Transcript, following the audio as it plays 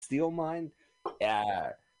steel mine.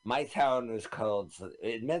 My town was called.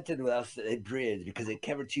 It meant to us a bridge because it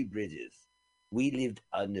covered two bridges. We lived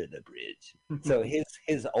under the bridge. So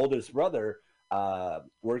his oldest brother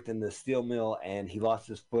worked in the steel mill, and he lost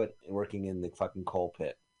his foot working in the fucking coal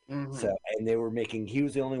pit. So, and they were making. He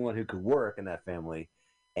was the only one who could work in that family,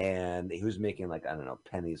 and he was making like I don't know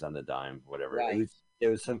pennies on the dime, whatever. Right. It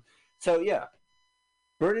was some. So yeah,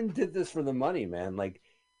 Burton did this for the money, man. Like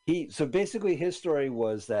so basically his story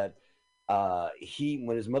was that he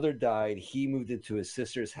when his mother died, he moved into his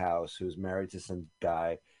sister's house, who was married to some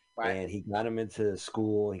guy, Right. and he got him into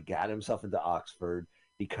school. He got himself into Oxford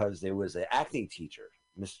because there was an acting teacher,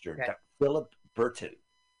 Mr. Okay. Philip Burton,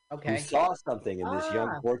 who Okay. saw something in this young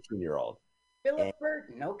Ah, 14-year-old. Philip And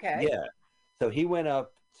Burton. Okay. yeah, so he went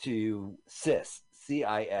up to Cis,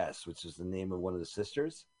 CIS, which is the name of one of the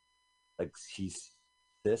sisters. Like she's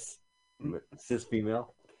cis, cis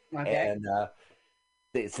female. Okay. And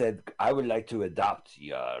they said, I would like to adopt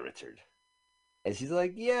you, Richard. And she's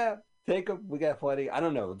like, yeah, take him. We got plenty. I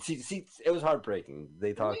don't know. It was heartbreaking.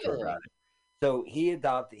 They talked to her about Really? it. So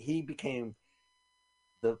he became,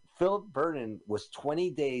 Philip Burton was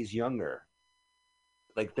 20 days younger.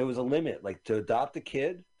 Like there was a limit. Like to adopt a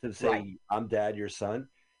kid, to say, Right. I'm dad, your son,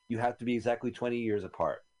 you have to be exactly 20 years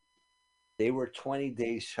apart. They were 20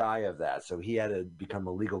 days shy of that. So he had to become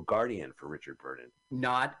a legal guardian for Richard Burton.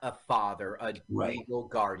 Not a father, a Right. legal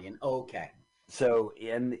guardian. Okay. So,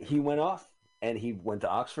 and he went off and he went to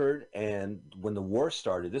Oxford. And when the war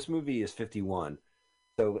started, this movie is 51.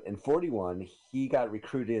 So in 41, he got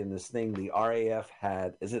recruited in this thing. The RAF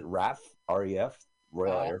had, is it RAF? RAF?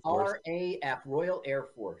 Royal Air Force? RAF, Royal Air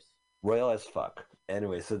Force. Royal as fuck.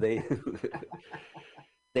 Anyway, so they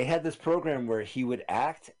they had this program where he would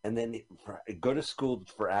act and then go to school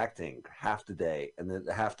for acting half the day and then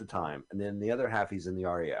half the time. And then the other half he's in the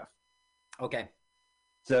RAF. Okay.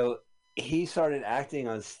 So he started acting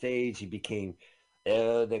on stage. He became,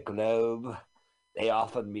 the Globe. They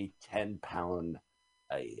offered me £10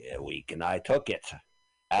 a week, and I took it.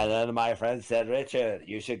 And then my friend said, Richard,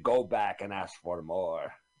 you should go back and ask for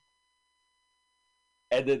more.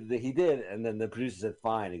 And then he did, and then the producer said,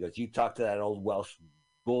 fine. He goes, you talked to that old Welsh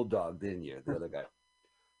bulldog, didn't you? The other guy.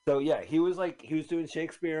 So yeah, he was doing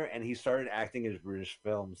Shakespeare, and he started acting in British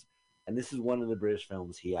films. And this is one of the British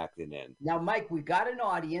films he acted in. Now, Mike, we've got an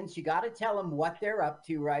audience. You got to tell them what they're up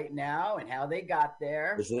to right now and how they got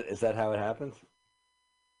there. Is that how it happens?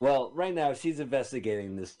 Well, right now she's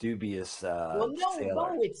investigating this dubious sailor.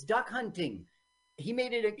 No, it's duck hunting. She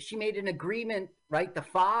made an agreement, right? The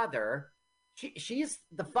father, she's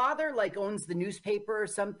the father, like owns the newspaper or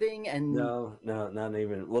something, and No, not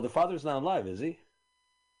even. Well, the father's not alive, is he?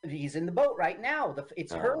 he's in the boat right now.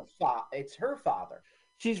 It's her father.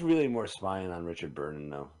 She's really more spying on Richard Burton,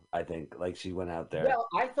 though. I think, like she went out there. Well,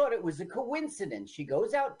 I thought it was a coincidence. She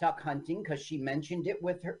goes out duck hunting because she mentioned it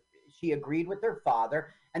with her. She agreed with her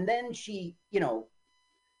father, and then she,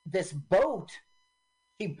 this boat.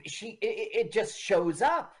 It just shows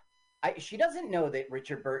up. She doesn't know that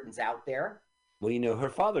Richard Burton's out there. Well, her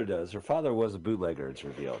father does. Her father was a bootlegger. It's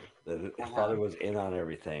revealed. His father was in on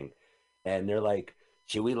everything, and they're like,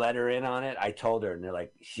 should we let her in on it? I told her, and they're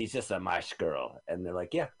like, she's just a mash girl. And they're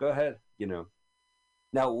like, yeah, go ahead.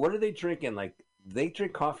 Now, what are they drinking? Like, they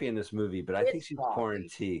drink coffee in this movie, but I think she's pouring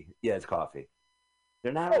tea. Yeah, it's coffee.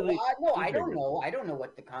 They're not really. No, I don't know. I don't know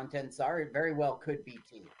what the contents are. It very well could be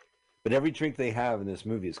tea. But every drink they have in this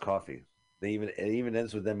movie is coffee. It even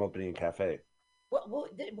ends with them opening a cafe.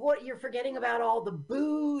 What you're forgetting about all the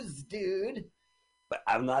booze, dude. But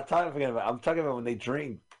I'm not talking about. I'm talking about when they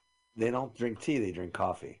drink. They don't drink tea. They drink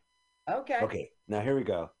coffee. Okay. Okay. Now here we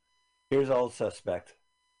go. Here's Old Suspect.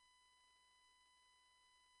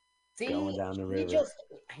 See, going down the river.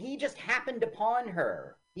 He just happened upon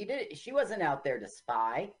her. She wasn't out there to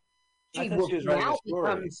spy. She was now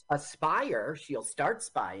becomes a spyer. She'll start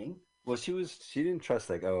spying. Well, she didn't trust,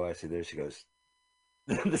 like, oh, I see, there she goes.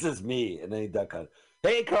 This is me. And then he duck hunt.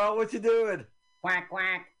 Hey, Carl, what you doing? Quack,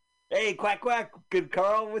 quack. Hey, quack, quack. Good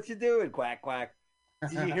Carl, what you doing? Quack, quack.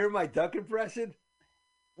 Did you hear my duck impression?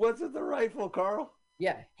 What's with the rifle, Carl?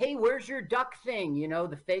 Yeah. Hey, where's your duck thing?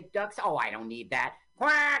 The fake ducks? Oh, I don't need that.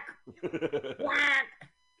 Quack! Quack!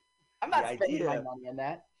 I'm not spending my money on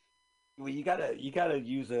that. Well, you gotta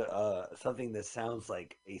use something that sounds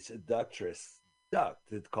like a seductress duck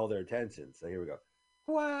to call their attention. So here we go.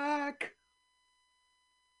 Quack,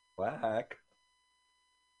 quack.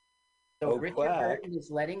 So Richard Burton is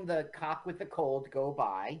letting the cock with the cold go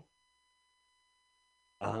by.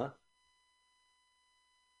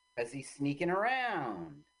 As he's sneaking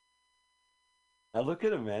around. Now look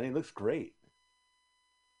at him, man. He looks great.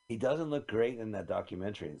 He doesn't look great in that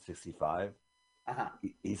documentary in '65. Uh-huh.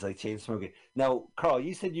 He's like chain smoking. Now, Carl,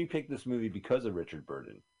 you said you picked this movie because of Richard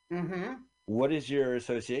Burton. Mm-hmm. What is your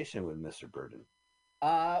association with Mr. Burton?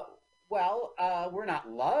 Uh, well, we're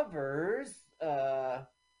not lovers. I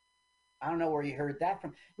don't know where you heard that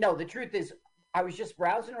from. No, the truth is, I was just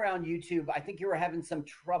browsing around YouTube. I think you were having some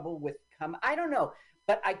trouble with I don't know,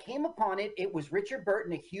 but I came upon it. It was Richard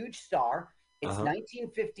Burton, a huge star. It's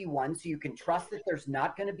 1951, so you can trust that there's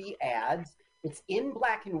not going to be ads. It's in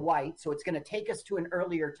black and white, so it's going to take us to an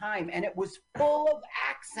earlier time, and it was full of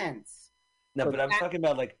accents. No, So but I'm talking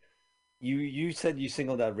about like you said you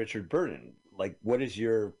singled out Richard Burton. Like, what is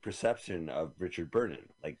your perception of Richard Burton?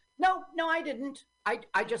 Like, no, I didn't.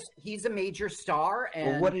 I just he's a major star, and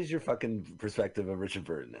well, what is your fucking perspective of Richard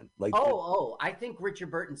Burton then? Like, I think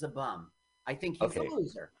Richard Burton's a bum. I think he's a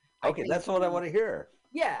loser. Okay, that's what I want to hear.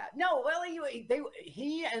 Yeah, no, well,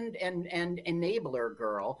 he and Enabler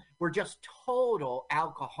Girl were just total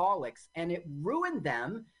alcoholics, and it ruined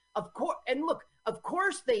them. Of course, and look, of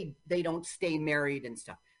course they don't stay married and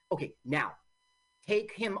stuff. Okay, now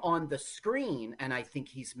take him on the screen, and I think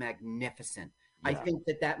he's magnificent. Yeah. I think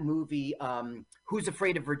that movie, Who's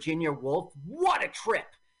Afraid of Virginia Woolf? What a trip!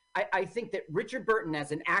 I think that Richard Burton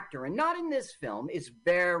as an actor, and not in this film, is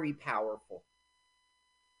very powerful.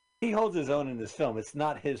 He holds his own in this film. It's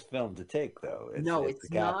not his film to take, though. It's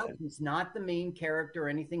not. He's not the main character or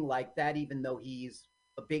anything like that, even though he's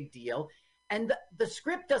a big deal. And the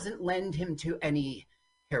script doesn't lend him to any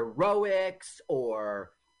heroics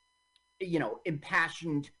or,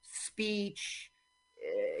 impassioned speech.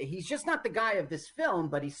 He's just not the guy of this film,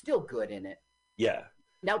 but he's still good in it. Yeah.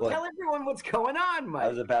 Now tell everyone what's going on, Mike. I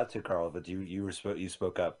was about to, Carl, but you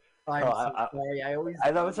spoke up. I'm sorry.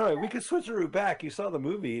 I know it's all right. We could switch the route back. You saw the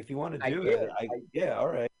movie. If you want to do it, yeah, all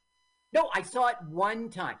right. No, I saw it one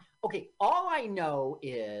time. Okay, all I know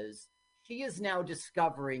is she is now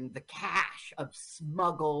discovering the cache of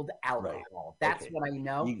smuggled alcohol. Right. That's what I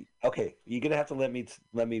know. You're gonna have to let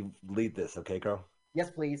me lead this, okay, Carl?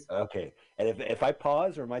 Yes, please. Okay, and if I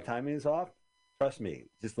pause or my timing is off, trust me.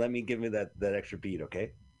 Just give me that extra beat,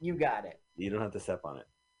 okay? You got it. You don't have to step on it.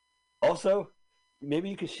 Also, maybe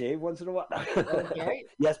you could shave once in a while. Okay.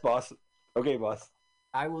 Yes, boss. Okay, boss.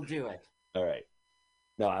 I will do it. All right.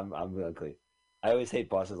 No, I'm ugly. I always hate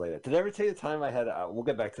bosses like that. Did I ever tell you the time I had? We'll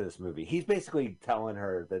get back to this movie. He's basically telling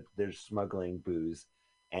her that they're smuggling booze,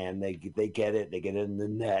 and they get it. They get it in the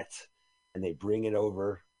net, and they bring it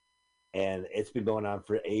over, and it's been going on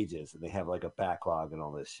for ages, and they have like a backlog and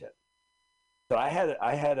all this shit. So I had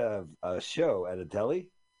a show at a deli.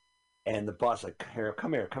 And the boss like,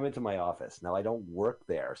 come into my office. Now I don't work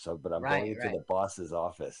there, but I'm going into the boss's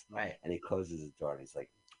office. Right. And he closes the door and he's like,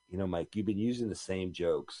 Mike, you've been using the same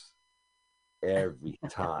jokes every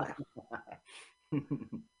time.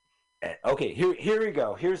 Okay, here we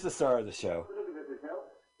go. Here's the star of the show.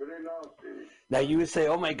 Now you would say,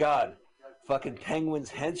 oh my God, fucking Penguin's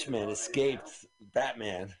henchman escaped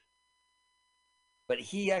Batman. But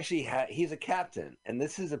he actually he's a captain, and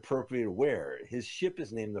this is appropriate to wear. His ship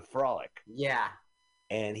is named the Frolic. Yeah.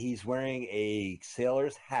 And he's wearing a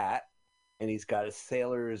sailor's hat, and he's got a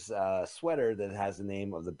sailor's sweater that has the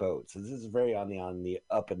name of the boat. So this is very on the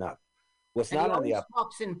up and up. What's not on the up? He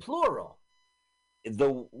talks in plural.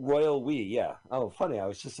 The royal we, yeah. Oh, funny. I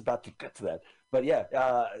was just about to get to that. But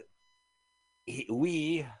yeah,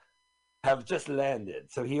 we have just landed.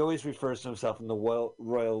 So he always refers to himself in the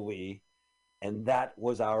royal we. And that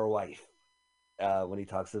was our wife when he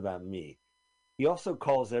talks about me. He also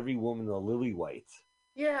calls every woman a lily white.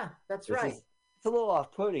 Yeah, that's right. It's a little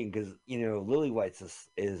off-putting because, lily whites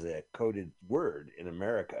is a coded word in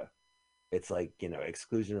America. It's like,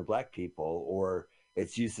 exclusion of black people, or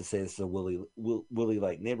it's used to say this is a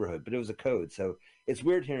willy-like neighborhood, but it was a code. So it's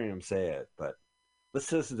weird hearing him say it, but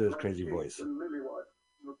let's listen to his crazy voice.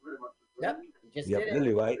 Yep, just did it.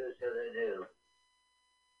 Lily white.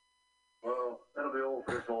 Well, that'll be all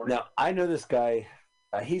for this morning. Now, I know this guy.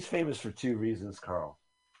 He's famous for two reasons, Carl.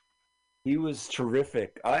 He was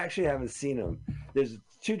terrific. I actually haven't seen him. There's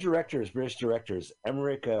two British directors,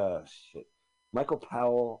 Michael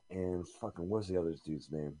Powell and fucking, what's the other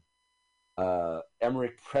dude's name?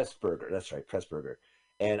 Emmerich Pressburger. That's right, Pressburger.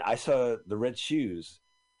 And I saw The Red Shoes,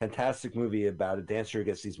 fantastic movie about a dancer who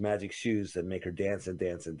gets these magic shoes that make her dance and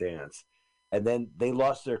dance and dance. And then they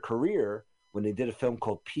lost their career when they did a film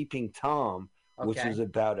called Peeping Tom, which was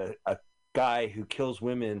about a guy who kills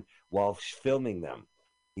women while filming them.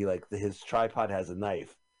 His tripod has a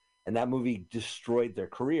knife. And that movie destroyed their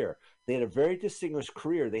career. They had a very distinguished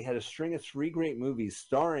career. They had a string of 3 great movies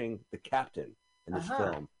starring the captain in this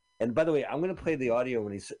film. And by the way, I'm going to play the audio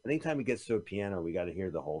when anytime he gets to a piano, we got to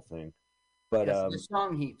hear the whole thing. But Yes, the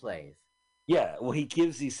song he plays. yeah, well, he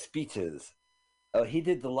gives these speeches. He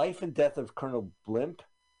did The Life and Death of Colonel Blimp,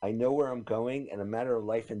 I Know Where I'm Going, and A Matter of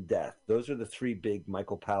Life and Death. Those are the three big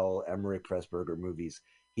Michael Powell, Emery Pressburger movies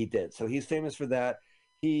he did. So he's famous for that.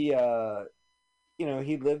 He,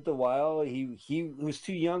 he lived a while. He was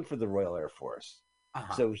too young for the Royal Air Force,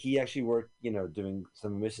 so he actually worked, doing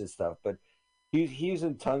some mission stuff. But he was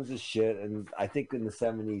in tons of shit, and I think in the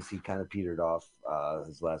 '70s he kind of petered off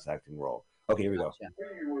his last acting role. Okay, here we go. He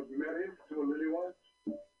was married to a lily white.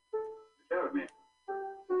 Tell me.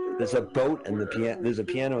 There's a boat and there's a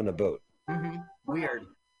piano in the boat. Mm-hmm. Weird.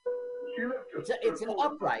 It's an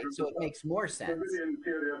upright, so it makes more sense.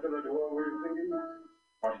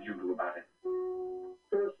 What did you do about it?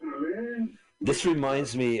 Personally, This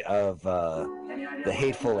reminds me of The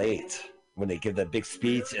Hateful Eight, when they give that big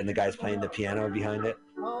speech and the guy's playing the piano behind it.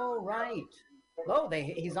 Oh, right. Oh,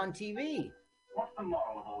 he's on TV. what's the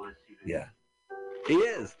moral of all this, Stephen? Yeah, he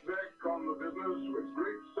is. Back on the business with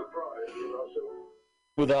great surprise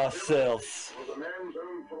With ourselves. was a man's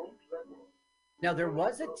own fault, that was. Now, there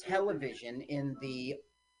was a television in the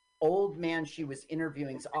old man she was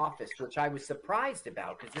interviewing's office, which I was surprised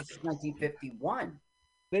about because this is 1951.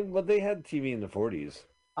 They had TV in the 40s.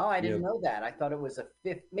 Oh, I didn't know that. I thought it was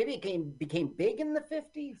maybe it became big in the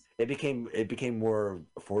 50s. It became more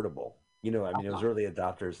affordable. It was early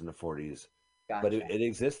adopters in the 40s, Gotcha. but it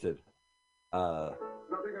existed. Nothing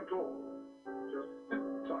at all. Just sit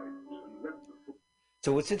tight and let the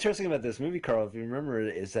So what's interesting about this movie, Carl, if you remember,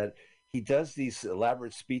 is that he does these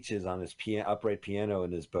elaborate speeches on his upright piano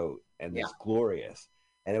in his boat, and it's glorious.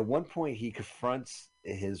 And at one point, he confronts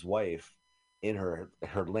his wife in her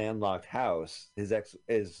landlocked house, his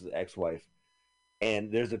ex-wife,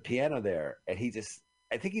 and there's a piano there, and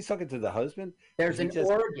I think he's talking to the husband. There's an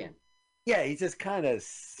organ. Yeah, he just kind of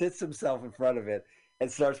sits himself in front of it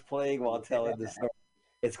and starts playing while telling the story.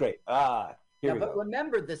 It's great. Here we But go.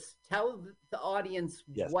 remember this. Tell the audience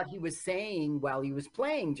what he was saying while he was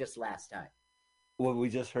playing just last time. What we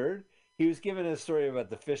just heard, he was giving a story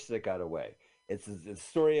about the fish that got away. It's a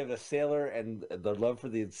story of a sailor and the love for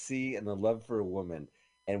the sea and the love for a woman,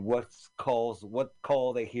 and what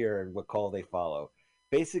call they hear and what call they follow.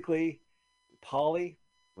 Basically, Polly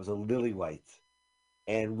was a lily white,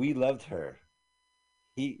 and we loved her.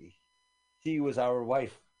 She was our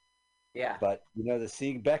wife. Yeah. But the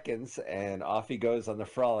sea beckons, and off he goes on the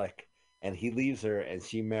frolic, and he leaves her, and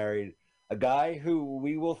she married a guy who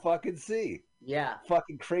we will fucking see. Yeah.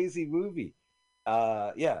 Fucking crazy movie.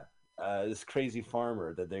 This crazy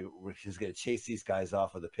farmer that she's gonna chase these guys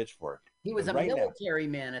off with a pitchfork. He was a military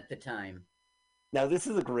man at the time. Now this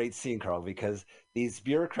is a great scene, Carl, because these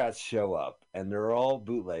bureaucrats show up and they're all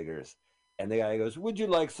bootleggers, and the guy goes, "Would you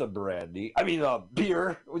like some brandy? I mean,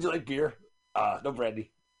 beer? Would you like beer? No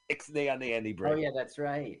brandy. Ixnay on the Andy bread." Oh yeah, that's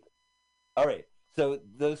right. All right. So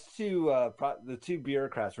those the two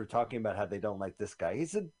bureaucrats were talking about how they don't like this guy.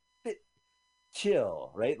 He's a bit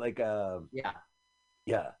chill, right? Like,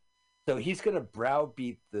 yeah. So he's gonna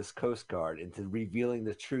browbeat this Coast Guard into revealing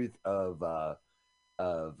the truth of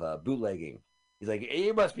bootlegging. He's like,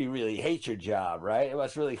 "You must really hate your job, right? It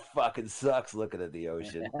must really fucking sucks looking at the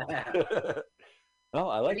ocean." Oh,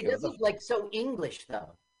 I like it. He does look like so English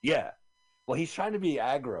though. Yeah. Well, he's trying to be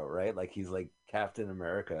aggro, right? Like he's like Captain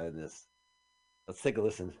America in this. Let's take a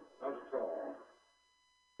listen. Not at all.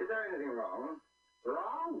 Is there anything wrong?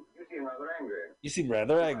 Wrong? You seem rather angry. You seem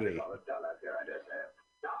rather angry. Rather dull out here, I dare say.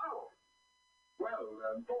 No. Well,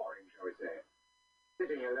 boring, shall we say.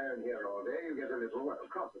 Sitting alone here all day, you get a little,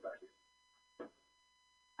 cross about you.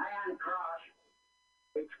 I am cross.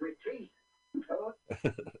 It's with teeth.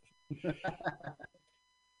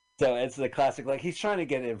 So it's the classic, like he's trying to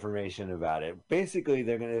get information about it. Basically,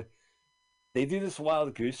 they do this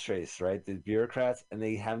wild goose chase, right? The bureaucrats, and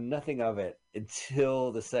they have nothing of it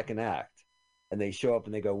until the second act. And they show up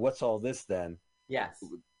and they go, "What's all this then?" Yes.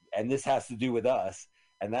 And this has to do with us.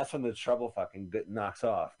 And that's when the trouble fucking knocks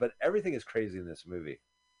off. But everything is crazy in this movie.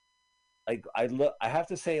 Like I have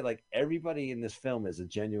to say, like everybody in this film is a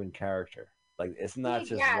genuine character. Like it's not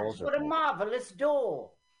just roles. What a marvelous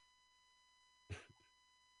doll.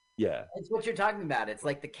 Yeah. That's what you're talking about. It's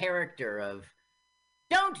like the character of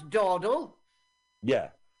 "Don't dawdle." Yeah.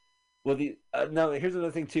 Well, no. Here's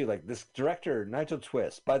another thing too. Like this director, Nigel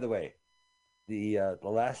Twist. By the way, the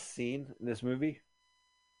last scene in this movie,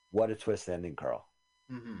 what a twist ending, Carl.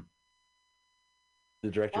 Mm-hmm. The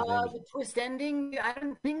director's name is... The twist ending? I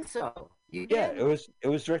don't think so. Yeah, it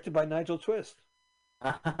was directed by Nigel Twist.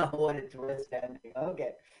 What a twist ending.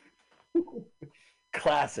 Okay.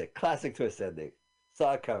 Classic twist ending.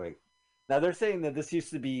 Saw it coming. Now they're saying that this used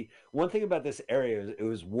to be one thing about this area. It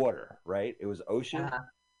was water, right? It was ocean,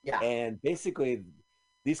 Yeah. and basically,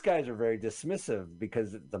 these guys are very dismissive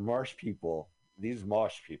because the marsh people, these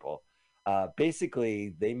marsh people,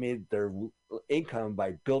 basically they made their income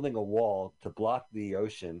by building a wall to block the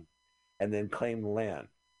ocean, and then claim the land.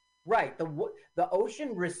 Right. The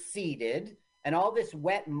ocean receded, and all this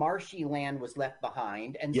wet, marshy land was left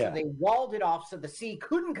behind, and so Yeah. they walled it off so the sea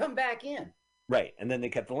couldn't come back in. Right, and then they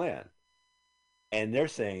kept the land. And they're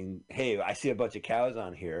saying, "Hey, I see a bunch of cows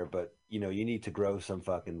on here, but you need to grow some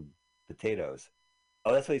fucking potatoes."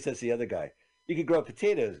 Oh, that's what he says to the other guy. You could grow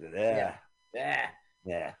potatoes. Yeah.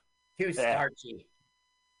 Yeah. Too starchy.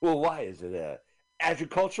 Well, why is it a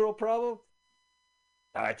agricultural problem?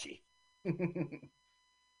 Starchy.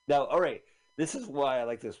 Now, all right. This is why I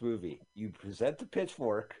like this movie. You present the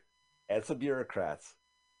pitchfork and some bureaucrats.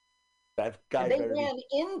 That guy. And they ran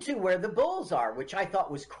into where the bulls are, which I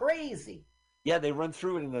thought was crazy. Yeah, they run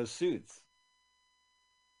through it in those suits.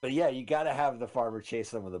 But yeah, you got to have the farmer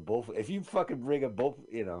chase them with a bull. If you fucking bring a bull,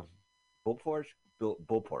 bullfork,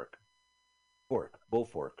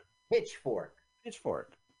 pitchfork.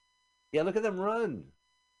 Yeah, look at them run.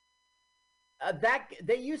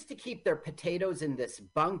 They used to keep their potatoes in this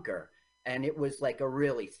bunker, and it was like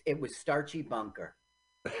it was starchy bunker.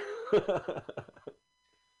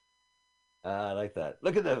 I like that.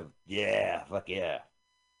 Look at them. Yeah, fuck yeah.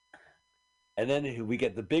 And then we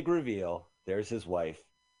get the big reveal. There's his wife,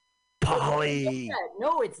 Polly.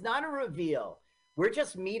 No, it's not a reveal. We're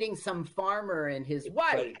just meeting some farmer and his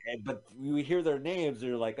wife. But we hear their names.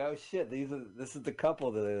 They're like, oh shit, this is the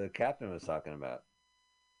couple that the captain was talking about.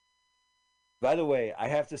 By the way, I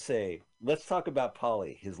have to say, let's talk about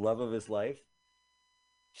Polly, his love of his life.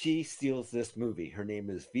 She steals this movie. Her name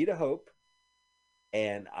is Vita Hope.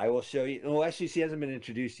 And I will show you. Oh, actually, she hasn't been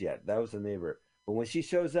introduced yet. That was the neighbor. But when she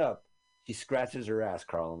shows up, she scratches her ass,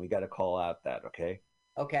 Carl, and we got to call out that, okay?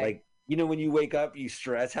 Okay. Like, when you wake up, you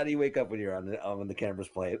stretch. How do you wake up when you're when the camera's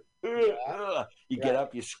playing? You get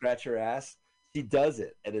up, you scratch her ass. She does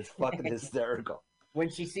it, and it's fucking hysterical. When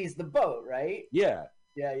she sees the boat, right? Yeah.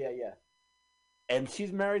 Yeah. And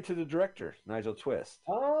she's married to the director, Nigel Twist.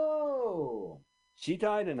 Oh. She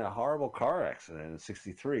died in a horrible car accident in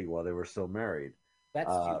 '63 while they were still married.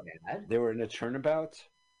 That's too bad. They were in a turnabout,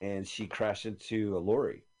 and she crashed into a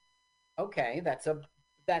lorry. Okay, that's a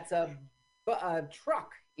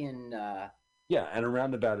truck in. Yeah, and a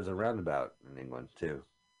roundabout is a roundabout in England too.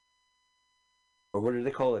 Or what do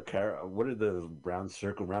they call it? What are the round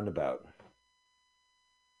circle roundabout?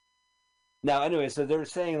 Now, anyway, so they're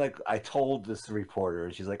saying like I told this reporter,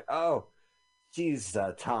 and she's like, "Oh, she's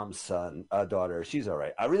Tom's daughter. She's all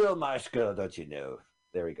right. A real marsh girl, don't you know?"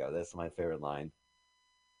 There we go. That's my favorite line.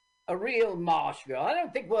 A real marsh girl. I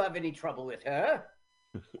don't think we'll have any trouble with her.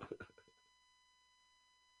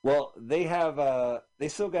 Well, they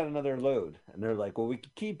still got another load, and they're like, well, we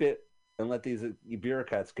can keep it and let these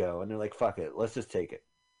bureaucrats go, and they're like, fuck it, let's just take it.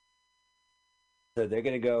 So they're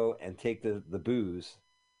gonna go and take the booze.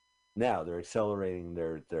 Now they're accelerating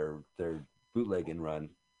their bootlegging run,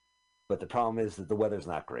 but the problem is that the weather's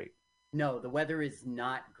not great. No, the weather is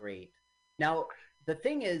not great. Now the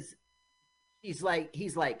thing is, he's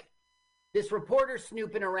like, this reporter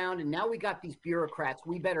snooping around, and now we got these bureaucrats.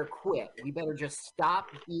 We better quit. We better just stop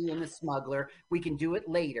being a smuggler. We can do it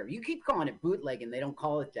later. You keep calling it bootlegging. They don't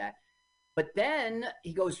call it that. But then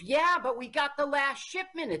he goes, yeah, but we got the last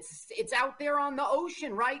shipment. It's out there on the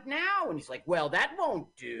ocean right now. And he's like, well, that won't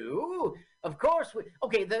do. Of course.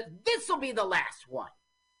 This will be the last one.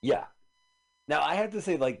 Yeah. Now, I have to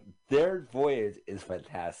say, like, their voyage is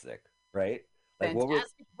fantastic, right? Like,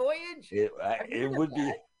 Fantastic voyage? It would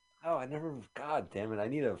be... Oh, God damn it. I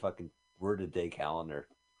need a fucking word a day calendar.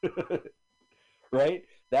 Right?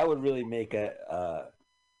 That would really make a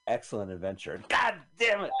excellent adventure. God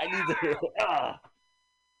damn it. I need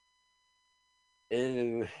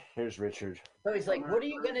to. Here's Richard. So he's like, what are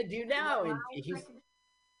you going to do now? And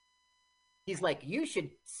he's like, you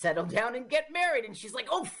should settle down and get married. And she's like,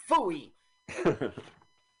 oh, phooey.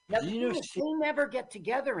 Now, they never get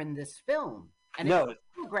together in this film. And no,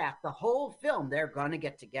 the whole film, they're gonna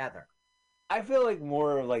get together. I feel like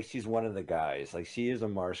more like she's one of the guys. Like she is a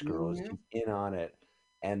marsh girl. Mm-hmm. She's in on it,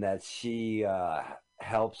 and that she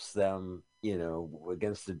helps them.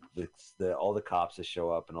 Against the all the cops that show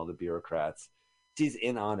up and all the bureaucrats. She's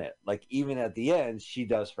in on it. Like even at the end, she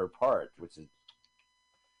does her part, which is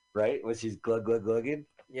right when she's glugging.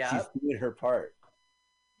 Yeah, she's doing her part.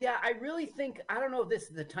 Yeah, I really think I don't know if this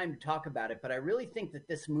is the time to talk about it, but I really think that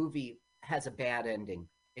this movie has a bad ending.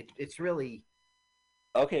 It's really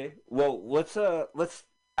okay. Well, let's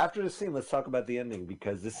After the scene, let's talk about the ending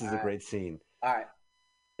because this is All a right. great scene. All right.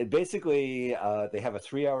 It basically they have a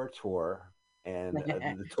 3-hour tour, and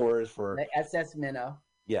the tour is for The SS Minnow.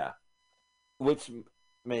 yeah, which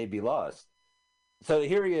may be lost. So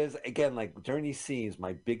here he is again. Like during these scenes,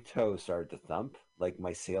 my big toe started to thump. Like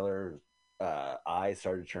my sailor eyes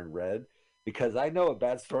started to turn red because I know a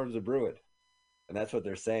bad storm's a brewing, and that's what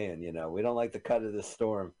they're saying. You know, we don't like the cut of this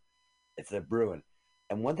storm. It's a brewing.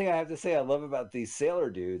 And one thing I have to say I love about these sailor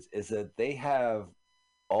dudes is that they have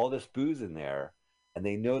all this booze in there, and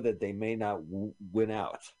they know that they may not win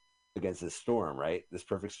out against this storm. Right, this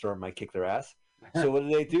perfect storm might kick their ass. So what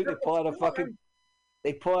do? They pull out a fucking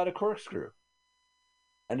they pull out a corkscrew.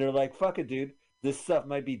 And they're like, fuck it, dude. This stuff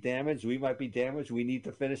might be damaged. We might be damaged. We need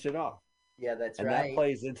to finish it off. Yeah, that's and right. that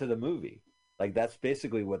plays into the movie. Like, that's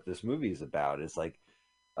basically what this movie is about. It's like,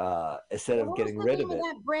 instead of getting rid of it.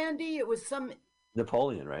 That brandy? It was some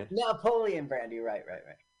Napoleon, right? Napoleon brandy. Right.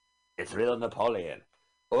 It's real Napoleon.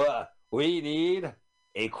 We need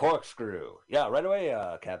a corkscrew. Yeah, right away,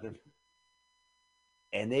 Captain.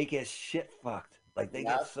 And they get shit fucked. Like, they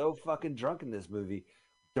get so fucking drunk in this movie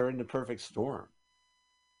during the perfect storm.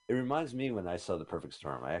 It reminds me when I saw The Perfect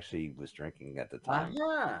Storm. I actually was drinking at the time.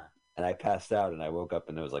 And I passed out and I woke up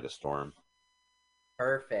and it was like a storm.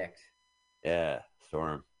 Perfect. Yeah,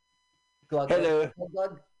 storm. Glug, hello. Glug,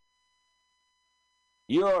 glug.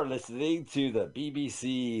 You're listening to the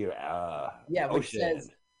BBC which Ocean. says,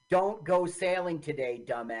 don't go sailing today,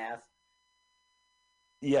 dumbass.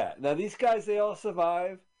 Yeah, now these guys, they all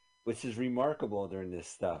survive, which is remarkable during this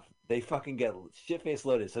stuff. They fucking get shit-faced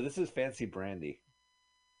loaded. So this is fancy brandy.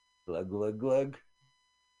 Glug, glug, glug.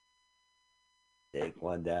 Take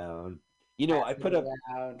one down. You know, I put up...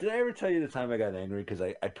 Did I ever tell you the time I got angry? Because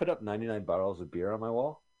I put up 99 bottles of beer on my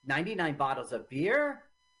wall. 99 bottles of beer?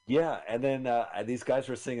 Yeah, and then these guys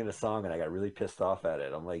were singing a song, and I got really pissed off at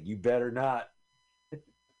it. I'm like, you better not.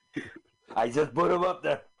 I just put them up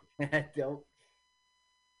there.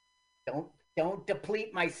 Don't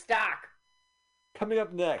deplete my stock. Coming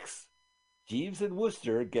up next, Jeeves and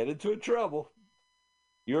Wooster get into trouble.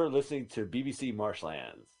 You're listening to BBC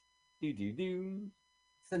Marshlands. Do.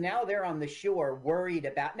 So now they're on the shore worried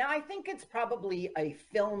about... Now, I think it's probably a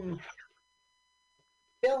film,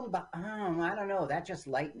 but I don't know. That just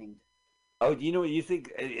lightning. Oh, you know what you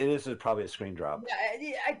think? It is probably a screen drop.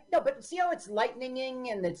 Yeah, no, but see how it's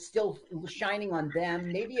lightninging and it's still shining on them?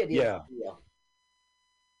 Maybe it is. Yeah.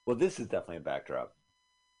 Well, this is definitely a backdrop.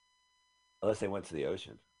 Unless they went to the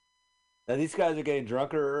ocean. Now, these guys are getting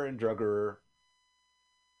drunker and drunker.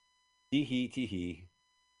 Tee-hee.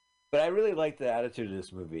 But I really like the attitude of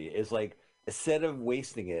this movie. It's like, instead of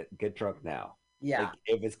wasting it, get drunk now. Yeah. Like,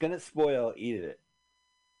 if it's going to spoil, eat it.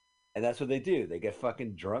 And that's what they do. They get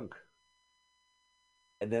fucking drunk.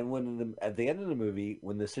 And then at the end of the movie,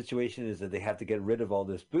 when the situation is that they have to get rid of all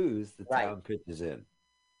this booze, the town pitches in.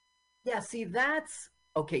 Yeah, see, that's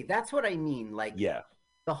what I mean. Like, yeah,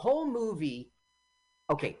 the whole movie.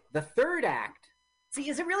 Okay, the third act. See,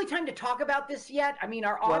 is it really time to talk about this yet? I mean,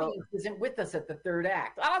 our audience isn't with us at the third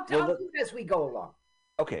act. I'll do it as we go along.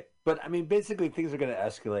 Okay, but I mean, basically, things are going to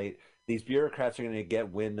escalate. These bureaucrats are going to get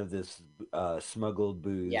wind of this smuggled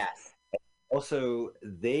booze. Yes. Also,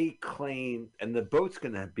 they claim, and the boat's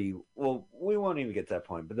going to be, well, we won't even get to that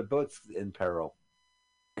point, but the boat's in peril.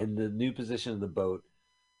 And the new position of the boat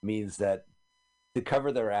means that to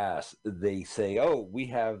cover their ass, they say, oh, we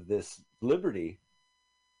have this liberty.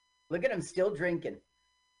 Look at him still drinking.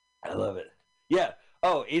 I love it. Yeah.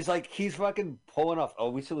 Oh, he's fucking pulling off. Oh,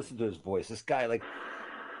 we should listen to his voice. This guy, like,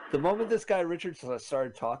 the moment this guy, Richard,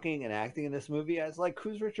 started talking and acting in this movie, I was like,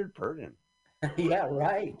 who's Richard Burton? Yeah,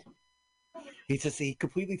 right. He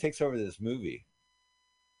completely takes over this movie.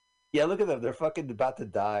 Yeah, look at them. They're fucking about to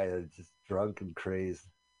die. They're just drunk and crazed.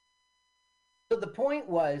 So the point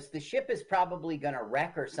was the ship is probably going to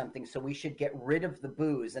wreck or something, so we should get rid of the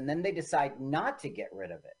booze. And then they decide not to get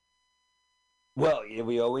rid of it. Well, yeah,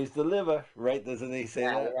 we always deliver, right? Doesn't they say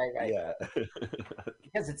that? Right. Yeah.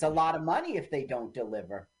 Because it's a lot of money if they don't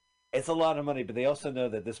deliver. It's a lot of money, but they also know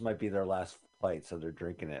that this might be their last flight, so they're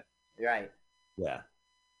drinking it. Right. Yeah.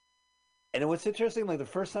 And what's interesting, like the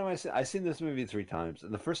first time I've seen this movie 3 times,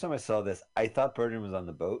 and the first time I saw this, I thought Burton was on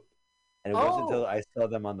the boat. And it wasn't until I saw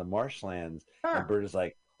them on the marshlands, and Bert is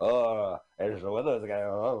like, oh, there's the weather guy.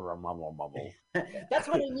 Oh, mumble. That's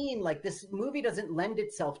what I mean. Like, this movie doesn't lend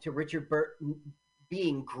itself to Richard Burton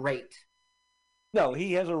being great. No,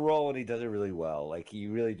 he has a role and he does it really well. Like,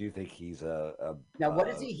 you really do think he's a Now, what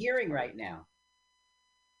is he hearing right now?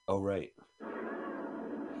 Oh, right.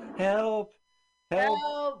 Help!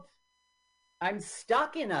 I'm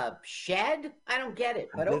stuck in a shed. I don't get it,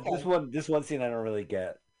 but okay. This one scene I don't really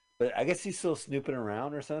get, but I guess he's still snooping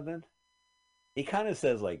around or something. He kind of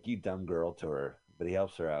says like "you dumb girl" to her, but he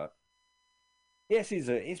helps her out. Yes,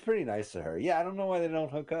 he's pretty nice to her. Yeah, I don't know why they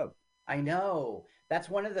don't hook up. I know. That's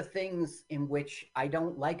one of the things in which I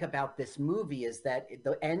don't like about this movie is that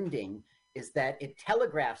the ending is that it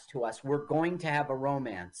telegraphs to us we're going to have a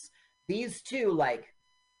romance. These two, like,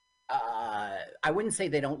 I wouldn't say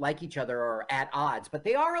they don't like each other or at odds, but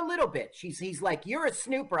they are a little bit. He's like, "You're a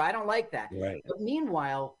snooper. I don't like that." Right. But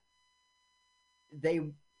meanwhile, they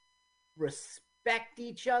respect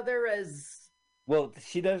each other as well.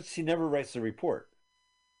 She does. She never writes the report.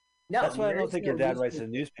 no. That's why I don't think your dad writes a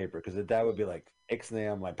newspaper because the dad would be like,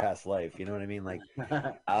 "Ixnay on my past life." You know what I mean? Like,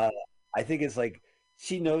 I think it's like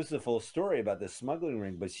she knows the full story about this smuggling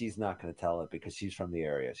ring, but she's not going to tell it because she's from the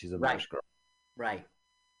area. She's a marsh girl. Right.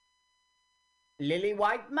 Lily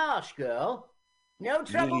White marsh girl. No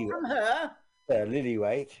trouble from her. Lily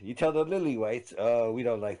White. You tell the Lily White, oh, we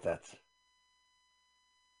don't like that.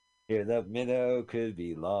 Here, the minnow could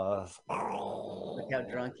be lost. Look how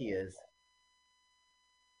drunk he is.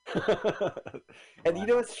 And you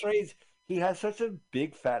know what's strange? He has such a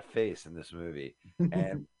big fat face in this movie.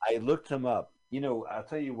 And I looked him up. You know, I'll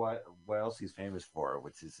tell you what else he's famous for,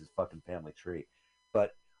 which is his fucking family tree.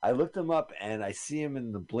 But I looked him up and I see him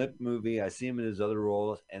in the Blimp movie. I see him in his other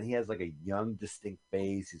roles, and he has like a young, distinct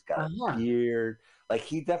face. He's got a beard. Like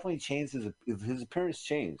he definitely changed his appearance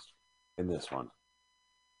changed in this one.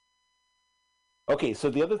 Okay, so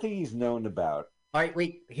the other thing he's known about. All right,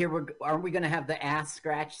 wait. Aren't we going to have the ass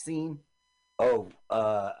scratch scene? Oh,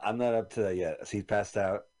 I'm not up to that yet. So he's passed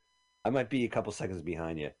out. I might be a couple seconds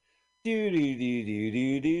behind you. There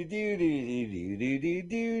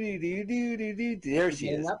she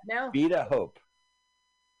is. Up now? Beat a hope.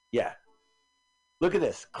 Yeah. Look at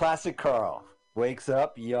this. Classic Carl. Wakes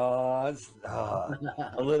up, yawns.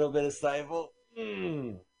 A little bit of stifle.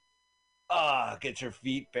 Get your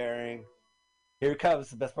feet bearing. Here it comes.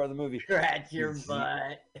 The best part of the movie. Scratch your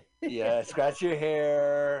butt. Yeah, scratch your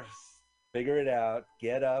hair. Figure it out.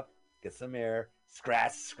 Get up. Get some air.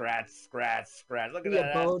 Scratch, scratch, scratch, scratch. Look at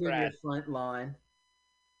that. A boat in your front lawn.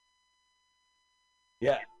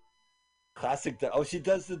 Yeah. Classic. Oh, she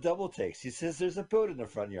does the double take. She says there's a boat in the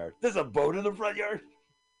front yard. There's a boat in the front yard?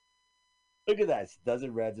 Look at that. She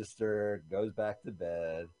doesn't register. Goes back to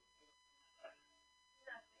bed.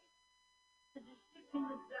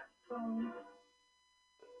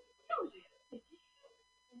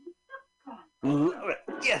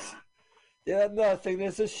 Yes. Yeah, nothing.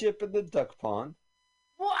 There's a ship in the duck pond.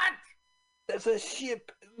 What? There's a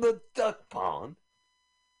ship in the duck pond.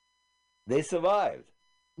 They survived.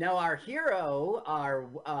 Now our hero,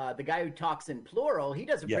 the guy who talks in plural, he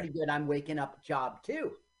does a pretty good "I'm waking up" job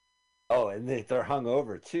too. Oh, and they're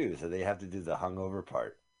hungover too, so they have to do the hungover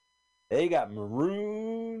part. They got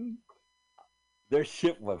marooned. Their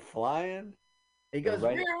ship went flying. He goes,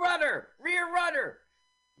 rear rudder, rear rudder.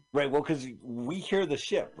 Right, well, because we hear the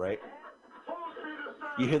ship, right?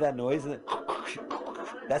 You hear that noise?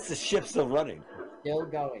 That's the ship still running. Still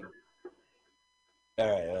going. All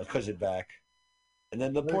right, let's push it back. And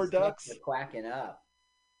then the poor ducks. Are quacking up.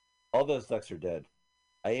 All those ducks are dead.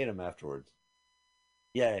 I ate them afterwards.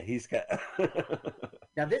 Yeah, he's got...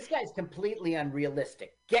 Now, this guy's completely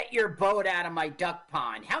unrealistic. Get your boat out of my duck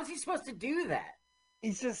pond. How's he supposed to do that?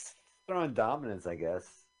 He's just throwing dominance, I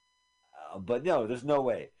guess. But no, there's no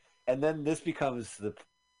way. And then this becomes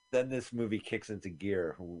then this movie kicks into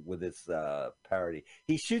gear with its parody.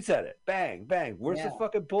 He shoots at it. Bang, bang. Where's the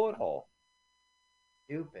fucking bullet hole?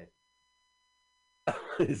 Stupid.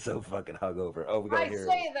 He's so fucking hungover. Oh, we gotta hear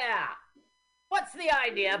I say that. What's the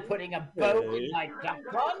idea of putting a boat in my duck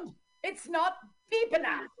pond? It's not deep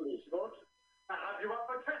enough. Have you up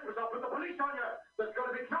for trespass? I'll put the police on you. There's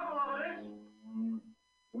going to be trouble over this.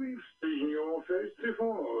 We've seen your face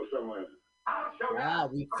before somewhere. I'll show you.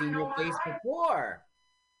 We've seen your face before.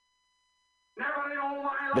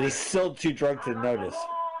 But he's still too drunk to notice.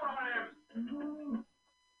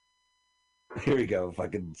 Here we go,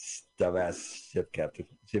 fucking dumbass ship captain,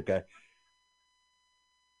 ship guy.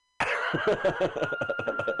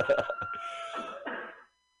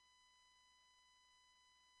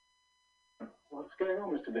 What's going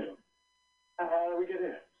on, Mr. Dillon? How did we get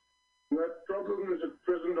here? That problem is at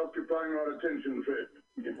present occupying our attention, Fred.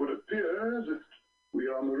 It would appear that we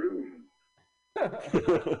are marooned.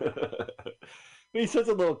 He's such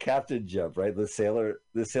a little captain jump, right? The sailor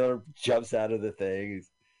jumps out of the thing. He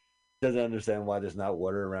doesn't understand why there's not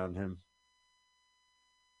water around him.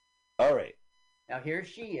 All right. Now here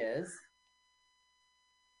she is.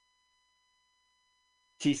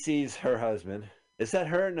 She sees her husband. Is that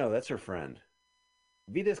her? No, that's her friend.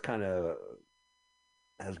 Vita's kind of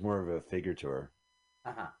has more of a figure to her.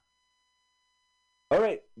 Uh-huh. All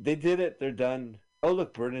right, they did it. They're done. Oh,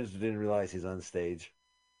 look, Berners didn't realize he's on stage.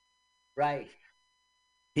 Right.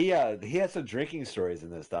 He has some drinking stories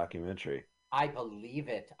in this documentary. I believe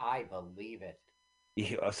it. I believe it.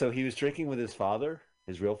 So he was drinking with his father,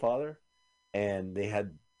 his real father, and they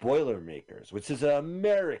had Boilermakers, which is an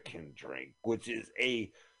American drink, which is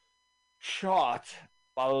a shot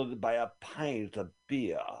followed by a pint of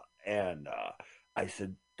beer. And I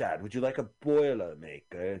said, Dad, would you like a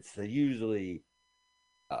Boilermaker? It's usually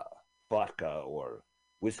vodka or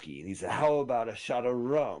whiskey. And he said, how about a shot of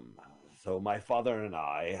rum? So my father and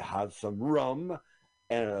I had some rum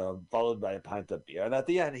and followed by a pint of beer. And at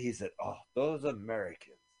the end, he said, oh, those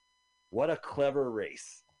Americans, what a clever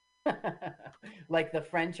race. Like the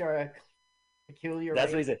French are a peculiar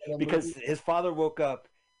That's race. what he said. Because his father woke up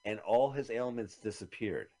and all his ailments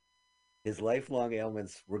disappeared. His lifelong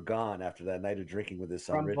ailments were gone after that night of drinking with his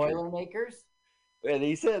son From Richard. Boilermakers? And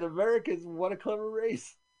he said, Americans, what a clever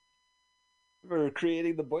race for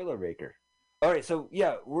creating the Boilermaker. All right, so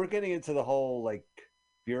yeah, we're getting into the whole like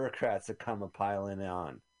bureaucrats that come a piling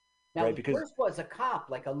on. Now, right? the Because first was a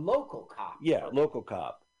cop, like a local cop. yeah, local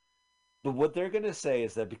cop. But what they're going to say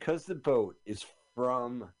is that because the boat is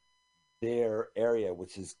from their area,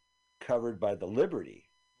 which is covered by the Liberty,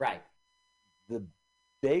 Right.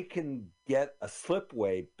 they can get a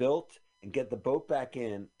slipway built and get the boat back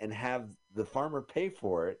in and have the farmer pay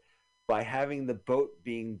for it by having the boat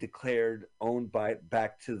being declared owned by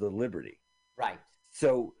back to the Liberty. Right.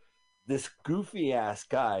 So this goofy ass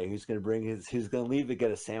guy who's going to leave to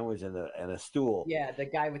get a sandwich and a stool. Yeah, the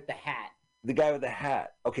guy with the hat. The guy with the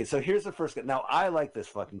hat. Okay, so here's the first guy. Now I like this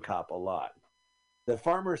fucking cop a lot. The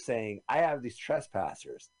farmer's saying, I have these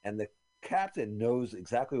trespassers, and the captain knows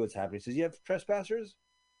exactly what's happening. He says, you have trespassers?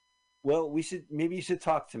 Well, maybe you should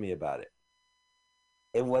talk to me about it.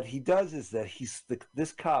 And what he does is that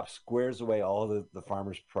this cop squares away all the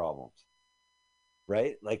farmer's problems,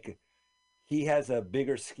 right? Like he has a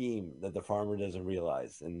bigger scheme that the farmer doesn't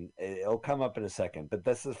realize, and it'll come up in a second. But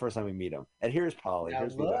that's the first time we meet him. And here's Polly. Now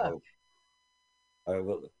Here's look. Vita Hope. All right,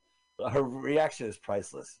 well, her reaction is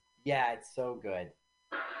priceless. Yeah, it's so good.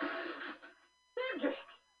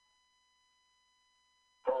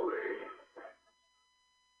 Polly.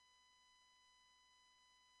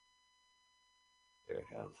 There it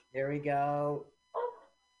comes. Here we go.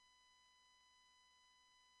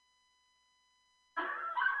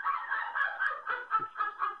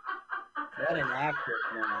 What an actress,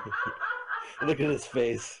 man. Look at his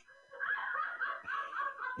face.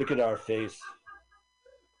 Look at our face.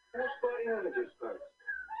 What's my images, folks?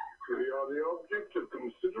 We are the object of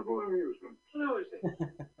considerable amusement. Who is it?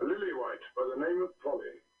 A lily white by the name of Polly.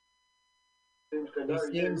 Seems to know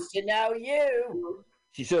He seems to know you.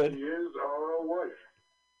 She should. She is our wife.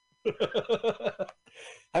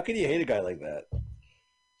 How can you hate a guy like that?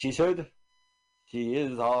 She should. She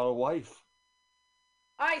is our wife.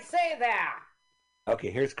 I say there.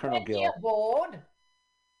 Okay, here's Colonel Get Gill. you aboard.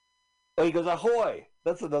 Oh, he goes, ahoy!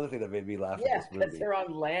 That's another thing that made me laugh Yes, in this because movie. they're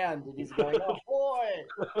on land and he's going, ahoy.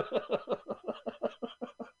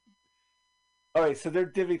 All right, so they're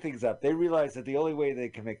divvying things up. They realize that the only way they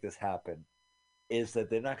can make this happen is that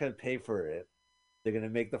they're not going to pay for it. They're going to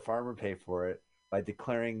make the farmer pay for it by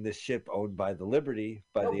declaring the ship owned by the Liberty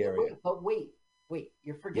by the area. But wait.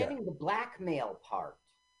 You're forgetting the blackmail part.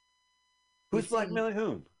 Who's blackmailing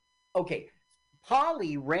whom? Okay,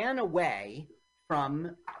 Polly ran away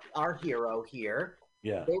from our hero here.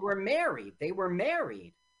 Yeah. They were married.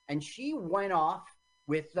 And she went off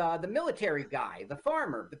with the military guy, the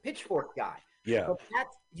farmer, the pitchfork guy. Yeah. But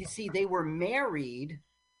you see, they were married,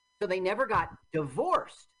 so they never got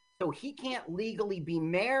divorced. So he can't legally be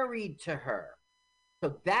married to her.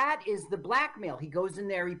 So that is the blackmail. He goes in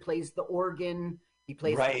there, he plays the organ, he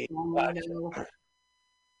plays Right. the piano.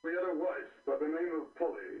 We had a wife by the name of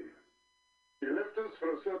Polly. She left us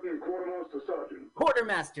for a certain quartermaster sergeant.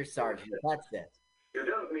 Quartermaster sergeant, that's it. You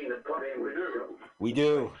don't mean that Polly and we do. We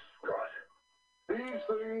do. These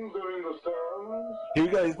things are in the stars. Here we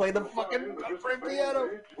go. He's playing the fucking piano.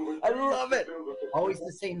 I love it. Always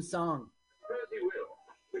the same song. Percy will,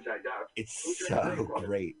 which I doubt. It's so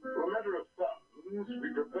great. For a matter of funds, we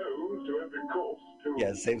propose to have recourse to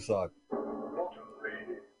Yeah, same song. not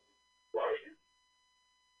the wife.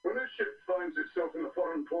 When a ship finds itself in a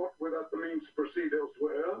foreign port without the means to proceed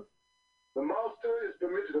elsewhere, the master is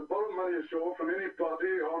permitted to borrow money ashore from any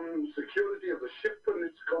party on security of the ship and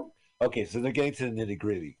its contents. Okay, so they're getting to the nitty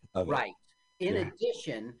gritty of it. Right. In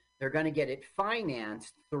addition, they're going to get it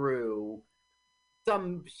financed through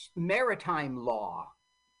some maritime law.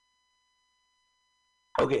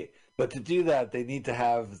 Okay, but to do that, they need to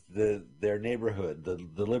have their neighborhood,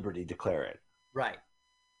 the Liberty, declare it. Right.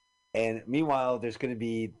 And meanwhile, there's going to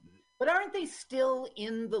be. But aren't they still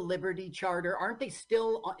in the Liberty Charter? Aren't they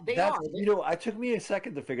still? They That's, are. you know, it took me a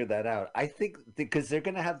second to figure that out. I think because they're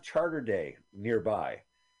going to have Charter Day nearby,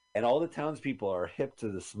 and all the townspeople are hip to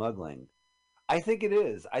the smuggling. I think it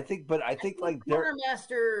is. I think like they're.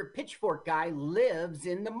 Quartermaster Pitchfork guy lives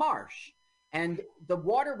in the marsh, and the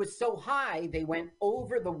water was so high they went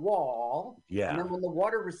over the wall. Yeah. And then when the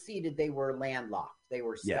water receded, they were landlocked. They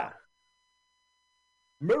were stuck. Yeah.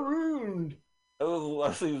 Marooned. Oh,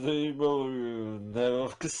 I see the moon. That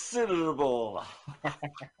was considerable.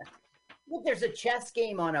 Look, there's a chess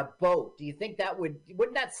game on a boat. Do you think that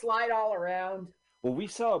wouldn't that slide all around? Well, we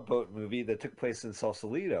saw a boat movie that took place in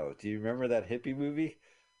Sausalito. Do you remember that hippie movie?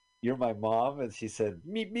 You're my mom, and she said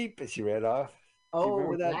meep meep, and she ran off. Do you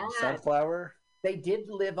remember that Sunflower? They did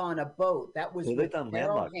live on a boat. That was with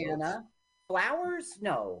Carol Hannah. Flowers?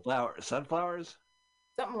 No. Sunflowers?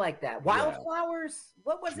 Something like that. Wildflowers? Yeah.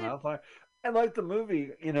 What was it? I liked the movie,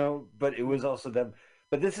 you know, but it was also them.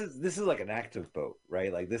 But this is like an active boat,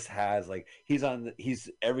 right? Like this has like he's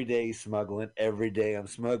every day smuggling. Every day I'm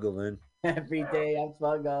smuggling. Every day I'm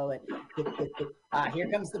smuggling. Here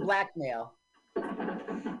comes the blackmail.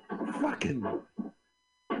 Fucking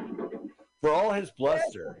for all his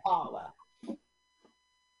bluster. Paula.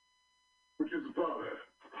 Which is father.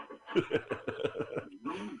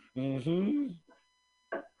 Mm-hmm.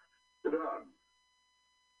 Sit down.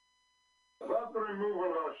 About the removal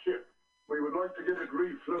of our ship, we would like to get it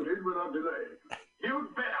refloated without delay.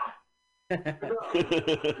 You'd better. Sit down.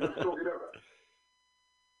 Let's talk it over.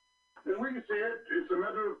 As we see it, it's a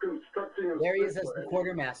matter of constructing a... There he is as the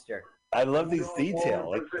quartermaster. I love these details.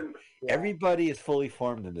 Like, everybody is fully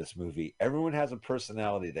formed in this movie. Everyone has a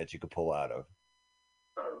personality that you could pull out of.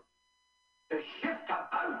 The ship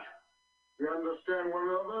about. We understand one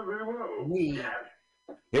another very well.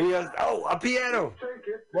 Here he goes. Oh, a piano.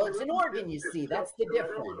 Well, it's an organ, you see. That's the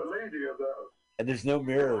difference. And there's no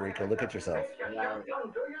mirror where you can look at yourself.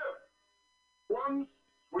 Once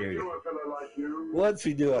we knew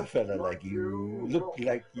a fella like you, look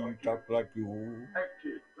like you, talk like you.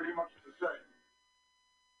 Active, pretty much the same.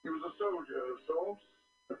 He was a soldier of sorts,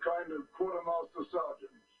 a kind of quartermaster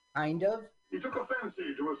sergeant. Kind of? He took a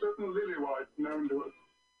fancy to a certain lily white known to us.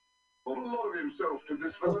 Put a lot of himself to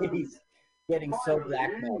this fellow. He's getting so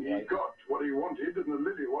blackmailed. He got what he wanted, and the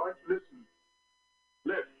lily white listened.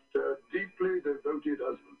 Left a deeply devoted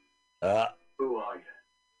husband. Who are you?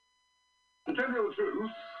 To tell you the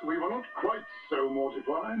truth, we were not quite so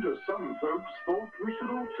mortified as some folks thought we should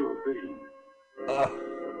ought to have been.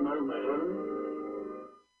 No matter.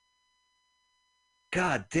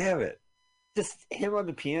 God damn it. Just him on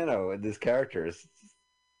the piano and this character. It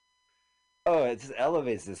just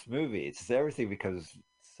elevates this movie. It's just everything becomes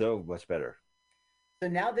so much better. So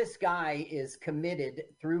now this guy is committed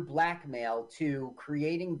through blackmail to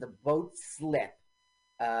creating the boat slip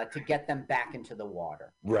to get them back into the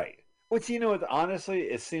water. Right. Which, you know what, honestly,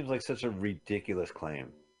 it seems like such a ridiculous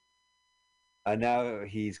claim. Now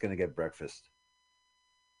he's going to get breakfast.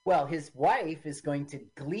 Well, his wife is going to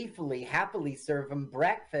gleefully, happily serve him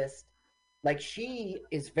breakfast. Like, she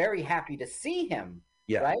is very happy to see him,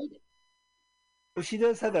 right? But she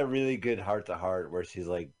does have that really good heart-to-heart where she's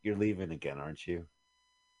like, you're leaving again, aren't you?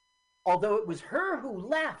 Although it was her who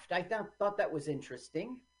left. I thought that was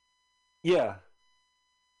interesting. Yeah.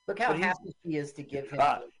 Look how happy she is to give him.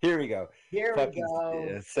 Here we go. Here we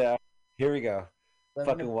go. Here we go.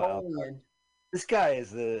 Fucking wild. Napoleon. This guy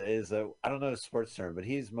is a I don't know the sports term, but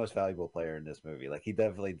he's the most valuable player in this movie. Like, he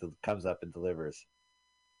definitely comes up and delivers.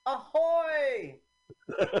 Ahoy!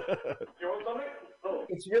 You want something? Oh.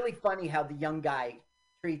 It's really funny how the young guy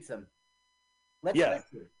treats him. Let's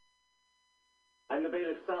listen. I'm the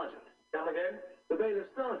bailiff sergeant. Come again? The bailiff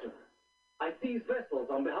sergeant. I seize vessels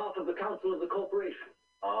on behalf of the council of the corporation.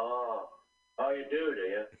 Ah, how you do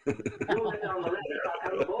you? You let down the ladder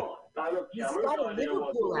back on the board. He's got a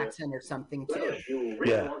Liverpool accent or something, too. Well, if you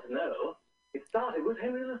really want to know, it started with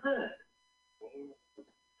Henry III.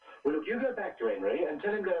 Well, look, you go back to Henry and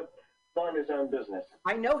tell him to mind his own business.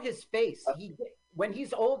 I know his face. When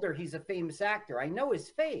he's older, he's a famous actor. I know his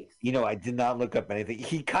face. You know, I did not look up anything.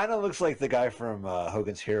 He kind of looks like the guy from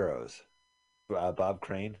Hogan's Heroes, Bob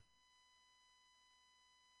Crane.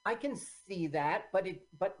 I can see that, but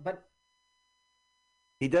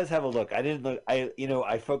he does have a look. I didn't look.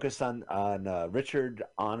 I focused on Richard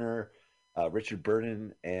Honor, Richard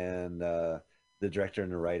Burton, and the director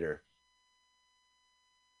and the writer.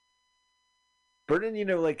 Burton, you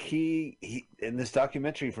know, like he in this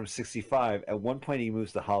documentary from '65, at one point he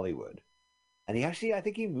moves to Hollywood, and he actually, I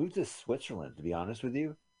think he moved to Switzerland. To be honest with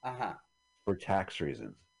you, for tax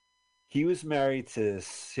reasons. He was married to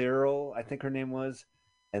Cyril, I think her name was,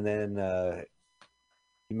 and then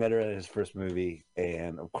he met her at his first movie,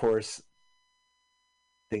 and of course,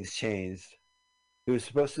 things changed. He was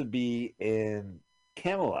supposed to be in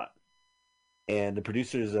Camelot, and the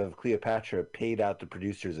producers of Cleopatra paid out the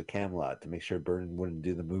producers of Camelot to make sure Burton wouldn't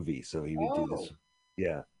do the movie, so he would do this.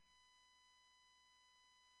 Yeah.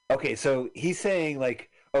 Okay, so he's saying like,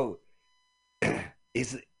 oh,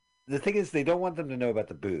 is the thing is they don't want them to know about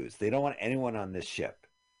the booze. They don't want anyone on this ship.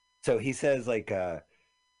 So he says like,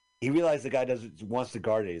 he realized the guy wants to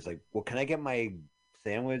guard it. He's like, well, can I get my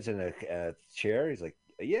sandwich and a chair? He's like,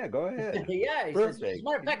 yeah, go ahead. Yeah, he says, as a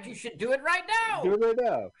matter of fact, you should do it right now. Do it right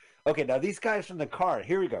now. Okay, now these guys from the car,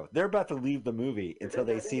 here we go. They're about to leave the movie until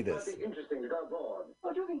they see this. It'd be interesting to go aboard.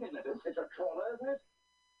 What do you think, Nicholas? It's a trawler, isn't it?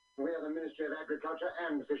 We are the Ministry of Agriculture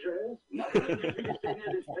and Fisheries. Nothing interesting to stay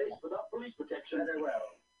near this place without police protection. Very well.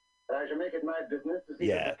 I shall make it my business to see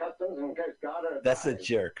that the Customs and Coast Guard are That's a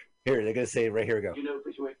jerk. Here, they're going to say it right here we go. You know,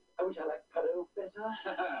 Fishwick, I wish I liked Perot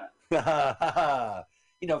better.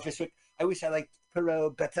 You know, Fishwick, I wish I liked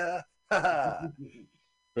Perot better.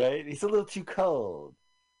 Right? He's a little too cold.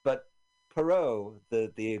 But Perot,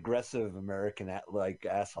 the aggressive American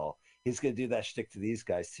asshole, he's going to do that shtick to these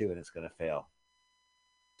guys too, and it's going to fail.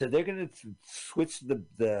 So they're going to switch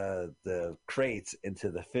the crates into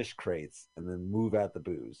the fish crates and then move out the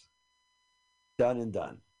booze. Done and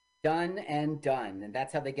done. Done and done. And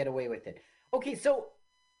that's how they get away with it. Okay, so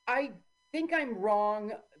I think I'm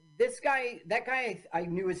wrong. That guy, I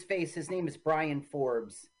knew his face. His name is Brian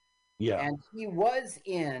Forbes. Yeah. And he was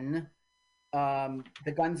in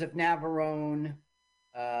The Guns of Navarone.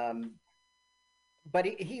 But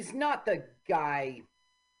he's not the guy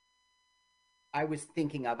I was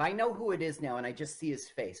thinking of. I know who it is now, and I just see his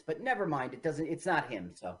face. But never mind. It's not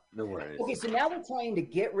him. So no worries. Okay, so now we're trying to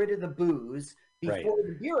get rid of the booze before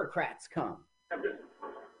the bureaucrats come.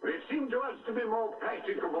 It seemed to us to be more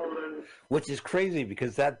practicable than... Which is crazy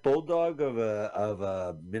because that bulldog of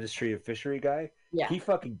a Ministry of Fishery guy, he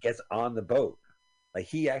fucking gets on the boat. Like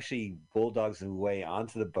he actually bulldogs his way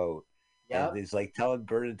onto the boat. Yeah. And he's like telling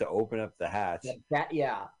Burton to open up the hatch.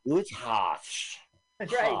 It's hot.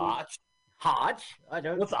 That's right. Hot. Hot? I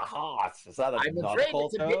don't. What's a hot? Is that a I'm afraid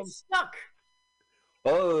it's a bit stuck.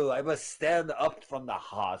 Oh, I must stand up from the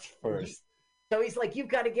hot first. So he's like, you've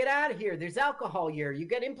got to get out of here. There's alcohol here. You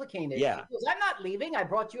get implicated. Yeah. He goes, I'm not leaving. I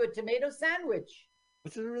brought you a tomato sandwich.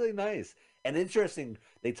 Which is really nice. And interesting.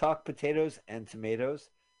 They talk potatoes and tomatoes.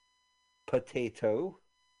 Potato.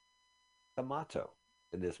 Tomato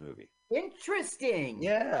in this movie. Interesting.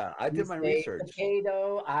 Yeah, I did my research.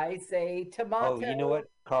 Potato, I say tomato. Oh, you know what,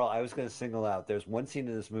 Carl? I was going to single out. There's one scene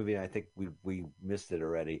in this movie, and I think we missed it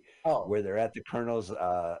already, where they're at the Colonel's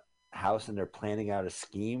house and they're planning out a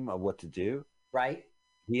scheme of what to do. Right.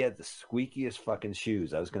 He had the squeakiest fucking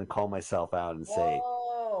shoes. I was going to call myself out and say,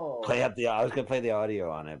 I was going to play the audio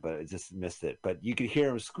on it, but I just missed it. But you could hear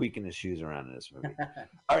him squeaking his shoes around in this movie.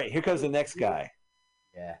 All right, here comes the next guy.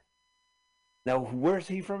 Yeah. Now, where's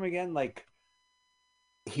he from again? Like,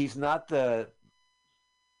 he's not the...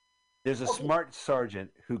 There's a smart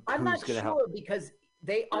sergeant who's going to help. I'm not sure because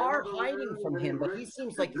they are hiding from him, but he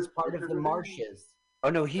seems like he's part of the marshes. Oh,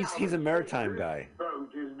 no, he's a maritime guy.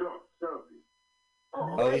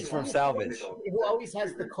 Oh, he's from salvage. Who always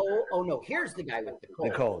has the coal? Oh, no, here's the guy with the coal.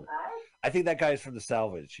 The coal. I think that guy's from the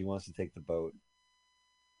salvage. He wants to take the boat.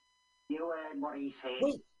 You heard what he said.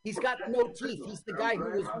 Wait, he's got no teeth. He's the guy who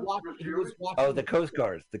was watching. Oh, the Coast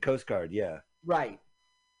Guard. The Coast Guard, yeah. Right.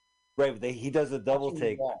 Right, he does a double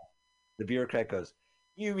take. The bureaucrat goes,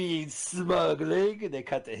 you mean smuggling? And they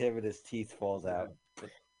cut to him and his teeth falls out.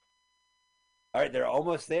 All right, they're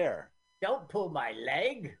almost there. Don't pull my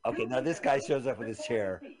leg. Okay, now this guy shows up with his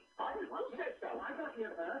chair.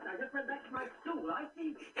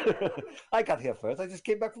 I got here first. I just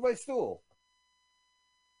came back from my stool.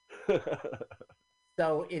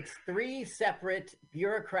 So it's 3 separate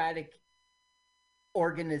bureaucratic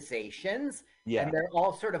organizations. Yeah. And they're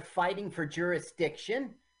all sort of fighting for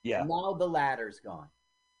jurisdiction. Yeah. And now the ladder's gone.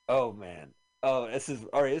 Oh, man. Oh, this is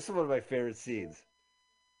one of my favorite scenes.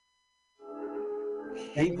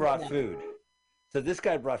 He brought food. So this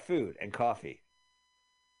guy brought food and coffee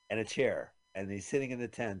and a chair. And he's sitting in the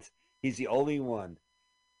tent. He's the only one.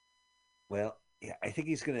 Well, yeah, I think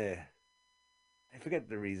he's going to... I forget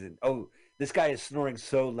the reason. Oh, this guy is snoring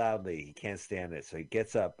so loudly he can't stand it. So he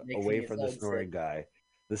gets up away from the snoring guy.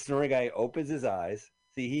 The snoring guy opens his eyes.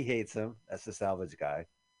 See, he hates him. That's the salvage guy.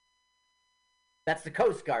 That's the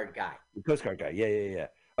Coast Guard guy. The Coast Guard guy. Yeah.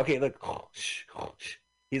 Okay, look.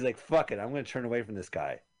 He's like, fuck it. I'm going to turn away from this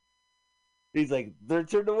guy. He's like, they're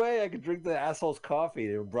turned away. I could drink the asshole's coffee.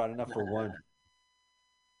 They brought enough for one.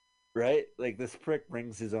 Right? Like, this prick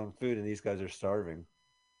brings his own food, and these guys are starving.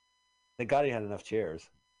 Thank God he had enough chairs.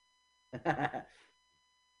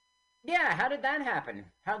 Yeah, how did that happen?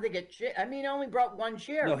 How did they get I mean, he only brought one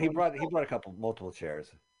chair. No, he brought multiple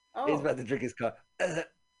chairs. He's about to drink his coffee.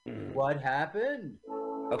 What happened?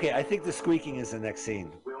 Okay, I think the squeaking is the next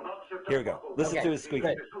scene. Here we go. Listen to his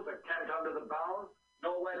squeaking.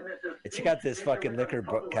 And check out this fucking liquor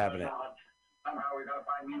cabinet. Somehow we gotta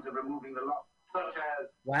find means of removing the lock, such as.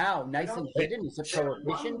 Wow, nice and hidden. It's a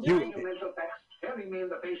prohibition. Staring me in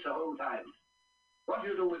the face the whole time. What do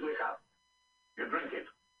you do with liquor? You drink it.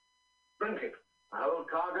 Drink it. A whole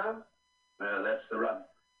cargo? That's the rub.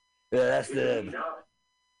 Yeah, that's the.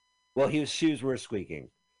 Well, his shoes were squeaking.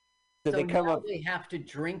 So they come up. They have to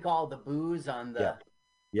drink all the booze on the.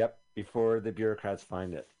 Yep. Before the bureaucrats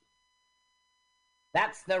find it.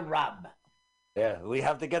 That's the rub. Yeah, we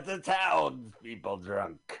have to get the town people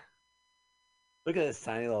drunk. Look at this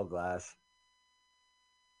tiny little glass.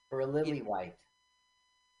 For a lily white.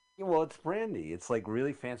 Well, it's brandy. It's like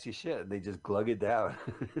really fancy shit. They just glug it down.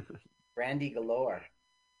 Brandy galore.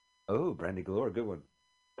 Oh, brandy galore. Good one.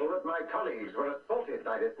 All of my colleagues were assaulted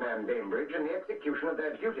by this man Bainbridge in the execution of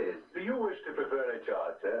their duties. Do you wish to prefer a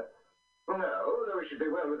charge, sir? No, though we should be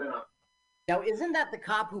well within our... Now, isn't that the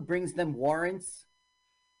cop who brings them warrants?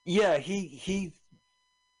 Yeah, he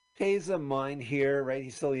pays them mine here, right?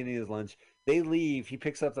 He's still eating his lunch. They leave. He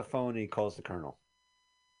picks up the phone and he calls the colonel.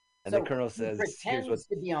 And the colonel says, "Here's what..."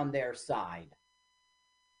 to be on their side.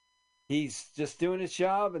 He's just doing his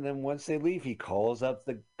job, and then once they leave, he calls up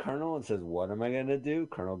the colonel and says, "What am I going to do?"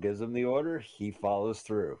 Colonel gives him the order. He follows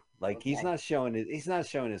through. Like he's not showing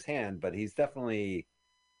his hand, but he's definitely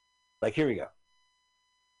like, here we go.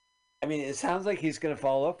 I mean, it sounds like he's going to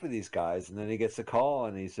follow up with these guys, and then he gets a call,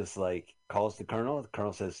 and he's just like, calls the colonel. The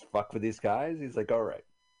colonel says, "Fuck with these guys." He's like, "All right."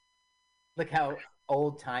 Look how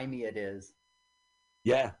old-timey it is.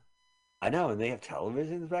 Yeah. I know, and they have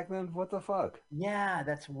televisions back then? What the fuck? Yeah,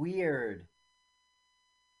 that's weird.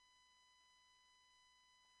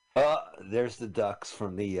 There's the ducks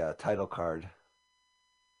from the title card.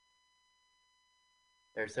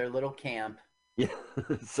 There's their little camp. Yeah,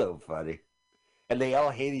 it's so funny. And they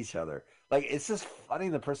all hate each other. Like, it's just funny,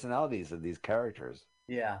 the personalities of these characters.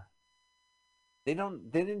 Yeah. They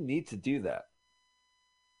didn't need to do that.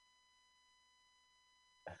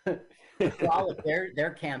 Well,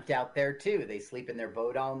 they're camped out there too. They sleep in their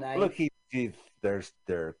boat all night. Look, they're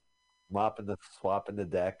swapping the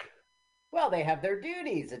deck. Well, they have their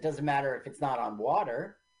duties. It doesn't matter if it's not on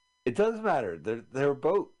water. It does matter. They're a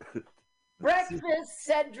boat. Breakfast,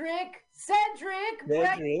 Cedric.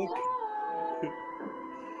 Breakfast.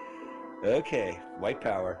 Okay, white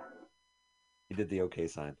power. He did the okay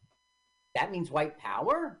sign. That means white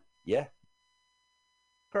power? Yeah.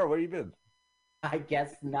 Carl, where you been? I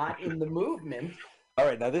guess not in the movement. All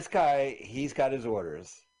right, now this guy, he's got his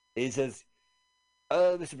orders. He says,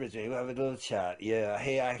 "Oh, Mr. Bridger, we'll have a little chat. Yeah,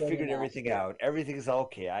 hey, I figured everything out. Everything's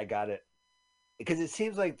okay. I got it." Because it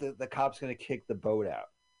seems like the cop's going to kick the boat out,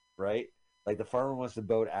 right? Like the farmer wants the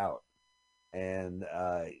boat out. And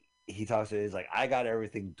he talks to him, he's like, "I got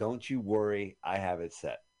everything. Don't you worry. I have it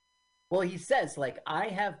set." Well, he says, like, "I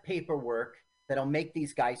have paperwork that'll make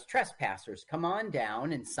these guys trespassers. Come on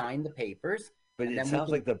down and sign the papers." But it sounds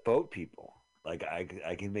like the boat people. Like,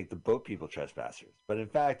 I can make the boat people trespassers. But in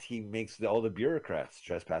fact, he makes all the bureaucrats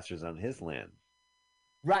trespassers on his land.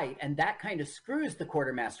 Right, and that kind of screws the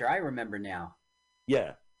quartermaster, I remember now.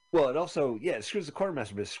 Yeah. Well, it also, it screws the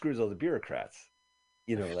quartermaster, but it screws all the bureaucrats.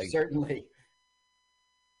 You know, like... Certainly.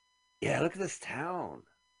 Yeah, look at this town.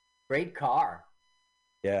 Great car.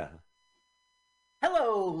 Yeah.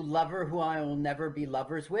 Hello, lover who I will never be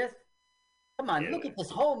lovers with. Come on, look at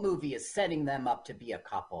this whole movie is setting them up to be a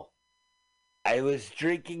couple. I was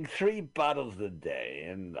drinking 3 bottles a day,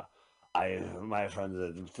 and my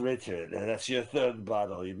friend said, "Richard, that's your 3rd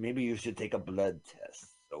bottle. Maybe you should take a blood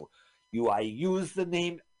test." So I used the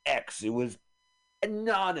name X. It was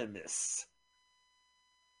anonymous.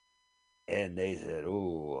 And they said,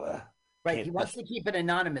 "Ooh." Right, he wants to keep it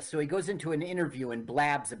anonymous, so he goes into an interview and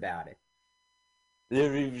blabs about it. The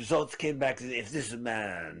results came back. If this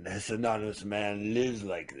man, this anonymous man, lives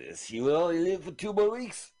like this, he will only live for 2 more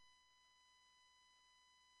weeks.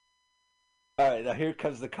 All right, now here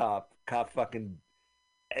comes the cop. Cop fucking...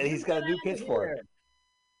 And he's got a new pitchfork.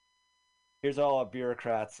 Here's all our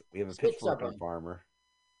bureaucrats. We have a pitchfork on farmer.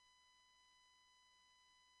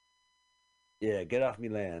 Yeah, get off me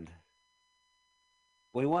land.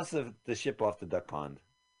 Well, he wants the ship off the duck pond.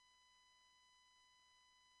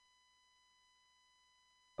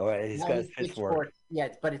 Oh, and he's Now got his his pitchfork. yeah,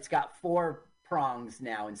 but it's got 4 prongs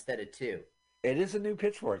now instead of 2. It is a new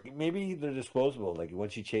pitchfork. Maybe they're disposable. Like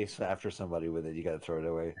once you chase after somebody with it, you got to throw it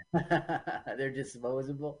away. They're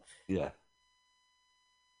disposable. Yeah.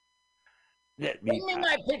 Let me. Bring me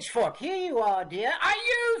my pitchfork. Here you are, dear.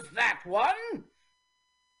 I used that one.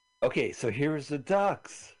 Okay, so here's the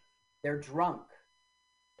ducks. They're drunk.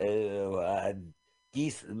 Oh,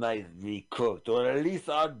 geese might be cooked, or at least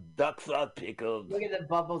our ducks are pickled. Look at the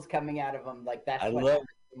bubbles coming out of them. Like that's I what love. happens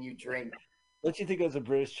when you drink. Don't you think as a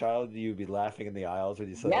British child you'd be laughing in the aisles when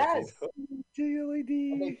you saw Yes. that And they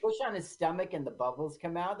scene? push on his stomach and the bubbles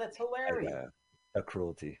come out. That's hilarious. A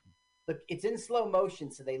cruelty. Look, it's in slow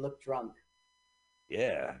motion, so they look drunk.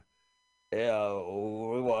 Yeah. Yeah,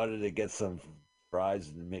 we wanted to get some fries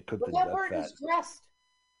and cook Look the how duck Bert fat. is dressed.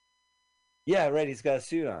 Yeah, right. He's got a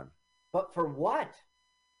suit on. But for what?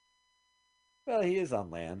 Well, he is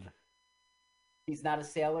on land. He's not a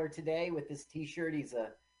sailor today with this T-shirt. He's a...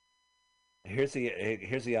 Here's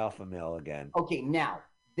the alpha male again. Okay, now,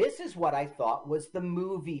 this is what I thought was the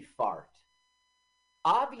movie fart.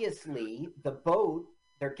 Obviously, the boat,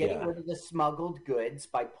 they're getting rid of the smuggled goods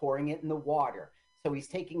by pouring it in the water. So he's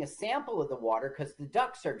taking a sample of the water because the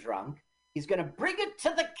ducks are drunk. He's going to bring it to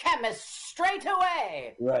the chemist straight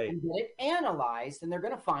away. Right. And get it analyzed, and they're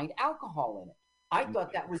going to find alcohol in it. I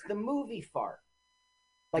thought that was the movie fart.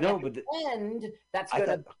 Like No, at but the end, that's going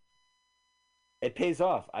to... It pays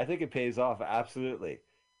off. I think it pays off, absolutely.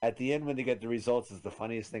 At the end, when they get the results, is the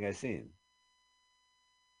funniest thing I've seen.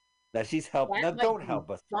 Now, she's helping. Now, don't help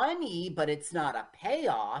us. Funny, but it's not a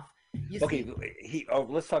payoff.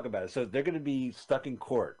 Let's talk about it. So they're going to be stuck in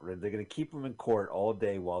court. Right? They're going to keep them in court all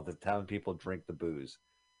day while the town people drink the booze.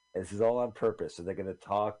 And this is all on purpose. So they're going to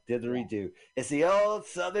talk diddly-do. It's the old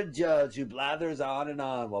Southern judge who blathers on and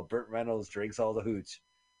on while Burt Reynolds drinks all the hooch.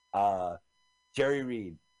 Jerry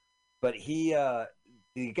Reed. But you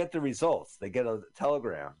get the results. They get a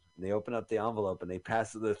telegram. And they open up the envelope and they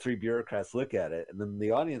pass it. The 3 bureaucrats look at it. And then the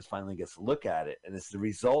audience finally gets to look at it. And it's the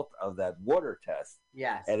result of that water test.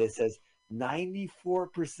 Yes. And it says 94%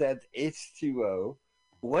 H2O,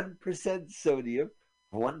 1% sodium,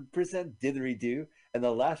 1% diddly-do, and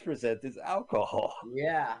the last percent is alcohol.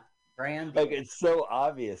 Yeah. Brandy. Like, it's so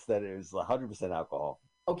obvious that it was 100% alcohol.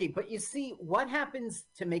 Okay, but you see, what happens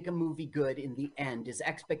to make a movie good in the end is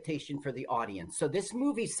expectation for the audience. So this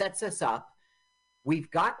movie sets us up.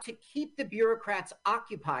 We've got to keep the bureaucrats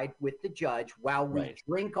occupied with the judge while we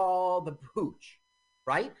drink all the hooch,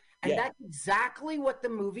 right? And that's exactly what the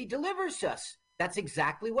movie delivers us. That's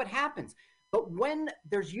exactly what happens. But when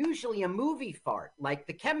there's usually a movie fart, like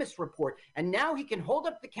the chemist report, and now he can hold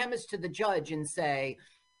up the chemist to the judge and say,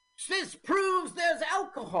 this proves there's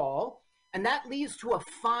alcohol, and that leads to a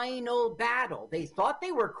final battle. They thought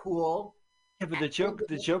they were cool. Yeah, but the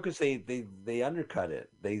joke is they undercut it.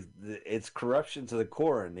 It's corruption to the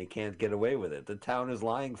core, and they can't get away with it. The town is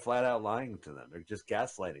flat out lying to them. They're just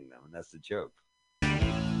gaslighting them, and that's the joke.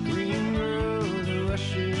 Green girl, the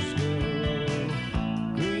rushes go.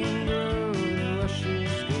 Green girl, the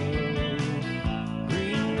rushes go.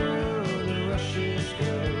 Green girl, the rushes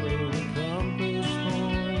go. The compass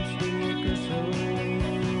points the workers home.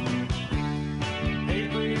 Hey,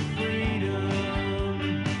 great freedom.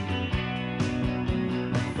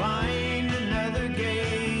 Find another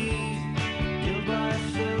gate. Killed by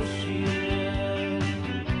associate.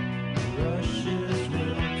 The rushes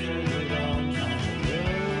will take a long time ago.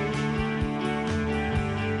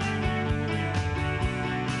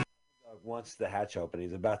 Wants the hatch open.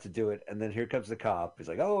 He's about to do it, and then here comes the cop. He's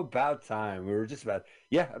like, "Oh, about time. We were just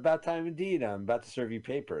about time indeed. I'm about to serve you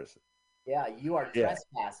papers." Yeah, you are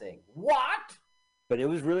trespassing. What? But it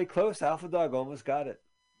was really close. Alpha Dog almost got it.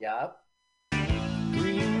 Yep.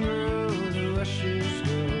 Green girl, the rushes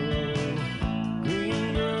go.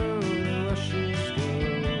 Green girl, the rushes go.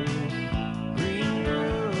 Green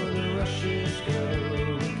girl, the rushes go.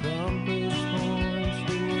 The compass points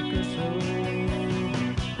the workers home.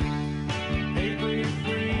 Hey, great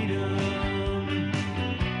freedom.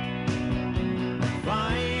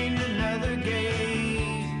 Find another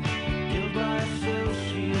gate. Killed by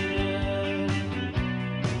associate.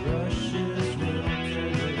 The rushes will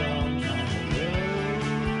take a long time ago.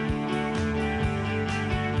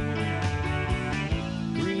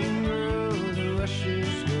 Green girl, the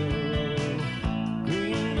rushes go.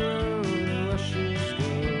 Green girl, the rushes go.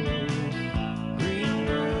 Green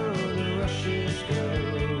girl, the rushes go.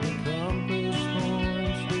 The compass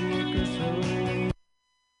points the workers home.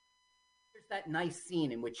 There's that nice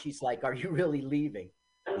scene in which she's like, "Are you really leaving?"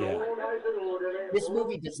 Yeah. This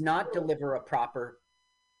movie does not deliver a proper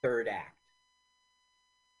third act.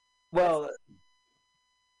 Well,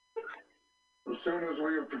 As soon as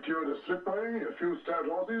we have procured a slipway, a few stout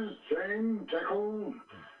horses, chain, tackle,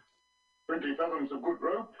 20 fathoms of good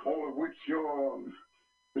rope, all of which your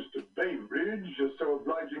Mr. Bainbridge has so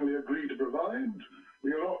obligingly agreed to provide,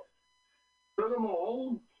 we are off.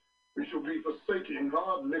 Furthermore, we shall be forsaking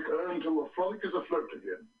hard liquor until the frolic is afloat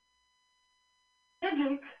again.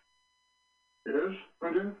 Cedric, Yes,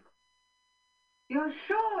 my dear? you're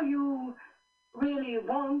sure you really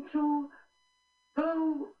want to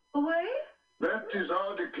go away? That is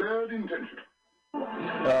our declared intention.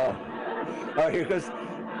 here goes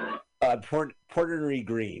Portery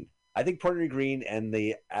Green. I think Portery Green and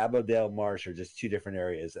the Abodale Marsh are just two different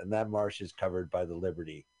areas, and that marsh is covered by the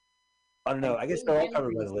Liberty. I don't know. I guess they're all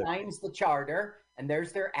covered by the Liberty. Signs the charter, and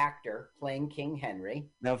there's their actor playing King Henry.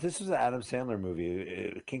 Now, if this was an Adam Sandler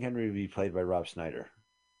movie, King Henry would be played by Rob Schneider.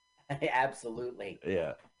 Absolutely.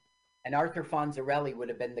 Yeah. And Arthur Fonzarelli would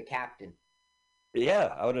have been the captain.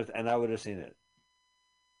 Yeah, I would have seen it.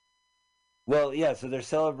 Well, yeah, so they're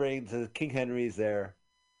celebrating. So King Henry's there.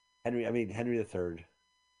 Henry III.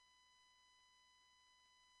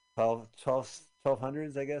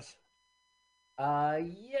 1200s, I guess.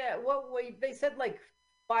 Yeah. Well, wait, they said like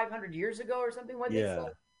 500 years ago or something. What they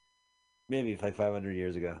said? Maybe like 500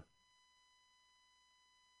 years ago.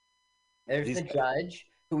 There's the judge,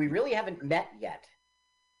 who we really haven't met yet.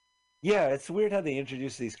 Yeah, it's weird how they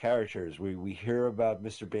introduce these characters. We hear about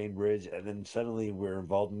Mr. Bainbridge, and then suddenly we're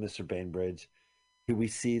involved in Mr. Bainbridge. We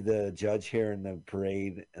see the judge here in the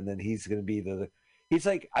parade, and then he's going to be he's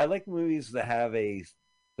like, I like movies that have a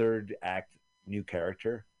third act new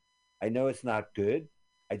character. I know it's not good.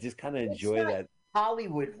 I just kind of enjoy that.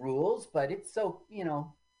 Hollywood rules, but it's so,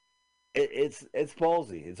 It's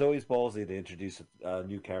ballsy. It's always ballsy to introduce a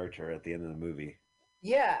new character at the end of the movie.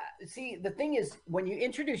 Yeah. See, the thing is, when you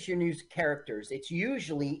introduce your new characters, it's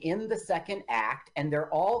usually in the second act, and they're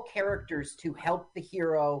all characters to help the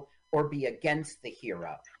hero or be against the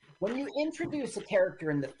hero. When you introduce a character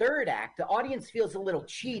in the third act, the audience feels a little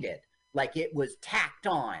cheated, like it was tacked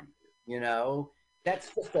on, That's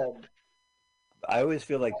just I always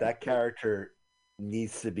feel like that character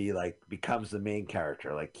needs to be becomes the main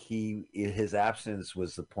character. Like his absence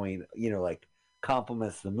was the point,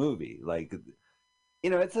 complements the movie.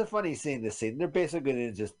 It's a funny scene, this scene. They're basically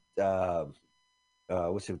going to just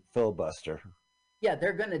filibuster. Yeah,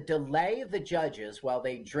 they're going to delay the judges while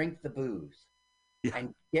they drink the booze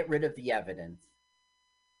and get rid of the evidence.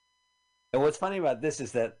 And what's funny about this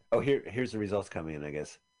is that here's the results coming in, I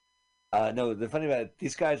guess. No, the funny about it,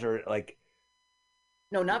 these guys are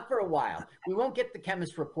no, not for a while. We won't get the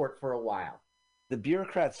chemist report for a while. The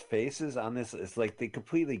bureaucrats' faces on this, it's like they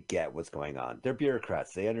completely get what's going on. They're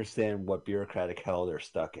bureaucrats. They understand what bureaucratic hell they're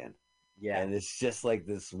stuck in. Yeah. And it's just like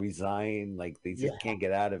this resign, they just can't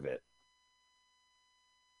get out of it.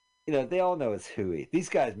 They all know it's hooey. These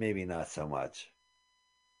guys, maybe not so much.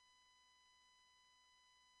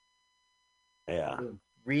 Yeah.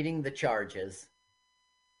 Reading the charges.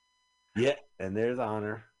 Yeah, and there's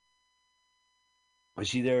Honor. Was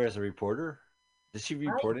she there as a reporter? Did she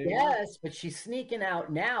report it? Yes, but she's sneaking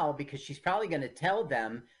out now because she's probably going to tell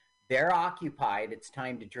them they're occupied. It's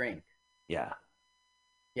time to drink. Yeah.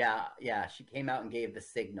 Yeah. She came out and gave the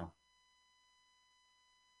signal.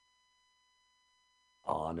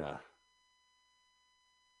 Anna.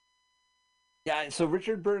 Yeah, so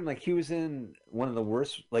Richard Burton, he was in one of the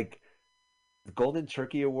worst, the Golden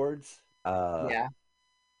Turkey Awards.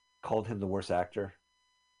 Called him the worst actor.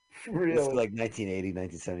 Really? This is 1980,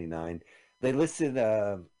 1979. They listed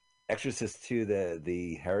Exorcist 2,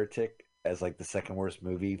 the Heretic, as the second worst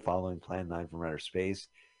movie following Plan 9 from Outer Space.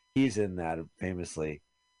 He's in that famously.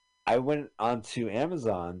 I went onto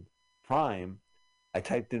Amazon Prime. I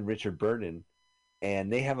typed in Richard Burton,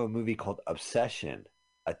 and they have a movie called Obsession,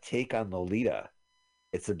 a take on Lolita.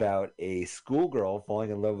 It's about a schoolgirl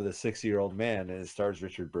falling in love with a 60-year-old man, and it stars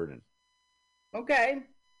Richard Burton. Okay.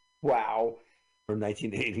 Wow. From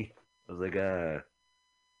 1980. I was like,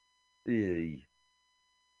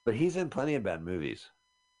 But he's in plenty of bad movies.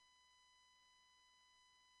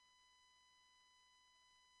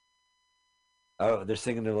 Oh, they're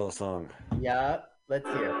singing their little song. Yeah, let's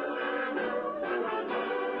hear it.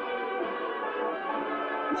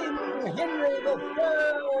 Henry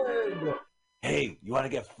III! Hey, you want to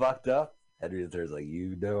get fucked up? Henry III's like,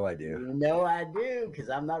 I do. I do, because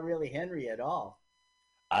I'm not really Henry at all.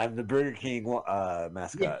 I'm the Burger King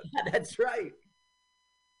mascot. Yeah, that's right.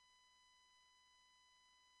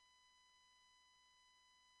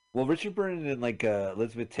 Well, Richard Burton and like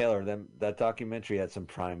Elizabeth Taylor, that documentary had some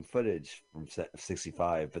prime footage from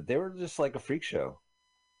 '65, but they were just like a freak show.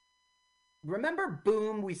 Remember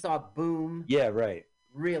Boom? We saw Boom. Yeah, right.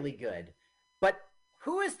 Really good. But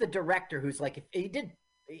who is the director who's like,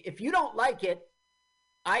 if you don't like it,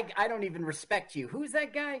 I don't even respect you. Who's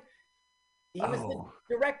that guy? He was the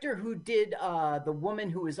director who did the woman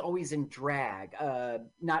who is always in drag.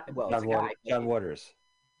 Not well, it's a guy. John Waters.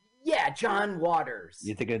 Yeah, John Waters.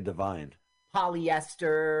 You're thinking of Divine.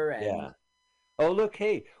 Polyester and Yeah. Oh, look,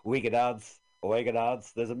 hey, Wicked Odds. Wicked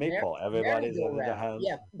Odds. There's a maypole. Everybody's in the house.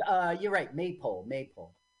 Yeah, you're right. Maypole.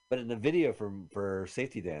 But in the video for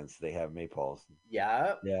Safety Dance, they have maypoles.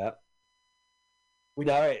 Yeah. Yeah. All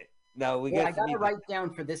right. Now we got. I got to write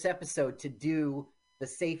down for this episode to do the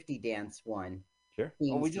Safety Dance one. Sure.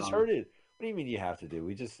 Oh, we just heard it. What do you mean you have to do?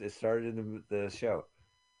 It started in the show.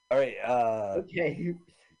 All right. Okay.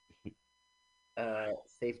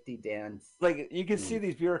 Safety Dance. Like you can see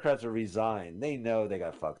these bureaucrats are resigned. They know they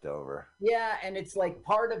got fucked over. Yeah, and it's like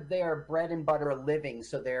part of their bread and butter living,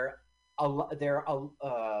 so they're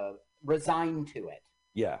resigned to it.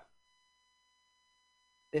 Yeah.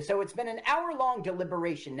 So it's been an hour-long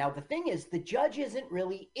deliberation. Now the thing is, the judge isn't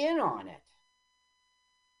really in on it.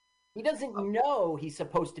 He doesn't know he's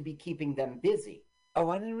supposed to be keeping them busy. Oh,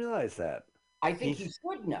 I didn't realize that. I think he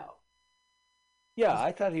should know. Yeah,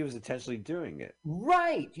 I thought he was intentionally doing it.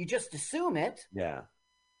 Right. You just assume it. Yeah.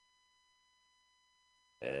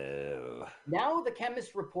 Now the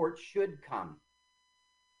chemist report should come.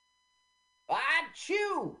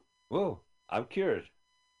 Achoo! Whoa, I'm cured.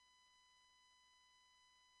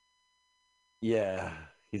 Yeah,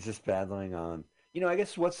 he's just battling on. I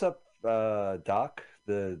guess What's Up, Doc,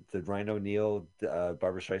 the Ryan O'Neal,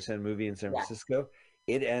 Barbra Streisand movie in San Francisco.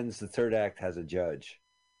 It ends. The third act has a judge,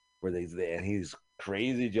 and he's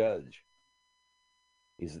crazy judge.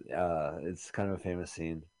 It's kind of a famous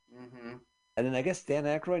scene. Mm-hmm. And then I guess Dan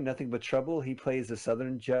Aykroyd, Nothing But Trouble. He plays a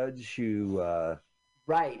Southern judge who.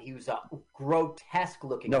 Right, he was a grotesque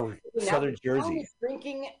looking. No, Southern Jersey. He's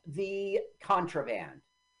drinking the contraband.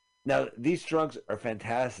 Now these drunks are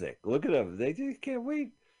fantastic. Look at them; they just can't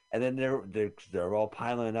wait. And then they're all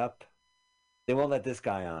piling up. They won't let this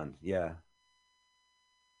guy on. Yeah.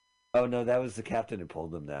 Oh no, that was the captain who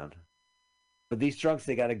pulled them down. But these drunks,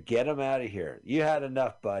 they got to get them out of here. You had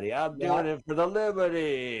enough, buddy. I'm doing it for the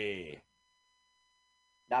liberty.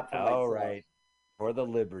 Not for myself. All right, for the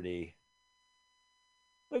liberty.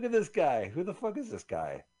 Look at this guy. Who the fuck is this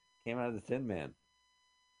guy? Came out of the Thin Man.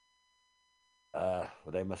 Well,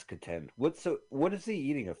 they must contend. What is he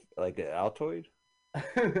eating? Like an Altoid?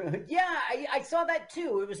 Yeah, I saw that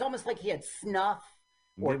too. It was almost like he had snuff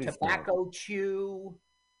or Maybe tobacco chew.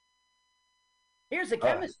 Here's a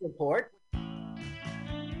chemist report.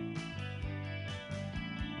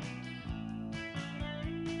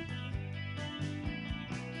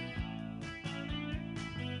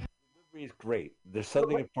 He's great. There's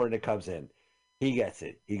something important that comes in. He gets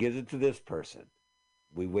it. He gives it to this person.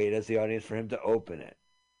 We wait as the audience for him to open it.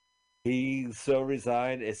 He's so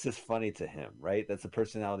resigned. It's just funny to him, right? That's the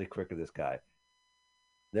personality quirk of this guy.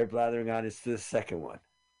 They're blathering on. It's the second one.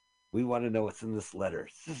 We want to know what's in this letter.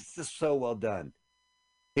 It's just so well done.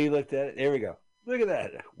 He looked at it. There we go. Look at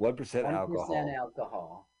that. 1% alcohol. 1%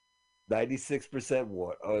 alcohol. 96%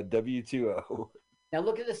 water. W2O. Now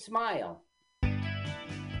look at the smile.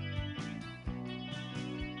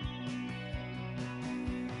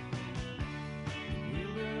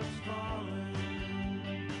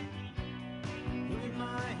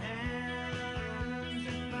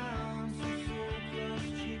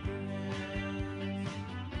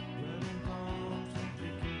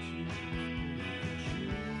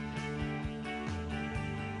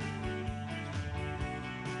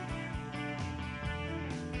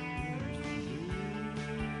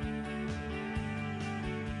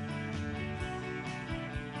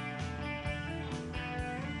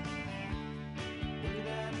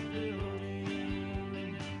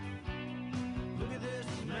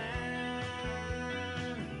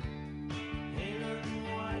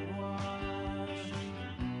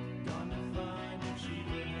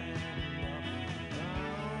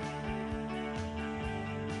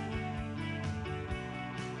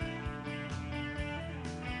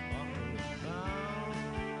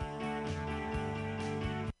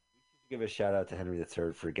 Give a shout out to Henry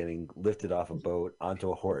III for getting lifted off a boat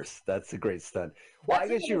onto a horse. That's a great stunt. Well, I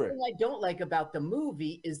guess you're right. The thing I don't like about the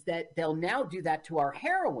movie is that they'll now do that to our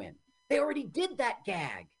heroine. They already did that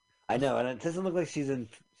gag. I know, and it doesn't look like she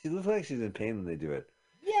looks like she's in pain when they do it.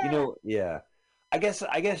 Yeah. Yeah. I guess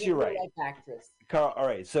you're right. Actress. Carl, all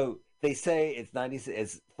right. So they say it's 90,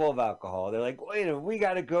 it's full of alcohol. They're like, wait a minute, we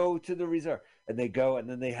got to go to the resort, and they go, and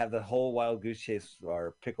then they have the whole wild goose chase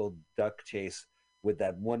or pickled duck chase with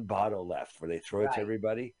that one bottle left, where they throw it to Right.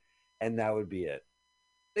 everybody, and that would be it.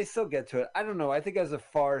 They still get to it. I don't know. I think as a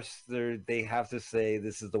farce, they have to say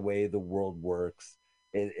this is the way the world works.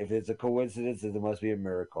 If it's a coincidence, then there must be a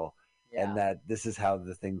miracle, Yeah. and that this is how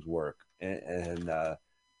the things work, and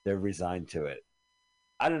they're resigned to it.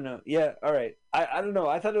 I don't know. Yeah, all right. I don't know.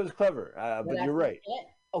 I thought it was clever, but at you're the right. end-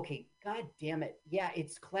 okay, god damn it. Yeah,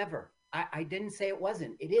 it's clever. I didn't say it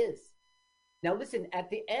wasn't. It is. Now listen, at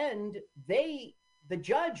the end, the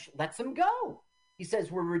judge lets him go. He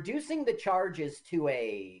says we're reducing the charges to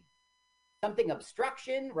a something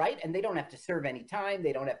obstruction, right? And they don't have to serve any time.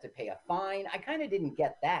 They don't have to pay a fine. I kind of didn't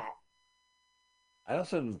get that. I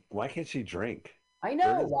also, why can't she drink? I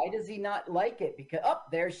know. Where does- Why does he not like it? Because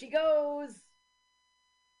there she goes.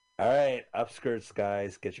 All right, upskirts,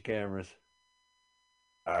 guys, get your cameras.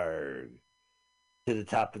 Arrgh. To the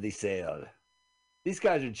top of the sail. These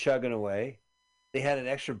guys are chugging away. They had an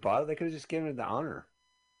extra bottle. They could have just given it the honor.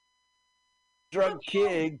 Drunk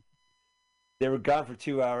king. They were gone for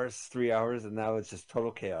 2 hours, 3 hours, and now it's just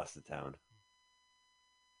total chaos in town.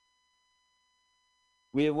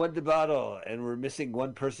 We have won the bottle, and we're missing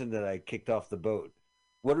one person that I kicked off the boat.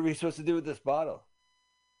 What are we supposed to do with this bottle?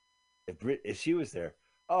 If she was there.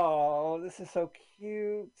 Oh, this is so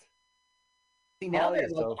cute. See, now Holly they're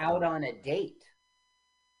is like so out funny. on a date.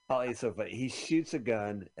 Holly's so funny. He shoots a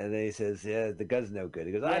gun, and then he says, "Yeah, the gun's no good."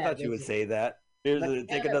 He goes, "I Yeah, thought you this would is say that. Take another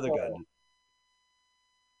mechanical. gun."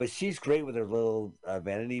 But she's great with her little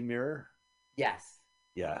vanity mirror. Yes.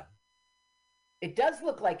 Yeah, It does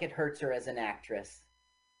look like it hurts her as an actress.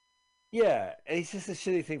 yeah. And it's just a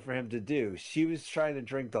shitty thing for him to do. She was trying to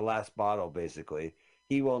drink the last bottle, basically.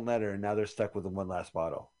 He won't let her, and now they're stuck with the one last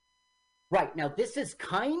bottle. Right. Now, this is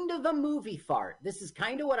kind of a movie fart. This is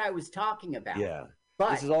kind of what I was talking about. Yeah,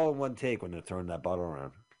 But this is all in one take when they're throwing that bottle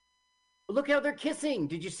around. look how they're kissing.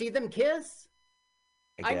 Did you see them kiss?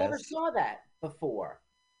 I never guess. saw that before.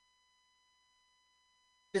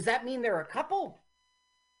 Does that mean they're a couple?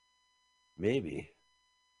 Maybe.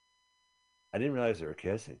 I didn't realize they were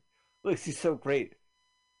kissing. Look, she's so great.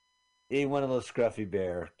 He won a little scruffy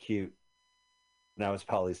bear, cute. Now it's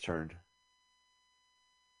Polly's turn.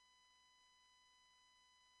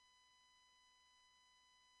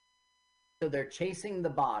 So they're chasing the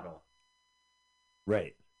bottle.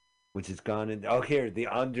 Right. Which is gone in. Oh, here, the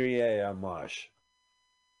Andrea Marsh.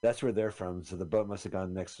 That's where they're from. So the boat must have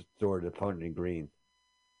gone next door to Pony Green.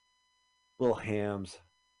 Little hams.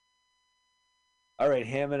 All right,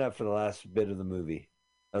 ham it up for the last bit of the movie.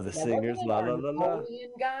 Of the Now, singers. wasn't it La our la la la.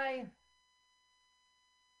 Napoleon guy?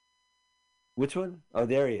 Which one? Oh,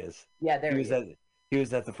 there he is. Yeah, there He he was is. he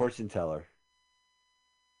was at the fortune teller.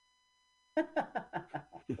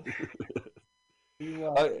 He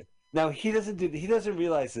was. Now he doesn't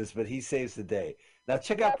realize this, but he saves the day. Now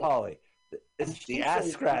check out Polly. It's She the ass saves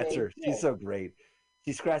the scratcher. day, She's too. so great.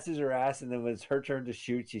 She scratches her ass, and then when it's her turn to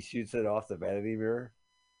shoot, she shoots it off the vanity mirror,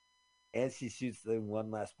 and she shoots the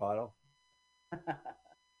one last bottle.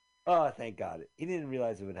 Oh, thank God! He didn't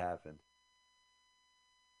realize it would happen.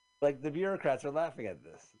 Like the bureaucrats are laughing at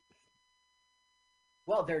this.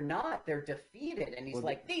 Well, they're not. They're defeated. And he's Well,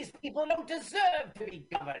 like, these people don't deserve to be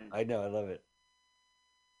governed. I know, I love it.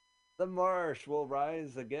 The marsh will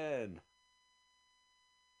rise again.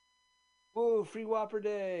 Ooh, free Whopper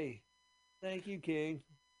Day. Thank you, King.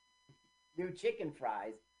 New chicken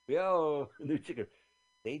fries. Yo, new chicken.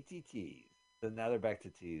 Dainty teas. So now they're back to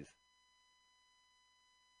teas.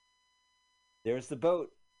 There's the boat.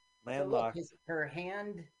 So look, Landlocked. her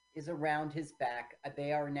hand is around his back.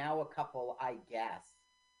 They are now a couple, I guess.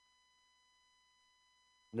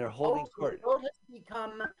 And they're holding so court. the boat has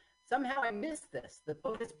become, somehow I missed this. The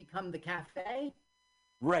boat has become the cafe.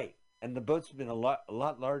 Right. And the boat's been a lot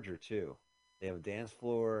larger too. They have a dance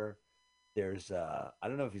floor. There's I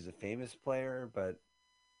don't know if he's a famous player, but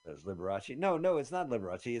there's Liberace. No, it's not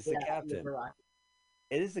Liberace, it's the captain. Liberace.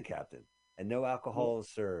 It is the captain. And no alcohol is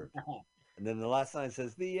served. And then the last line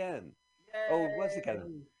says the end. Oh, what's the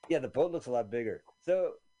captain? Yeah, the boat looks a lot bigger.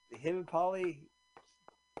 So him and Polly,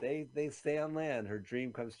 they stay on land. Her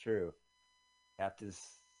dream comes true. Captain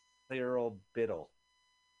Cyril Biddle.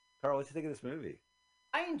 Carl, what do you think of this movie?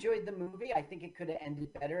 I enjoyed the movie. I think it could have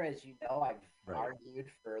ended better. As you know, I've Right. argued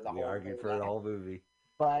for the We whole argued movie. for the whole movie.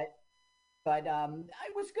 But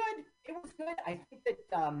it was good. It was good. I think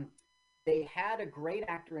that they had a great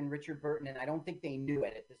actor in Richard Burton, and I don't think they knew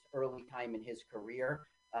it at this early time in his career.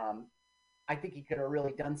 I think he could have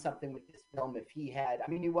really done something with this film if he had.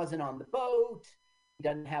 I mean, he wasn't on the boat. He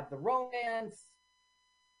doesn't have the romance.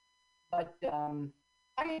 but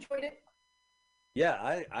I enjoyed it.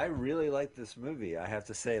 Yeah, I really like this movie. I have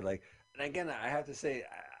to say, like, and again, I have to say,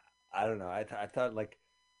 I don't know. I thought like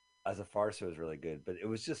as a farce, it was really good, but it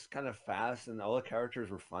was just kind of fast, and all the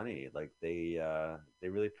characters were funny. Like they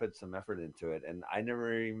really put some effort into it, and I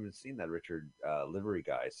never even seen that Richard Livery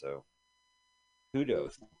guy. So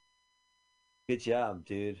kudos, good job,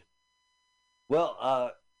 dude.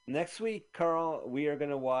 Well, next week, Carl, we are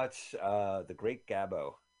gonna watch The Great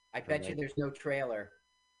Gabbo. I bet you there's no trailer.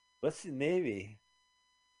 Let's see, maybe.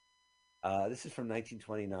 This is from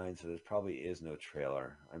 1929, so there probably is no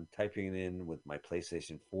trailer. I'm typing it in with my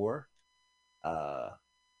PlayStation 4.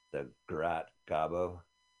 The Great Gabbo.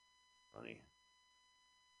 Funny.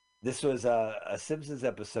 This was a Simpsons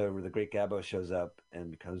episode where the Great Gabbo shows up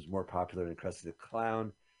and becomes more popular than Krusty the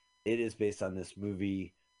Clown. It is based on this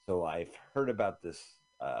movie, so I've heard about this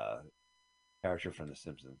character from The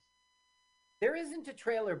Simpsons. There isn't a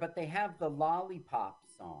trailer, but they have the Lollipop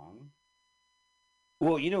song.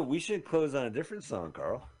 Well, we should close on a different song,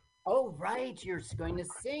 Carl. Oh, right. You're going to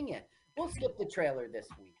sing it. We'll skip the trailer this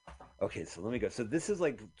week. Okay, so let me go. So this is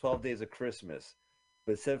like 12 Days of Christmas,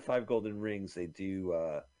 but instead of 5 golden rings, they do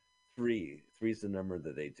 3. 3 is the number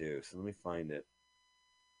that they do. So let me find it.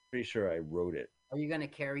 Pretty sure I wrote it. Are you going to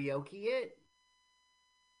karaoke it?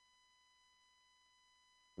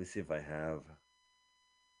 Let me see if I have.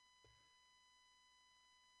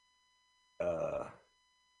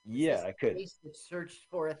 Yeah, I could. Place that searched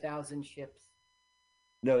for 1,000 ships.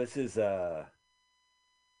 No, this is all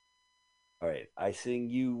right. I sing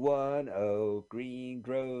you one, oh, green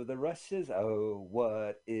grow the rushes, oh,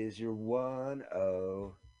 what is your one,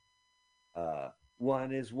 oh?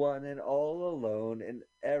 One is one and all alone, and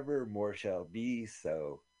evermore shall be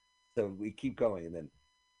so. So we keep going, and then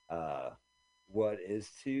what is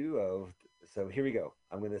two, oh? So here we go.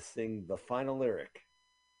 I'm gonna sing the final lyric.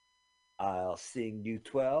 I'll sing you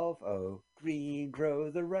 12, oh, green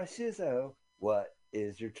grow the rushes, oh, what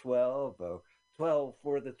is your 12, oh? 12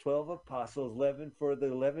 for the 12 apostles, 11 for the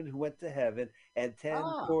 11 who went to heaven, and 10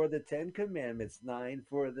 for the 10 commandments, 9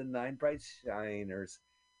 for the 9 bright shiners,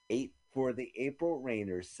 8 for the April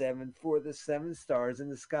rainers, 7 for the 7 stars in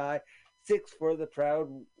the sky, 6 for the proud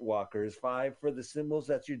walkers, 5 for the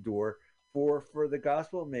symbols at your door, 4 for the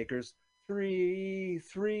gospel makers, 3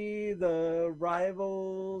 the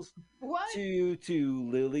rivals, What? 2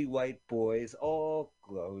 lily white boys, all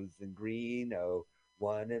clothed in green, oh,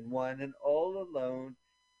 1 and all alone,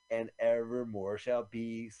 and evermore shall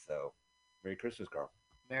be so. Merry Christmas, Carl.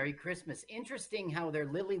 Merry Christmas. Interesting how they're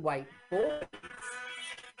lily white boys.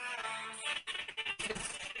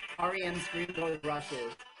 REM's Green Gold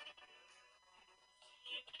Rushes.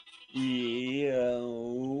 Yeah,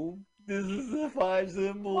 this is the 5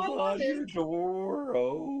 symbols on your door.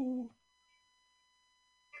 Oh,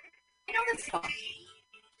 I know this song.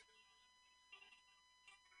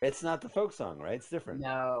 it's not the folk song, right? It's different.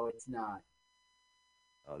 No, it's not.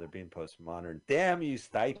 Oh, they're being postmodern. Damn you,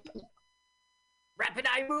 Stipe. Rapid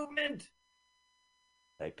eye movement.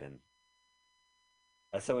 Stipend.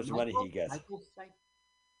 That's how much money he gets. Michael Stipe.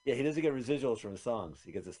 Yeah, he doesn't get residuals from his songs.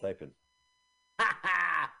 He gets a stipend. Ha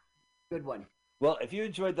ha! Good one. Well, if you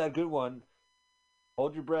enjoyed that good one,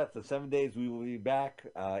 hold your breath. In 7 days, we will be back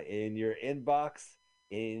in your inbox,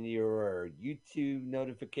 in your YouTube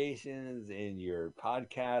notifications, in your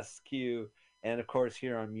podcast queue, and of course,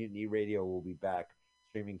 here on Mutiny Radio, we'll be back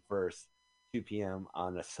streaming first, 2 p.m.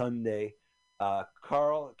 on a Sunday.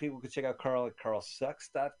 Carl, people can check out Carl at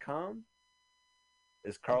carlsucks.com.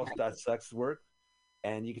 Is Carl.sucks work?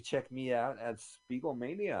 And you can check me out at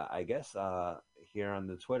Spiegelmania, I guess, here on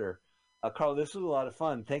the Twitter. Carl, this was a lot of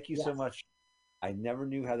fun. Thank you so much. I never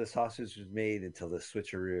knew how the sausage was made until the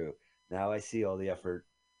switcheroo. Now I see all the effort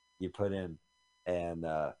you put in, and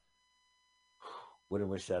wouldn't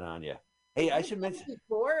wish that on you. Hey, I should mention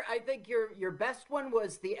before. I think your best one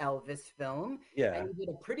was the Elvis film. Yeah, and you did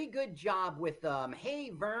a pretty good job with Hey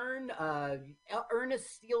Vern,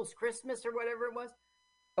 Ernest Steele's Christmas or whatever it was.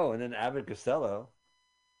 Oh, and then Abbott Costello.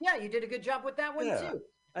 Yeah, you did a good job with that one too.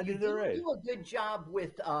 I did it right. You do a good job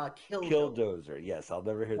with Killdozer. Yes, I'll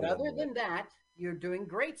never hear that. Other than that, you're doing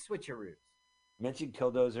great switcheroos. Mention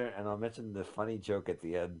Killdozer, and I'll mention the funny joke at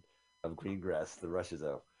the end of Greengrass, the rushes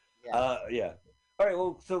though. Yeah. All right,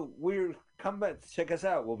 well, so come back, check us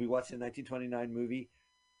out. We'll be watching the 1929 movie,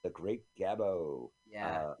 The Great Gabbo.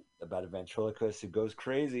 Yeah. About a ventriloquist who goes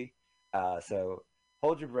crazy. So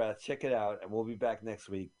hold your breath, check it out, and we'll be back next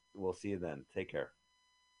week. We'll see you then. Take care.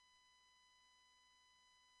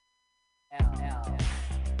 L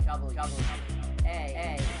W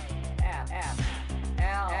A F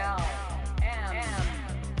L M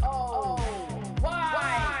O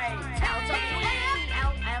Y.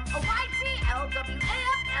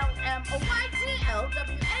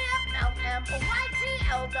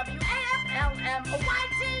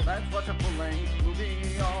 full-length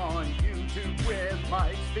movie on YouTube with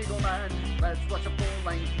Mike Spiegelman. Let's watch a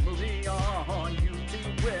full-length movie on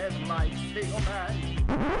YouTube with Mike Spiegelman.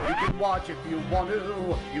 You can watch if you want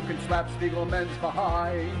to. You can slap Spiegelman's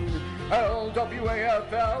behind.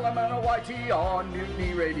 LWAFLMNOYT on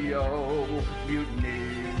Mutiny Radio. Mutiny.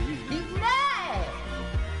 Mutiny!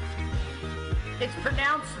 It's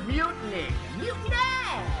pronounced mutiny. Mutiny!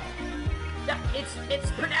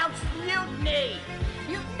 It's pronounced mutiny.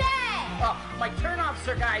 Mutiny! Oh, my turnoffs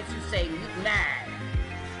are guys who say mutiny.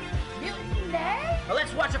 Mutiny? Well,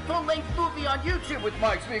 let's watch a full-length movie on YouTube with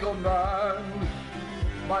Mike Spiegelman.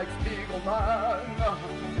 Mike Spiegelman.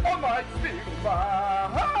 Oh, Mike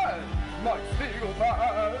Spiegelman. Mike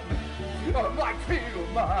Spiegelman. Oh, Mike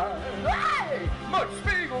Spiegelman. Hey! Mike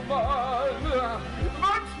Spiegelman.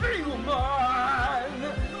 Mike Spiegelman.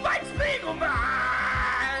 Mike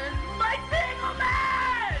Spiegelman. Mike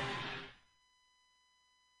Spiegelman.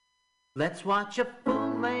 Let's watch a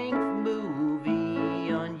full-length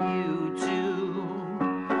movie on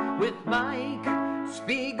YouTube with Mike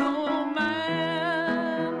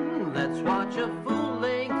Spiegelman. Let's watch a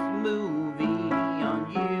full-length movie on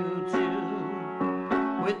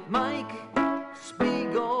YouTube with Mike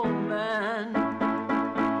Spiegelman.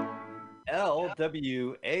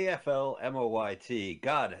 LWAFLMOYT.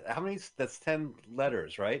 God, how many? That's 10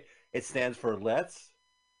 letters, right? It stands for Let's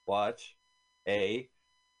Watch a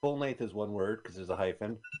Full Length is one word because there's a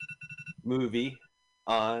hyphen. Movie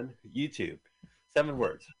on YouTube. 7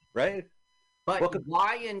 words, right? But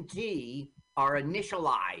Y and T are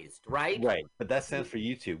initialized, right? Right, but that stands for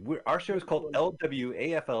YouTube. Our show is called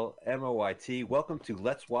LWAFLMOYT. Welcome to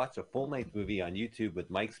Let's Watch a Full-Length Movie on YouTube with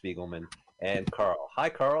Mike Spiegelman and Carl. Hi,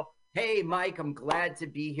 Carl. Hey, Mike, I'm glad to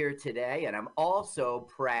be here today, and I'm also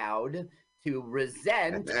proud to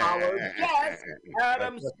resent our guest,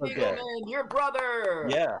 Adam Spiegelman, your brother.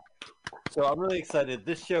 Yeah. So I'm really excited.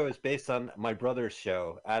 This show is based on my brother's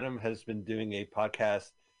show. Adam has been doing a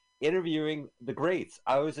podcast interviewing the greats.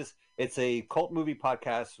 It's a cult movie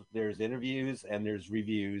podcast. There's interviews and there's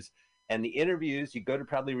reviews. And the interviews, you go to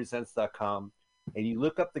proudlyresents.com and you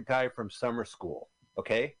look up the guy from summer school,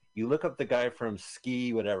 okay? You look up the guy from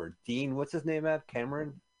ski, whatever. Dean, what's his name,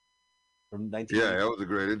 Cameron? From 19... Yeah, that was a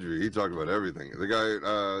great interview. He talked about everything. The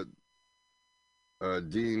guy,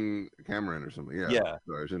 Dean Cameron or something. Yeah. Yeah.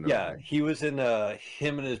 Sorry, I shouldn't Yeah. know. He was in,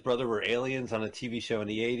 him and his brother were aliens on a TV show in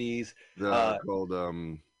the 80s. Called,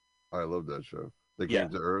 I love that show. They came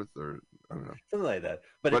to Earth, or I don't know. Something like that.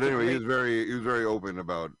 But anyway, he was very open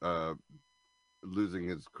about losing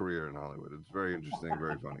his career in Hollywood. It's very interesting,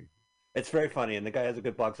 very funny. It's very funny, and the guy has a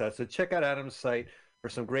good blog site. So check out Adam's site for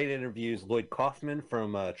some great interviews. Lloyd Kaufman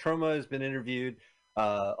from Troma has been interviewed.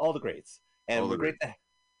 All the greats. And we're great.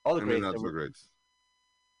 All the greats. Not so greats.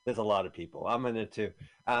 There's a lot of people. I'm in it too.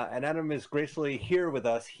 And Adam is gracefully here with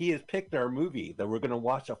us. He has picked our movie that we're going to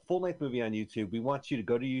watch, a full-length movie on YouTube. We want you to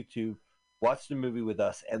go to YouTube, watch the movie with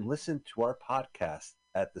us, and listen to our podcast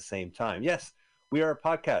at the same time. Yes, we are a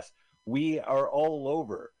podcast. We are all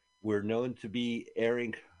over. We're known to be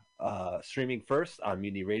streaming first on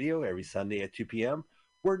MutinyRadio every Sunday at 2 p.m.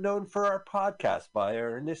 We're known for our podcast by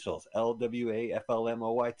our initials,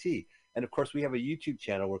 LWAFLMOYT. And, of course, we have a YouTube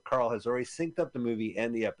channel where Carl has already synced up the movie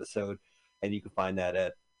and the episode, and you can find that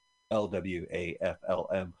at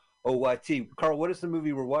LWAFLMOYT. Carl, what is the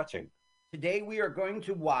movie we're watching? Today we are going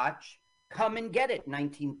to watch Come and Get It,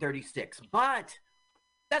 1936. But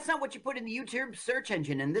that's not what you put in the YouTube search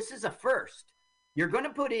engine, and this is a first. You're going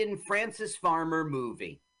to put in Francis Farmer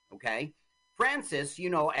movie, okay? Francis, you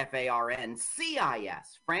know,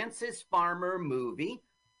 F-A-R-N-C-I-S, Francis Farmer movie.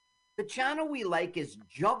 The channel we like is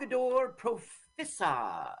Jogador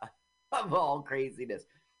Profissa, of all craziness.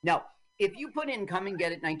 Now, if you put in Come and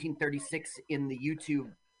Get It 1936 in the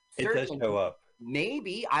YouTube search, it does show up.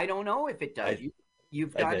 Maybe. I don't know if it does.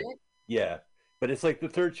 You've done it? Yeah. But it's like the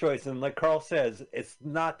third choice. And like Carl says, it's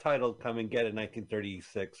not titled Come and Get It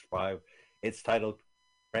 1936-5. It's titled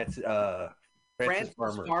Francis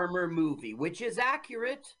Farmer movie, which is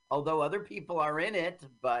accurate, although other people are in it,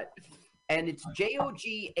 and it's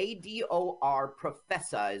Jogador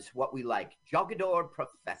Professor is what we like. Jogador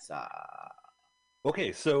Professor.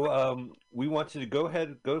 Okay, so we want you to go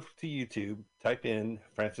to YouTube, type in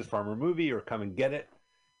Francis Farmer movie or Come and Get It,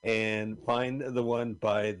 and find the one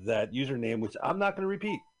by that username, which I'm not going to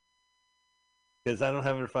repeat because I don't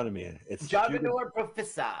have it in front of me. It's Jogador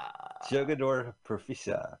Professor. Jogador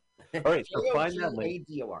Professor. All right, so find that link.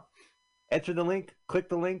 Enter the link, click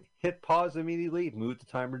the link, hit pause immediately, move the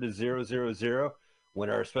timer to 000. When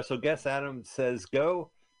our special guest Adam says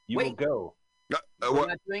go, you will go. We're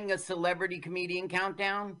not doing a celebrity comedian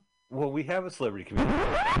countdown? Well, we have a celebrity comedian.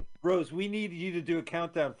 Rose, we need you to do a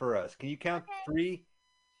countdown for us. Can you count 3,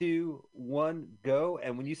 2, 1, go?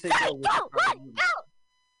 And when you say go, we'll All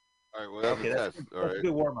right, well, that's a test. All that's a right.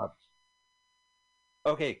 good warm up.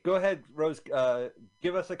 Okay, go ahead, Rose.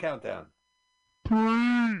 Give us a countdown.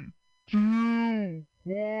 3, 2,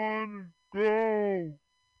 1, go.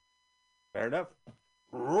 Fair enough.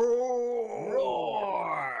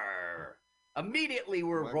 Roar! Immediately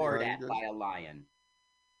we're Am I roared behind at you by guys? a lion.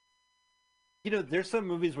 You know, there's some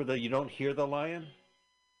movies where you don't hear the lion.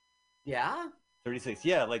 Yeah? 36.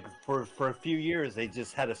 Yeah, like for a few years, they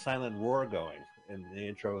just had a silent roar going in the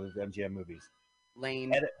intro of MGM movies.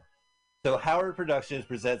 Lame. So Howard Productions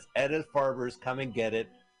presents Edith Farber's Come and Get It,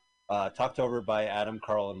 talked over by Adam,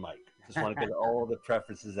 Carl, and Mike. Just want to get all the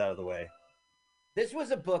preferences out of the way. This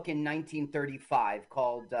was a book in 1935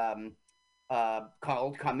 called Come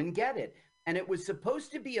and Get It. And it was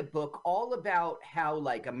supposed to be a book all about how,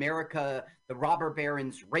 like, America, the robber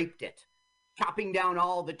barons raped it, chopping down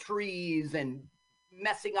all the trees and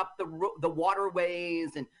messing up the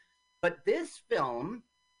waterways. But this film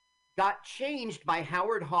got changed by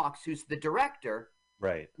Howard Hawks, who's the director,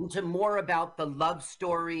 Right. into more about the love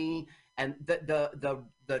story and the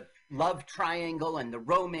love triangle and the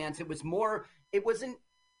romance. It was more. It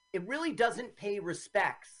really doesn't pay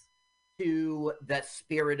respects to the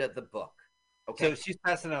spirit of the book. Okay. So she's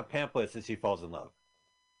passing out pamphlets as she falls in love.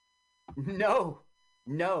 No.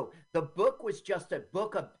 The book was just a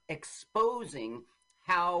book of exposing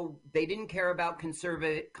how they didn't care about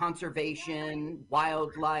conservation,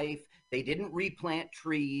 wildlife. They didn't replant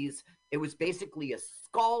trees. It was basically a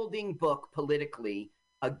scalding book politically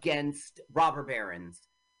against robber barons.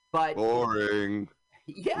 But Boring.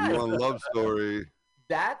 yeah, You want a love story.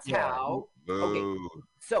 that's how. Boo.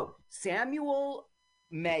 So Samuel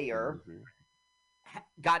Mayer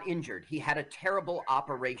got injured. He had a terrible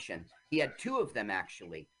operation. He had 2 of them,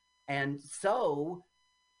 actually. And so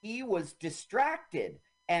he was distracted.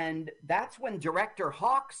 And that's when director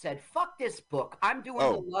Hawk said, fuck this book. I'm doing a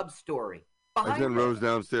love story. I sent Rose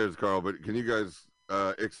downstairs, Carl, but can you guys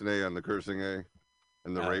ixnay on the cursing A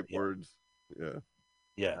and the rape words? Yeah.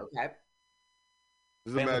 Yeah. Okay.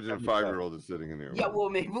 Just imagine a 5-year-old is sitting in here. Yeah, well,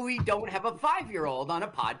 maybe we don't have a 5-year-old on a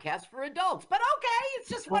podcast for adults. But okay, it's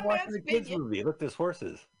just We're one watching man's the kids opinion. movie. Look, there's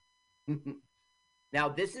horses. Now,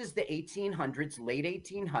 this is the 1800s, late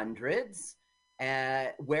 1800s,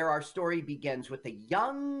 where our story begins with a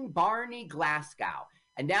young Barney Glasgow.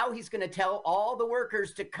 And now he's going to tell all the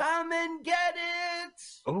workers to come and get it,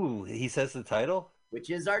 Oh, he says the title? which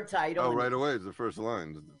is our title. Oh, right away. It's the first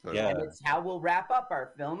line. It's the title. Yeah. And it's how we'll wrap up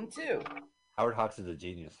our film, too. Howard Hawks is a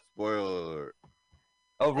genius. Spoiler alert.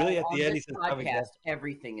 Oh, really? At On the end, he this says, come and get it. podcast,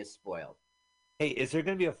 everything is spoiled. Hey, is there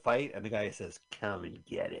going to be a fight? And the guy says, come and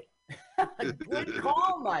get it. Good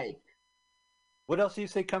call, Mike. What else do you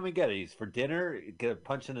say, come and get it? He's for dinner? Get a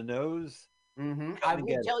punch in the nose? Mm-hmm. Come I and will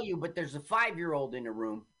get it. tell you, but there's a 5-year-old in the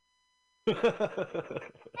room. Hey,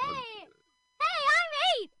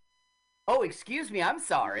 I'm 8. Oh, excuse me. I'm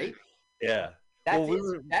sorry. Yeah.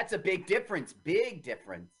 That's a big difference. Big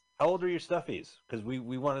difference. How old are your stuffies? Because we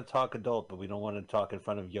want to talk adult, but we don't want to talk in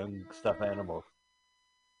front of young stuffed animals.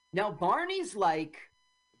 Now, Barney's like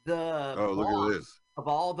the Oh, look boss at this. of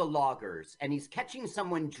all the loggers, and he's catching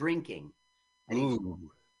someone drinking, and he's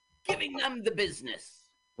Ooh. giving them the business.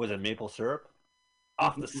 Was it maple syrup?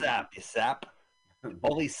 Off the sap, you sap.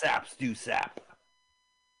 Only saps do sap.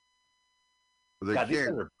 They God, these guys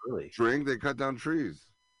can't are really. drink. They cut down trees.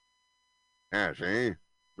 Yeah, see?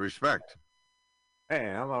 Respect. Hey,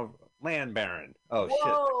 I'm a land baron. Oh,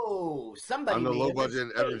 Whoa! Somebody I'm the made a low-budget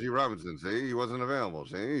mistake. Energy Robinson. See? He wasn't available.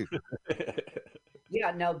 See? shit.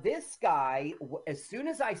 Yeah, now this guy, as soon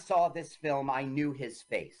as I saw this film, I knew his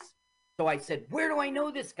face. So I said, where do I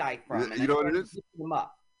know this guy from? You And I know what it started is? looking him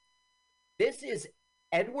up. This is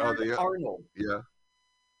Edward Arnold. Yeah.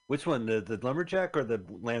 Which one? The lumberjack or the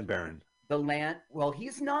land baron? Well,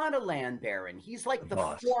 he's not a land baron. He's like the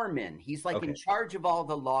boss. foreman. He's like in Okay. charge of all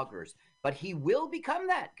the loggers. But he will become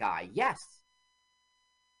that guy. Yes.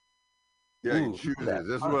 Yeah, he Ooh, chooses. that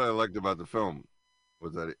This is fun. what I liked about the film.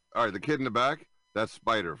 Was that all right? The kid in the back, that's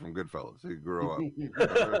Spider from Goodfellas. He grew up. Okay,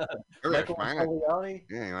 Michael Spider. Corleone?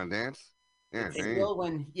 Yeah, you want to dance? Yeah, It's see? still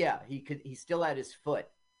when, yeah, he still had his foot.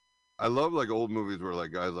 I love like old movies where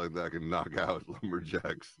like guys like that can knock out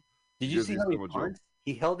lumberjacks. Did you Gives see you how so he much punched?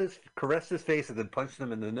 He caressed his face and then punched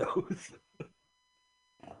him in the nose.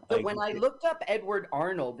 But Like, when I looked up Edward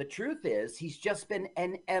Arnold, the truth is he's just been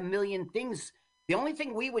in a million things. The only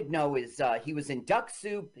thing we would know is he was in Duck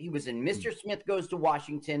Soup. He was in Mr. Smith Goes to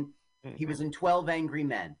Washington. He was in 12 Angry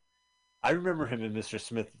Men. I remember him in Mr.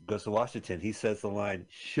 Smith Goes to Washington. He says the line,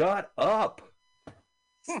 "Shut up."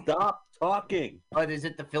 Stop talking. Oh, is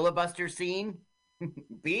it the filibuster scene?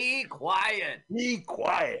 Be quiet. Be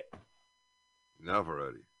quiet. Enough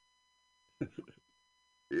already.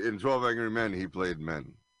 In 12 Angry Men, he played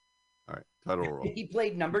men. All right, title role. He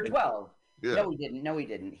played number 12. Yeah. No, he didn't. No, he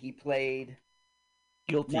didn't. He played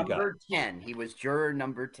Guilty guy. number 10. He was juror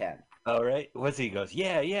number 10. All right. What's he goes?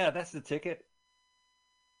 Yeah, that's the ticket.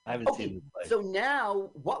 I haven't seen him play. So now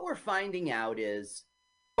what we're finding out is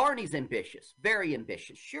Barney's ambitious, very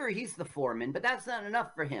ambitious. Sure, he's the foreman, but that's not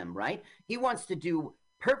enough for him, right? He wants to do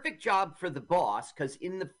perfect job for the boss because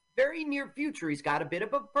in the very near future, he's got a bit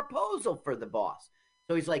of a proposal for the boss.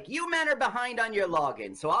 So he's like, you men are behind on your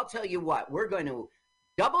login. So I'll tell you what, we're going to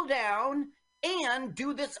double down and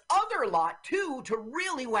do this other lot too to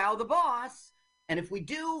really wow the boss. And if we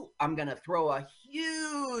do, I'm going to throw a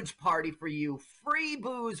huge party for you. Free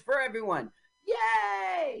booze for everyone.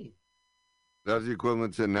 Yay! That's the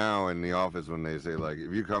equivalent to now in the office when they say, like,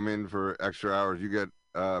 if you come in for extra hours, you get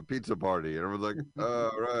a pizza party. And everyone's like,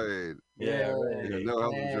 oh, right. Yeah, right. Yeah, no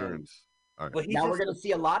health insurance. All right. Well, Now we're going to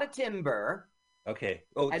see a lot of timber. Okay.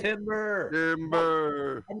 Oh, And- timber.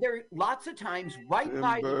 Timber. And there are lots of times right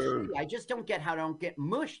by the tree. I just don't get how I don't get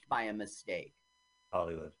mushed by a mistake.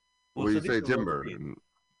 Hollywood. Well, so you these say are timber. real-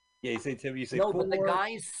 Yeah, you say timber. You say No, but the four.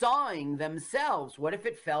 guys sawing themselves. What if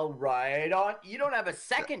it fell right on? You don't have a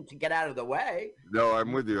second to get out of the way. No,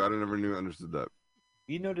 I'm with you. I never understood that.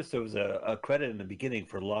 You noticed there was a credit in the beginning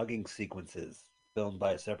for logging sequences filmed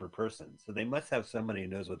by a separate person. So they must have somebody who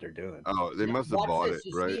knows what they're doing. Oh, they must have Watch bought this. it,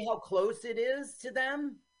 You right? see how close it is to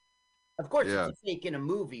them? Of course, Yeah. it's a fake in a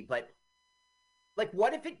movie, but like,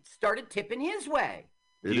 what if it started tipping his way?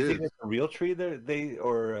 Do It you is. think it's a real tree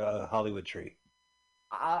or a Hollywood tree?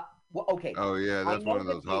 Well, okay. Oh, yeah, I that's know one of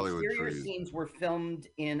that those the Hollywood exterior trees. scenes were filmed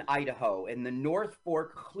in Idaho in the North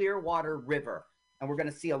Fork Clearwater River, and we're going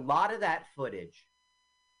to see a lot of that footage.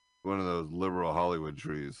 One of those liberal Hollywood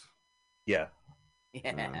trees. Yeah,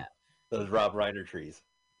 Yeah, those Rob Reiner trees.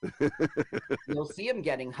 you'll see him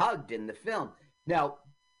getting hugged in the film. Now,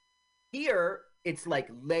 here it's like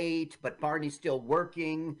late, but Barney's still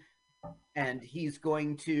working, and he's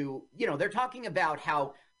going to, they're talking about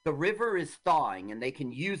how the river is thawing and they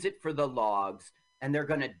can use it for the logs, and they're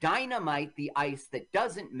going to dynamite the ice that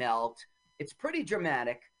doesn't melt. It's pretty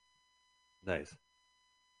dramatic. Nice.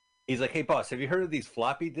 He's like, hey, boss, have you heard of these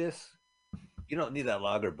floppy disks? You don't need that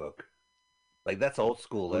logger book. Like, that's old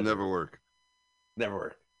school. Will never work. Never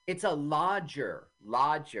work. It's a lodger.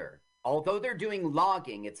 Although they're doing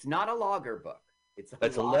logging, it's not a logger book. It's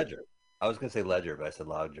a ledger. I was going to say ledger, but I said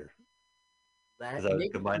lodger. 'Cause I was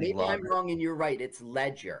combining Maybe I'm logger. wrong and you're right. It's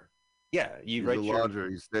ledger. Yeah, you He's write a your lodger.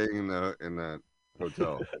 He's staying in that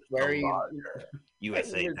hotel. Where he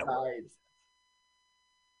USA Network. resides.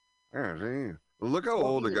 Yeah, see? Well, look how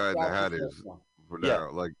old the guy in the hat is for now. Yeah.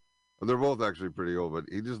 Like, they're both actually pretty old, but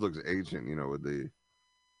he just looks ancient, with this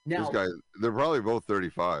Now, guy. They're probably both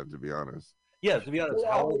 35, to be honest. Yeah, to be honest, they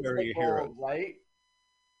how always old are look your heroes? old, right?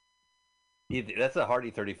 That's a hardy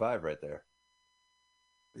 35 right there.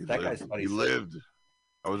 That guy's funny. He lived.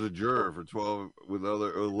 I was a juror for 12 with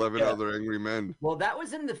 11 other angry men. Well, that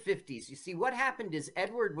was in the 50s. You see, what happened is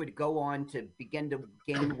Edward would go on to begin to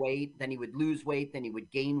gain weight, then he would lose weight, then he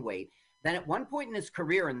would gain weight. Then at one point in his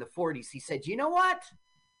career in the 40s, he said, you know what?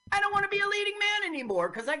 I don't want to be a leading man anymore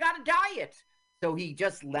because I got a diet. So he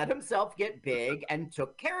just let himself get big and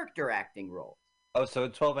took character acting roles. Oh, so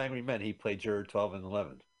in 12 Angry Men, he played juror 12 and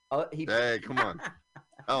 11. Hey, come on.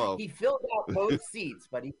 Hello. He filled out both seats,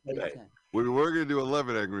 but he played Right. 10. We were going to do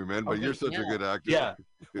 11 angry men, but Okay, you're such a yeah. good actor. Yeah.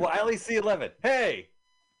 Well, I only see 11. Hey,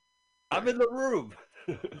 I'm in the room.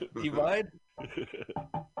 Do you mind?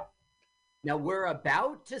 Now we're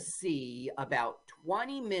about to see about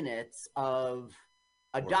 20 minutes of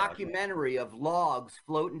a documentary of logs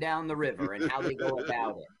floating down the river and how they go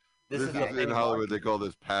about it. This is the in thing Hollywood. They call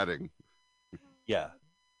this padding. Yeah.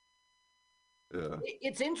 Yeah.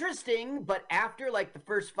 It's interesting, but after like the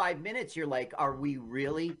first 5 minutes, you're like, are we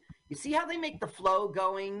really? You see how they make the flow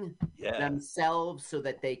going Yeah. themselves so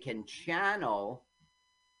that they can channel?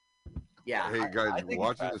 Yeah. Hey, guys, I think it's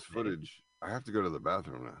watching this fascinating. footage, I have to go to the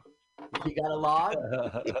bathroom now. You got a log?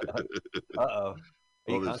 Uh-oh. Are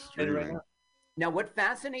you All this constipated right streaming. now? Now, what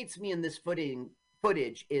fascinates me in this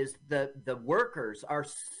footage is the workers are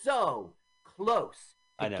so close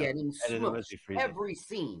I to know. getting And it must be smushed. freezing. Every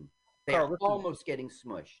scene, Carl, they're listen. almost getting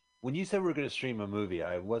smushed. When you said we were going to stream a movie,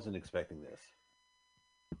 I wasn't expecting this.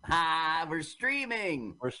 We're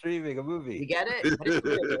streaming. We're streaming a You movie. get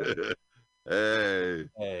it? Hey,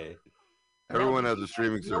 Hey. everyone Now, has did a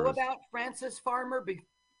streaming you guys know service. about Francis Farmer?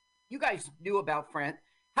 You guys knew about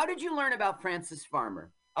How did you learn about Francis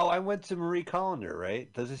Farmer? Oh, I went to Marie Callender,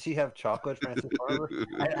 right? Doesn't she have chocolate, Francis Farmer?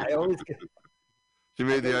 I always get. She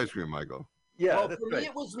made the ice cream, Michael. Yeah, Well, that's for me, right.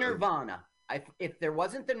 it was Nirvana. If there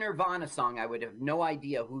wasn't the Nirvana song, I would have no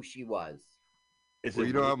idea who she was. Is Well, it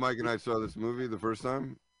you know how Marie- Mike and I saw this movie the first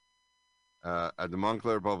time? At the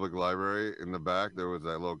Montclair Public Library in the back, there was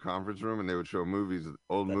that little conference room, and they would show movies,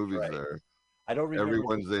 old That's movies right. there I don't remember. every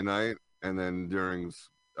Wednesday night, and then during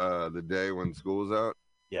the day when school was out.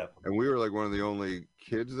 Yeah, And we were like one of the only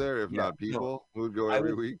kids there, if Yeah, not people, who would go I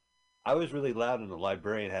every was- week. I was really loud, and the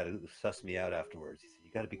librarian had to suss me out afterwards. He said,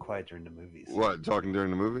 "You got to be quiet during the movies." What, talking during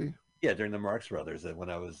the movie? Yeah, during the Marx Brothers. When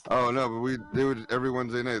I was. Oh no, but they would every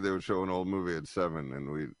Wednesday night they would show an old movie at 7,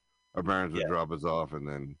 and our parents would Yeah. drop us off, and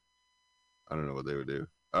then I don't know what they would do.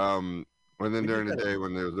 And then We during the did that. day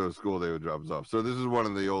when there was no school, they would drop us off. So this is one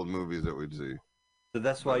of the old movies that we'd see. So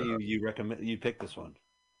that's why you recommend you picked this one.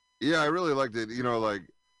 Yeah, I really liked it. You know, like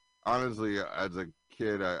honestly, as a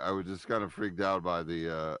kid, I was just kind of freaked out by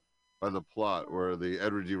the plot where the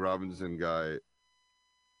Edward G. Robinson guy.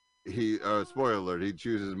 He spoiler alert, he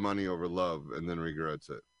chooses money over love and then regrets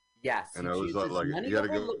it. Yes, And he I was chooses like, money you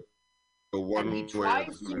gotta over go one and he way.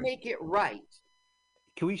 tries to make it right.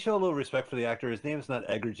 Can we show a little respect for the actor? His name is not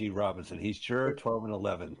Edgar G. Robinson. He's Juror 12 and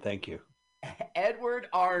 11. Thank you. Edward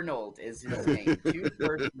Arnold is his name. Two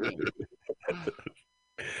first names.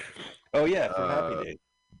 Oh yeah, from Happy Days.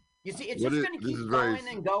 You see, it's What just is- going to this keep is very- going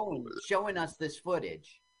and going, showing us this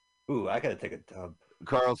footage. Ooh, I gotta take a dump.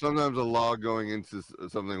 Carl, sometimes a log going into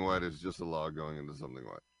something wet is just a log going into something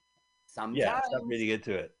wet. Sometimes. Yeah, stop reading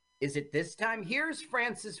into it. Is it this time? Here's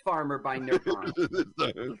Francis Farmer by Nirvana.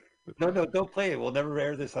 No, don't play it. We'll never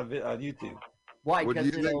air this on YouTube. Why? What do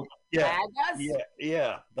Because you it'll Yeah, tag us?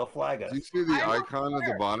 yeah, they'll flag us. Do you see the I don't icon at the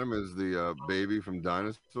care. bottom is the baby from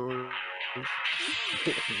Dinosaur?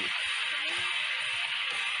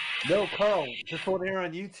 No, Carl, this won't air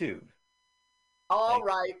on YouTube. All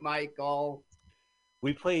right, Michael.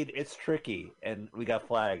 We played It's Tricky, and we got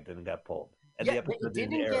flagged and got pulled. And Yeah, the but it episode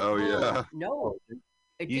didn't didn't air. get Oh, pulled. yeah. No,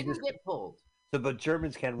 it You didn't just- get pulled. So, but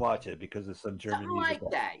Germans can watch it because of some German Something music.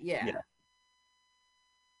 like that, yeah. Yeah.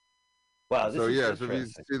 Wow, this So is yeah, so if you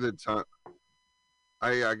interesting. see the time,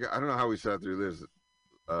 I don't know how we sat through this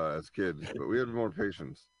as kids, but we had more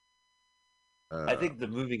patience. I think the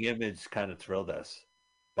moving image kind of thrilled us.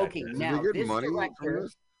 back Okay, then. did now they get this money from director,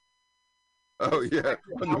 this? Oh yeah,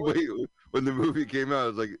 director when the movie came out,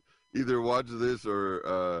 it was like either watch this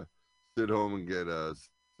or sit home and get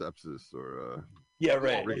sepsis or Yeah, yeah,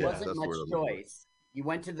 right. there Yeah, wasn't that's much where it was. choice. You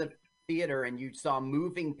went to the theater and you saw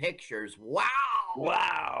moving pictures. Wow!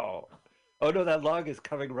 Wow. Oh no, that log is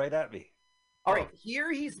coming right at me. All right,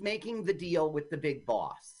 here he's making the deal with the big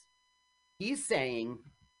boss. He's saying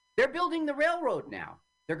they're building the railroad now.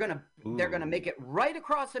 They're gonna Ooh. make it right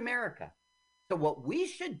across America. So what we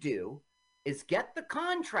should do is get the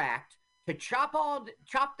contract to chop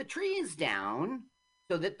the trees down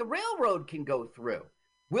so that the railroad can go through.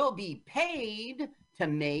 We'll be paid to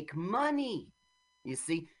make money. You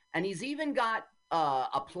see, and he's even got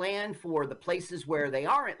a plan for the places where they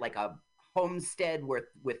aren't, like a homestead with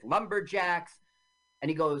lumberjacks. And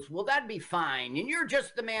he goes, well, that'd be fine. And you're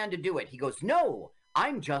just the man to do it. He goes, no,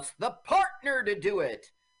 I'm just the partner to do it.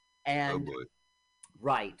 oh And boy.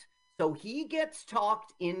 right. So he gets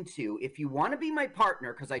talked into, if you want to be my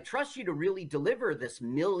partner, because I trust you to really deliver this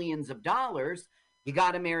millions of dollars, you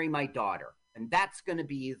got to marry my daughter. And that's going to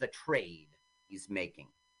be the trade he's making.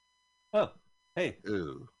 Oh, hey.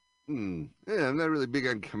 Ew. Yeah, I'm not really big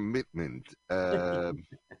on commitment.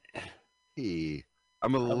 Hey,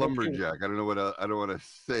 I'm a lumberjack. I don't know what I don't want to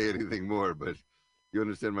say anything more, but you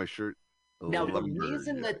understand my shirt. Now, the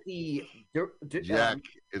reason that the Jack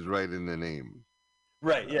is right in the name.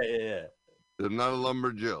 Right, yeah. They're not a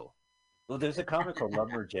lumberjill. Well, there's a comic called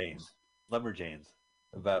Lumberjanes,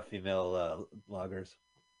 about female loggers.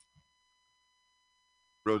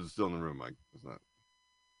 Rose is still in the room, Mike. It's not.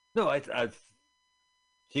 No,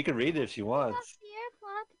 she can read it if she wants.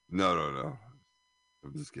 No.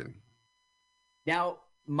 I'm just kidding. now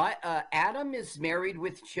my Adam is married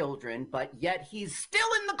with children, but yet he's still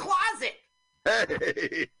in the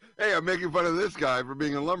closet. Hey, I'm making fun of this guy for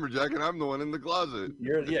being a lumberjack, and I'm the one in the closet.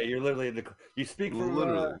 You're literally in the. You speak from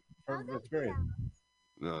Literally. from experience.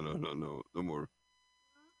 No more.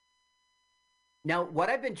 Now, what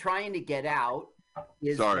I've been trying to get out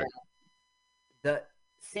is Sorry. the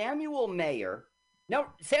Samuel Mayer.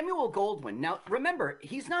 Now, Samuel Goldwyn. Now, remember,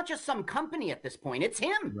 he's not just some company at this point. It's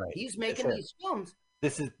him. Right. He's making him. these films.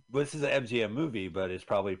 This is an MGM movie, but it's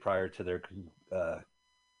probably prior to their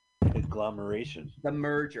conglomeration. The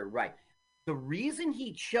merger, right. the reason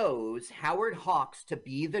he chose Howard Hawks to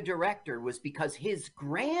be the director was because his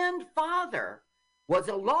grandfather was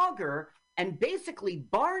a logger, and basically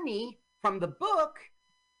Barney from the book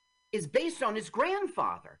is based on his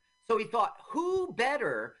grandfather. So he thought, who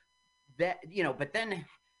better that, but then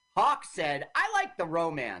Hawks said, I like the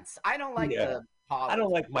romance. I don't like the politics. I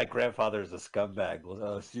don't like my grandfather as a scumbag.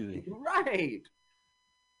 Excuse me. Right.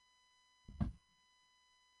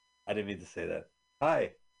 I didn't mean to say that.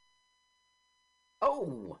 Hi.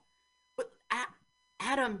 Oh, but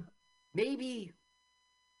Adam, maybe,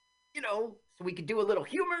 so we could do a little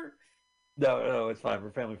humor. No, it's fine.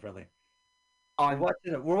 We're family friendly.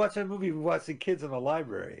 We're watching a movie. We're watching kids in a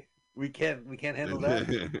library. We can't handle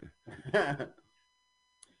that.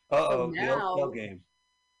 So the old game.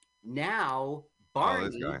 Now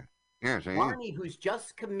Barney, Barney, who's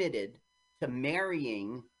just committed to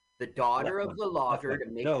marrying the daughter of the logger to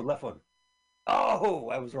make left one. Oh,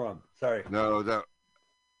 I was wrong. Sorry. No,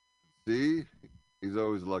 see, he's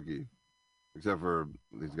always lucky, except for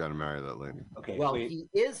he's got to marry that lady. Okay. Well, he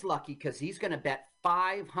is lucky because he's going to bet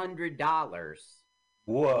 $500.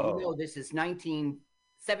 Whoa. You know, this is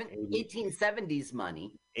 1870s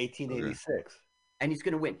money. 1886. Okay. And he's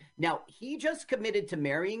going to win. Now, he just committed to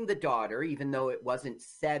marrying the daughter, even though it wasn't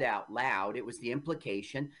said out loud. It was the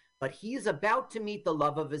implication. But he's about to meet the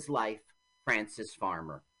love of his life, Frances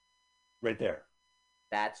Farmer. Right there.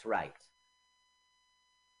 That's right.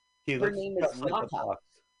 Her name is Nata.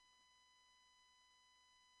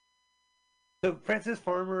 So Frances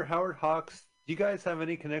Farmer, Howard Hawks, do you guys have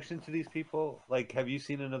any connection to these people? Like, have you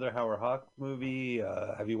seen another Howard Hawks movie?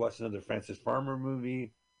 Have you watched another Frances Farmer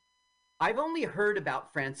movie? I've only heard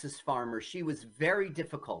about Frances Farmer. She was very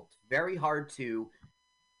difficult, very hard to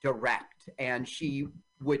direct, and she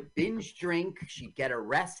would binge drink. She'd get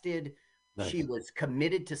arrested. Nice. She was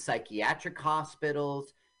committed to psychiatric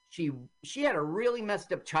hospitals. She had a really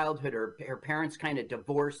messed up childhood. Her parents kind of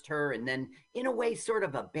divorced her, and then, in a way, sort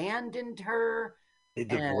of abandoned her. They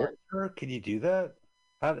divorced her? Can you do that?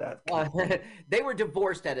 They were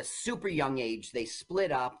divorced at a super young age. They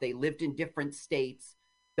split up. They lived in different states.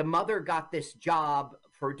 The mother got this job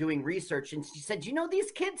for doing research, and she said,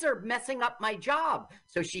 these kids are messing up my job.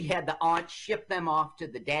 So she had the aunt ship them off to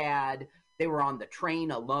the dad. They were on the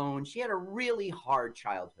train alone. She had a really hard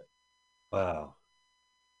childhood. Wow.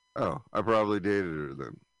 Oh, I probably dated her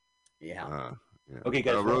then. Yeah. Yeah. Okay,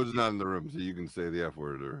 guys. Rose's not in the room, so you can say the F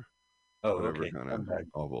word or whatever kind of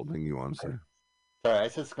awful thing you want to say. Sorry, I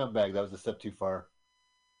said scumbag. That was a step too far.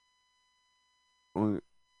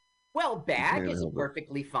 Well, bag is a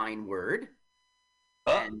perfectly fine word.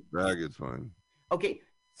 Bag is fine. Okay,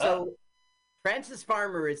 so Frances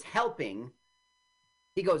Farmer is helping.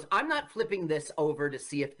 He goes, I'm not flipping this over to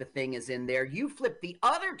see if the thing is in there. You flip the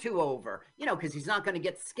other two over, because he's not going to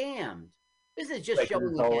get scammed. This is just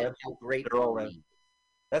showing again how great they're all in.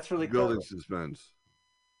 That's really building cool. Suspense.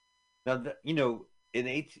 Now, in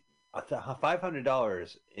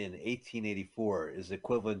 $500 in 1884 is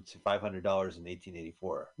equivalent to $500 in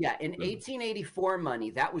 1884. Yeah, in 1884 money,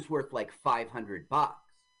 that was worth like $500.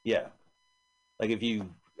 Yeah, like if you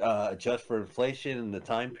adjust for inflation in the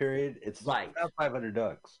time period, it's about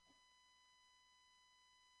 $500.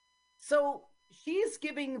 So she's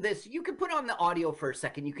giving this. You could put on the audio for a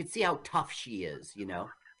second. You could see how tough she is.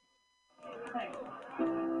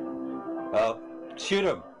 Shoot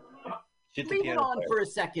him. Leave it on for a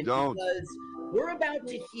second because we're about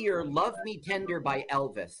to hear Love Me Tender by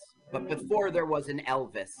Elvis. But before there was an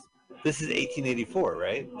Elvis. This is 1884,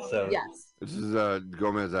 right? So yes. This is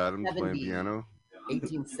Gomez Adams playing piano.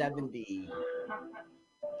 1870.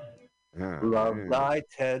 Yeah. Love Thy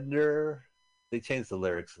Tender. They changed the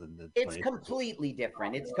lyrics. It's completely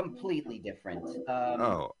different. It's completely different.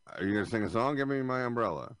 Are you going to sing a song? Give me my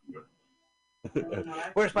umbrella.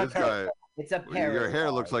 Where's my parrot? It's a parrot. Your hair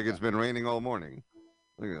looks like it's been raining all morning.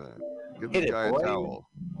 Look at that. Give this guy a towel.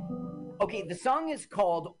 Okay, the song is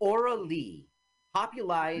called Aura Lee,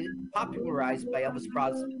 popularized by Elvis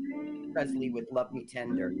Presley with Love Me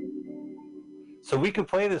Tender. So we can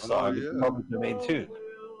play this song. Public domain too.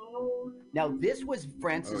 Now, this was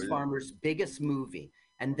Frances Farmer's biggest movie.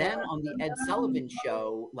 And then on the Ed Sullivan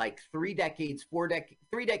Show, like 3 decades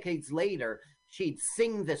later, she'd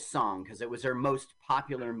sing this song because it was her most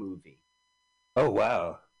popular movie. Oh,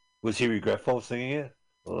 wow. Was he regretful of singing it?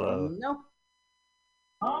 No.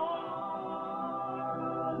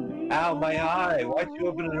 Ow, my eye. Why'd you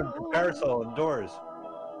open a parasol indoors?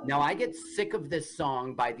 Now, I get sick of this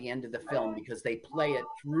song by the end of the film because they play it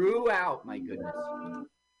throughout, my goodness.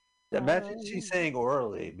 Imagine she's saying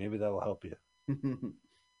orally. Maybe that will help you.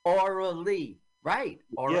 Orally. Right.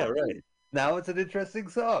 Orally. Yeah, right. Now it's an interesting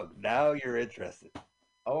song. Now you're interested.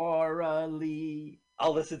 Orally.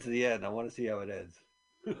 I'll listen to the end. I want to see how it ends.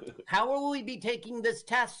 How will we be taking this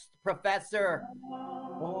test, Professor?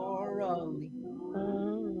 Orally.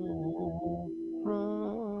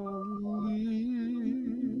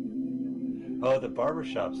 Oh, the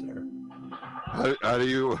barbershop's there. How are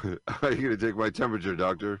you going to take my temperature,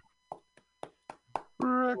 doctor?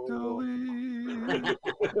 Rectally.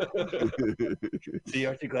 See,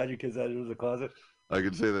 aren't you glad your kid's out of the closet? I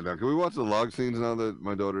can say that now. Can we watch the log scenes now that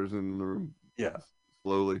my daughter's in the room? Yeah.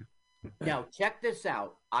 Slowly. Now, check this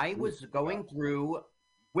out. I was going through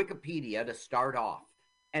Wikipedia to start off,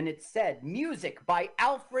 and it said music by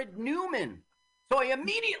Alfred Newman. So I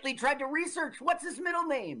immediately tried to research what's his middle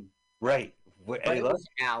name. Right. But it was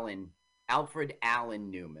Allen. Alfred Allen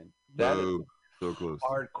Newman. That is so close.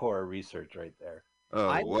 Hardcore research right there.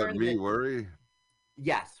 Oh, what me worry?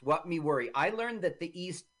 Yes, what me worry. I learned that the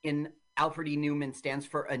East in Alfred E. Newman stands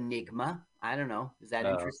for enigma. I don't know. Is that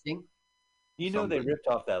interesting? You know, they ripped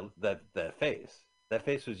off that face. That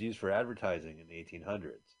face was used for advertising in the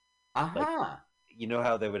 1800s. Like, you know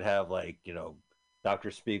how they would have, like, you know,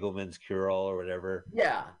 Dr. Spiegelman's cure-all or whatever?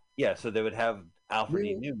 Yeah. Yeah, so they would have Alfred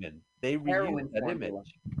E. Newman. They reused that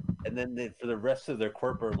image. And then for the rest of their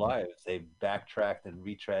corporate lives, they backtracked and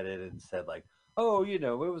retreaded and said, like, oh, you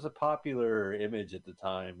know, it was a popular image at the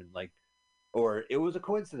time, and like, or it was a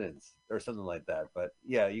coincidence or something like that. But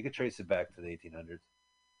yeah, you could trace it back to the 1800s.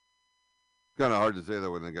 Kind of hard to say that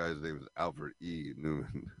when the guy's name is Alfred E.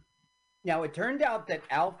 Newman. Now, it turned out that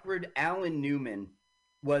Alfred Allen Newman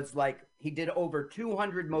was like, he did over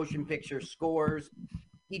 200 motion picture scores.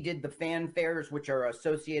 He did the fanfares, which are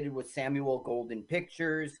associated with Samuel Golden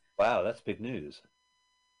Pictures. Wow, that's big news.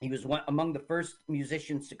 He was among the first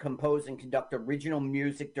musicians to compose and conduct original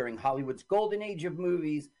music during Hollywood's golden age of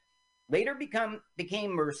movies. Later became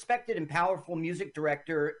a respected and powerful music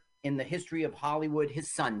director in the history of Hollywood, his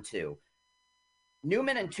son too.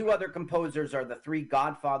 Newman and two other composers are the three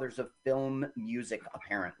godfathers of film music,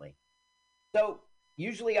 apparently. So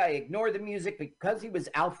usually I ignore the music because he was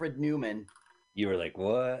Alfred Newman. You were like,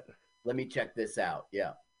 what? Let me check this out.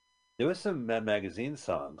 Yeah. There was some Mad Magazine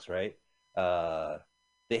songs, right?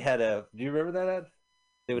 They had a. Do you remember that ad?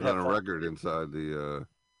 They would have a record inside the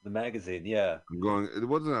magazine. Yeah. It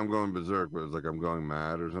wasn't I'm going berserk, but it was like I'm going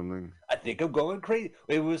mad or something. I think I'm going crazy.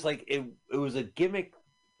 It was like it was a gimmick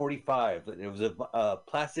 45. It was a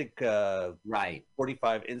plastic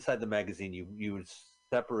 45 inside the magazine. You would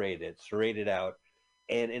separate it, serrate it out,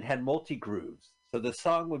 and it had multi grooves. So the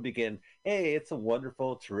song would begin, "Hey, it's a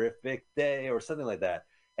wonderful, terrific day," or something like that.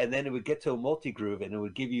 And then it would get to a multi-groove, and it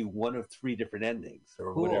would give you one of three different endings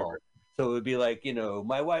or whatever. So it would be like, you know,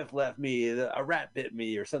 my wife left me, a rat bit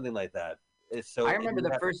me, or something like that. So I remember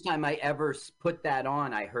the first time I ever put that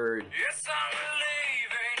on, I heard, yes, I'm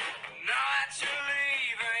leaving, not you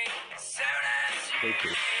leaving, soon as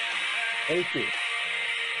Thank you.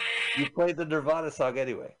 You played the Nirvana song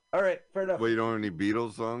anyway. All right, fair enough. Well, you don't have any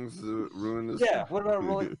Beatles songs to ruin this? Yeah, what about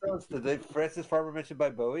Rolling Stones? Did Francis Farmer mentioned by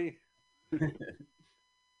Bowie?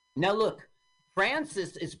 Now look,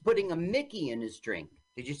 Francis is putting a Mickey in his drink.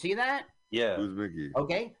 Did you see that? Yeah. Who's Mickey?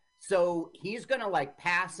 Okay, so he's gonna like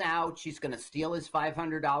pass out. She's gonna steal his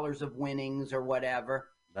 $500 of winnings or whatever.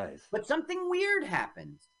 Nice. But something weird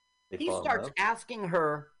happens. He starts asking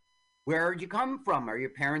her, "Where'd you come from? Are your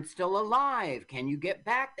parents still alive? Can you get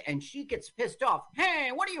back?" And she gets pissed off.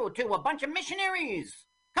 "Hey, what are you two? A bunch of missionaries?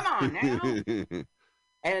 Come on now."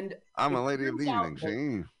 And I'm a lady of the evening,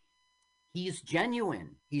 see? He's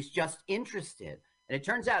genuine. He's just interested. And it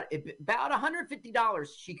turns out about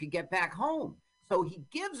 $150 she could get back home. So he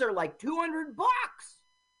gives her like $200.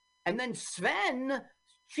 And then Sven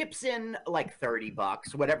chips in like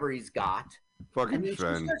 $30, whatever he's got. Fucking and then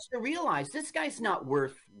Sven. she starts to realize this guy's not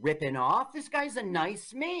worth ripping off. This guy's a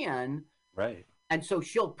nice man. Right. And so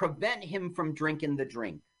she'll prevent him from drinking the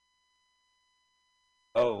drink.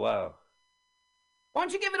 Oh, wow. Why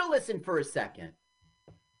don't you give it a listen for a second?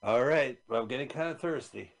 All right. Well, I'm getting kind of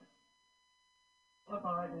thirsty. Look,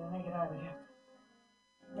 all right, then, get out of here.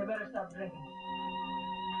 You better stop drinking.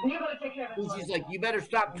 You better take care of this. She's like, you better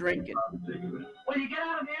stop drinking. Will you get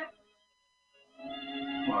out of here?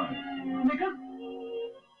 Why? Because...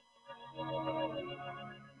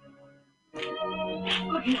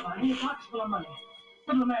 Look here, man, your pocket's full of money.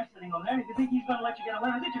 Little man sitting over there, you think he's gonna let you get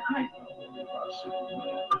away with it? You're crazy.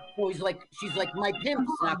 Well, she's like, my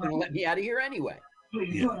pimp's not gonna let me out of here anyway.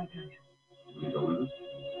 Please, Yeah. do what I tell you. You go with us?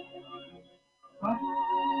 What?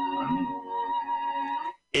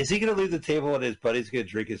 Is he going to leave the table and his buddy's going to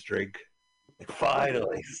drink his drink?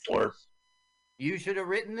 Finally, slurp. You should have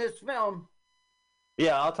written this film.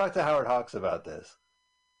 Yeah, I'll talk to Howard Hawks about this.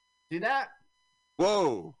 See that?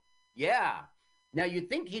 Whoa. Yeah. Now you'd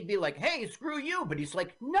think he'd be like, hey, screw you. But he's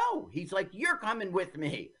like, no. He's like, you're coming with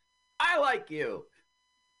me. I like you.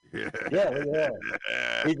 Yeah.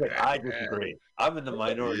 He's like, I disagree. I'm in the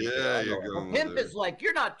minority. Yeah, So you're I'm going The with pimp it. is like,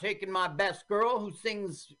 you're not taking my best girl who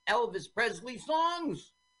sings Elvis Presley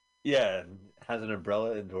songs. Yeah, has an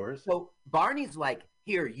umbrella indoors. So Barney's like,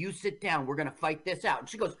 here, you sit down. We're going to fight this out. And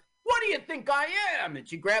she goes, what do you think I am? And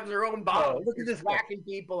she grabs her own bottle. look at this guy. Whacking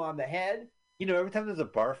people on the head. You know, every time there's a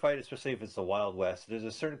bar fight, especially if it's the Wild West, there's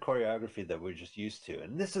a certain choreography that we're just used to.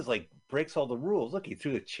 And this is like breaks all the rules. Look, he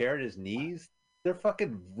threw the chair at his knees. They're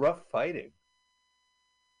fucking rough fighting.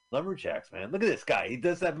 Lumberjacks, man. Look at this guy. He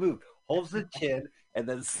does that move, holds the chin, and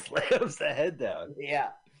then slams the head down. Yeah.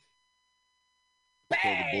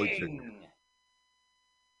 Called the boy Bang! chicken.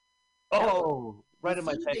 Oh, right in You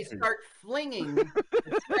my see, they texture. start flinging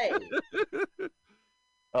the tray.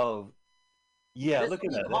 Oh, yeah, This look will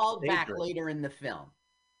at be that. called That's back dangerous. later in the film.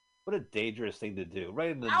 What a dangerous thing to do. Right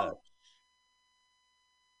in the Ouch! nuts.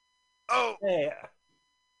 Oh, Hey,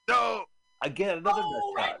 no. again, another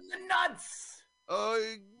Oh, nut right in the nuts!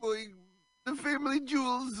 Oh, boy. The family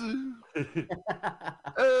jewels.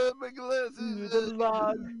 My glasses. the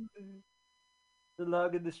log. The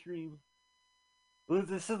log in the stream. Well,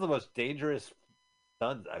 this is the most dangerous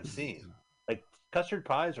stunt I've seen. Like, custard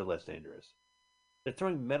pies are less dangerous. They're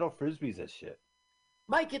throwing metal frisbees at shit.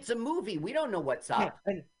 Mike, it's a movie. We don't know what's up.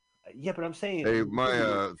 Yeah, but I'm saying... Hey,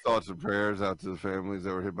 my thoughts and prayers out to the families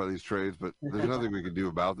that were hit by these trays, but there's nothing we can do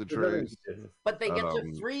about the trays. But they get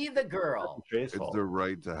to free the girl. It's their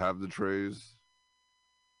right to have the trays,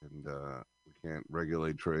 and we can't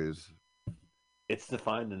regulate trays. It's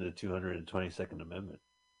defined in the 222nd Amendment.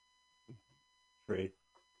 Trade.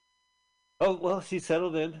 Oh, well, she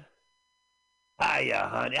settled in. Hiya,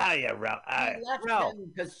 honey. Hiya, Ralph. She left Ralph.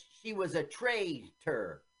 him because she was a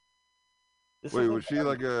traitor. This Wait, is was she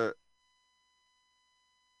like a...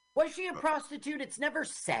 Was she a prostitute? It's never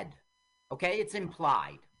said. Okay, it's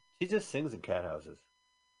implied. She just sings in cat houses.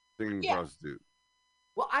 singing Yeah. prostitute?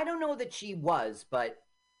 Well, I don't know that she was, but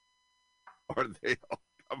Are they all...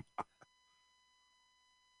 Come on.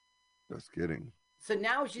 Just kidding. so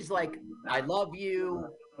now she's like, I love you.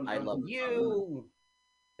 I love you.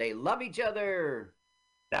 They love each other.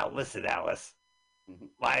 Now listen, Alice.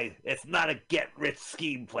 Why, it's not a get-rich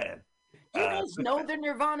scheme plan. Do you guys know the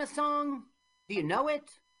Nirvana song? Do you know it?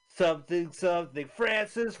 Something,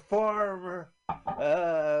 Francis Farmer,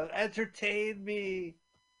 entertain me.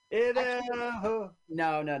 No.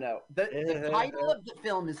 The title of the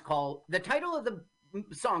film is called, the title of the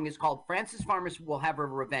song is called Frances Farmer Will Have Her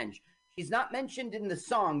Revenge. She's not mentioned in the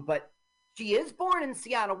song, but she is born in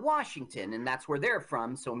Seattle, Washington, and that's where they're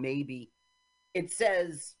from. So maybe it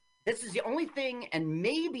says this is the only thing, and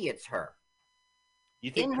maybe it's her.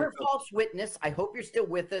 You think In her false witness, I hope you're still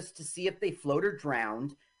with us to see if they float or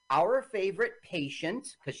drowned. Our favorite patient,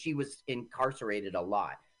 because she was incarcerated a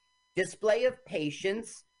lot. Display of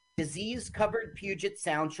patience, disease-covered Puget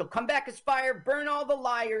Sound. She'll come back as fire, burn all the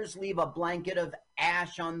liars, leave a blanket of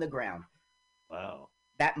ash on the ground. Wow.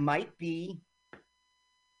 That might be.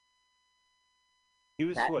 He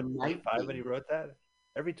was, That what, might 25 be. when he wrote that?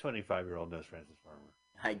 Every 25-year-old knows Francis Farmer.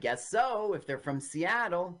 I guess so, if they're from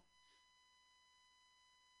Seattle.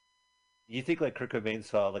 You think, like, Kurt Cobain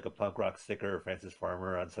saw, like, a punk rock sticker of Francis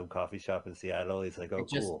Farmer on some coffee shop in Seattle? He's like, oh, It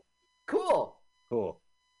just- cool. Cool. Cool.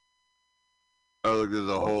 Oh, look, there's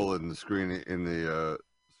a hole in the screen.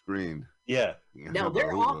 Screen. Yeah. Now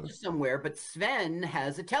they're off to somewhere, but Sven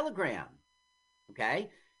has a telegram. Okay?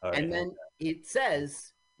 All And right. then it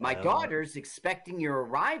says, my daughter's expecting your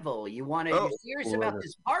arrival. You want to, Oh, you're serious about order.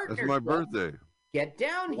 this partnership. That's my birthday. Get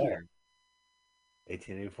down Yeah. here.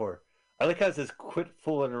 1884. I like how it says, quit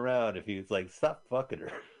fooling around. If he's like, stop fucking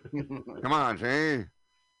her. Come on, see?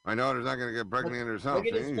 My daughter's not going to get pregnant herself. Look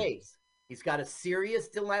at his see? face. He's got a serious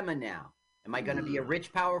dilemma now. Am I going to be a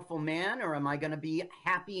rich, powerful man, or am I going to be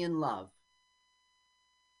happy in love?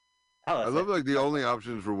 Oh, I that's love like the only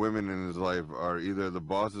options for women in his life are either the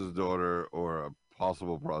boss's daughter or a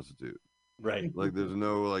possible prostitute. right. Like there's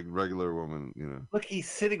no like regular woman, you know. Look, he's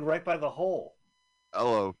sitting right by the hole.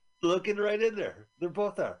 Hello. Looking right in there. They're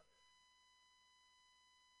both there.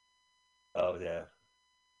 Oh, yeah.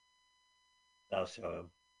 I'll show him.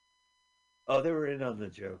 Oh, they were in on the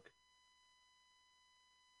joke.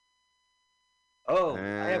 Oh, I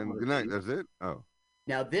have And one good of night. these. That's it. Oh,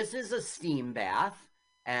 Now, this is a steam bath,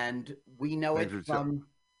 and we know it Andrew, from...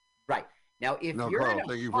 Right. Now, if no, you're Carl. in a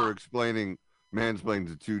Thank you hot- for explaining, mansplaining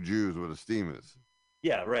to two Jews what a steam is.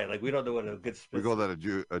 Yeah, right. Like, we don't know what a good We call that a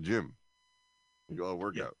gym. We call it a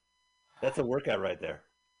workout. That's a workout right there.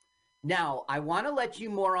 Now, I want to let you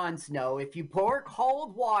morons know, if you pour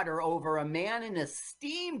cold water over a man in a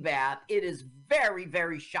steam bath, it is very,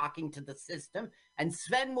 very shocking to the system, and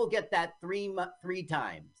Sven will get that three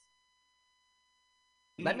times.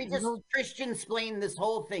 Let me just Christian explain this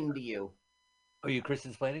whole thing to you. Oh, you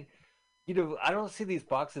Christian explaining? I don't see these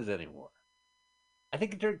boxes anymore. I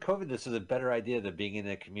think during COVID, this is a better idea than being in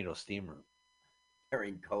a communal steam room.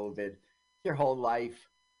 During COVID, your whole life.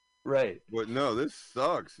 Right. But no, this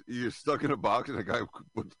sucks. You're stuck in a box and a guy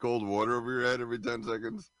puts cold water over your head every 10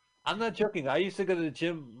 seconds. I'm not joking. I used to go to the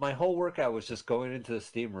gym. My whole workout was just going into the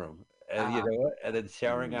steam room, and you know what? And then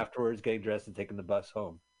showering afterwards, getting dressed, and taking the bus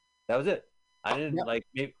home. That was it. I didn't like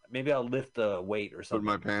maybe I'll lift the weight or something.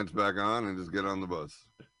 Put my pants back on and just get on the bus.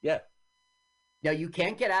 Yeah. Now, you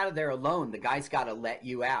can't get out of there alone. The guy's got to let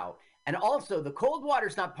you out. And also, the cold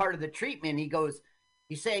water's not part of the treatment.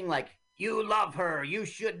 He's saying, like, you love her. You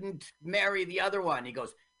shouldn't marry the other one. He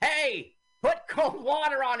goes, hey, put cold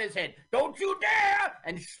water on his head. Don't you dare.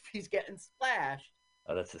 And he's getting splashed.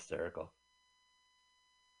 Oh, that's hysterical.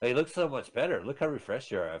 He looks so much better. Look how refreshed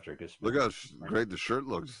you are after a good spin. Look how great the shirt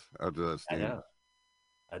looks after that steam. I know.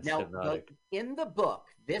 That's now, hypnotic. In the book,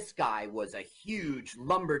 this guy was a huge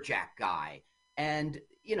lumberjack guy. And,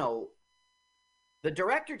 the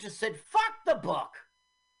director just said, fuck the book.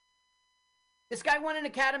 This guy won an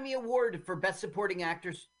Academy Award for Best Supporting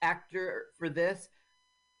Actor for this.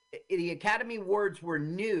 The Academy Awards were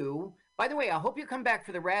new. By the way, I hope you come back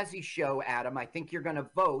for the Razzie show, Adam. I think you're going to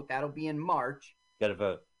vote. That'll be in March. Got to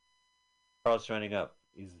vote. Carl's signing up.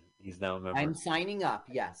 He's now a member. I'm signing up,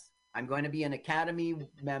 yes. I'm going to be an Academy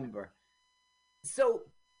member. So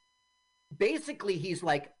basically, he's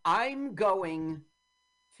like, I'm going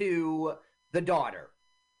to the daughter.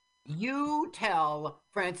 You tell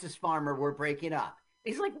Francis Farmer we're breaking up.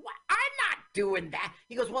 He's like, what? I'm not doing that.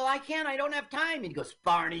 He goes, well, I can't. I don't have time. He goes,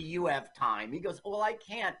 Barney, you have time. He goes, well, I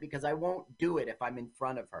can't because I won't do it if I'm in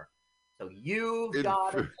front of her. So you've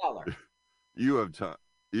got to tell her. You have time.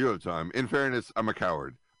 You have time. In fairness, I'm a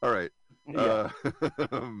coward. All right. Yeah.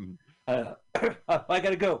 I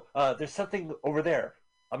got to go. There's something over there.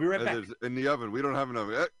 I'll be right back. In the oven. We don't have an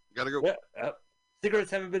oven. Got to go. Yeah,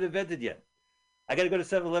 cigarettes haven't been invented yet. I got to go to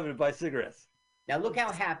 7-Eleven and buy cigarettes. Now look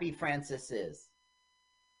how happy Francis is.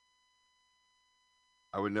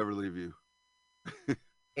 I would never leave you.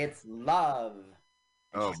 It's love.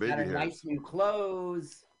 And oh, she's baby got her hairs. nice new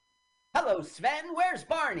clothes. Hello, Sven. Where's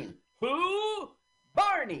Barney? Who?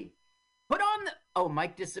 Barney. Put on the... Oh,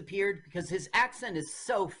 Mike disappeared because his accent is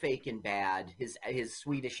so fake and bad. His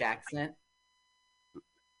Swedish accent.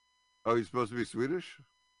 Oh, he's supposed to be Swedish?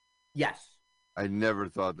 Yes. I never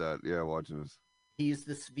thought that. Yeah, watching this. He's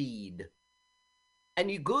the Swede.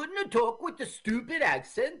 And you're going to talk with a stupid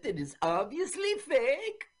accent that is obviously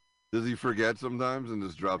fake? Does he forget sometimes and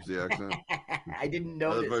just drops the accent? I didn't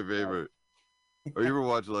know That's my favorite. Or you ever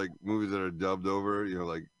watch like movies that are dubbed over,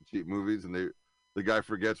 like cheap movies, and the guy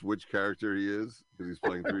forgets which character he is because he's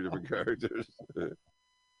playing 3 different characters.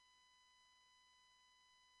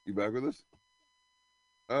 You back with us?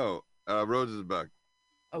 Oh, Rose is back.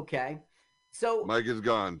 Okay. So Mike is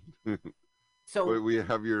gone. So we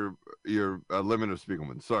have your limit of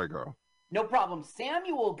Spiegelman. Sorry, Carl. No problem.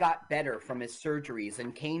 Samuel got better from his surgeries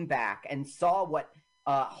and came back and saw what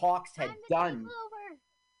Hawks had done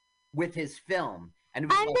with his film. And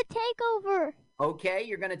I'm the takeover. Okay,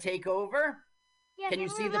 you're going to take over? Yeah, Can you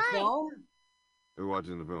see the film? We're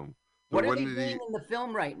watching the film. So what are they doing in the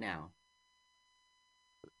film right now?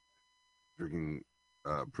 Drinking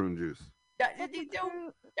prune juice.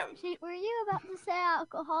 Were you about to say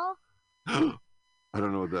alcohol? I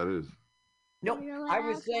don't know what that is. No, I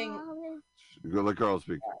was saying. Go let Carl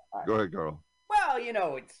speak. Go ahead, Carl. Well,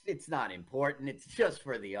 it's not important. It's just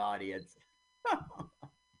for the audience.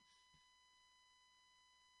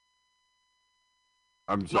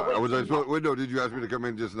 I'm sorry. Wait, no. Did you ask me to come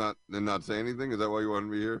in and not say anything? Is that why you wanted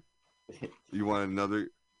me here? You wanted another?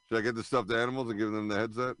 Should I get the stuffed animals and give them the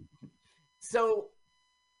headset? So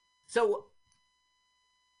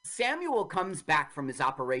Samuel comes back from his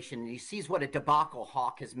operation and he sees what a debacle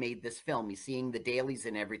Hawk has made this film. He's seeing the dailies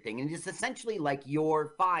and everything, and he's essentially like,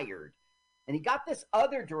 you're fired. And he got this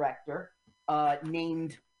other director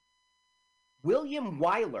named William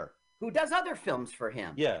Wyler, who does other films for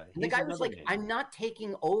him. Yeah. And the guy was like, I'm not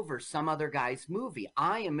taking over some other guy's movie.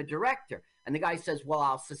 I am a director. And the guy says, well,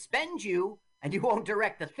 I'll suspend you and you won't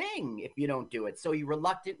direct a thing if you don't do it. So he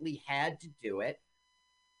reluctantly had to do it.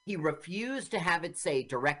 He refused to have it say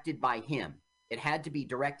directed by him. It had to be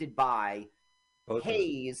directed by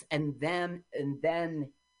Hayes and then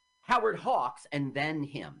Howard Hawks and then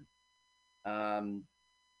him.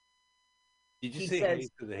 Did you He see says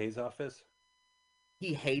Hayes to the Hayes office?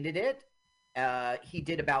 he hated it. He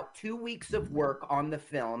did about 2 weeks of work on the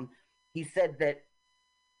film. He said that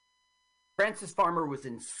Frances Farmer was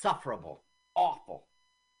insufferable, awful.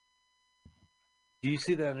 Do you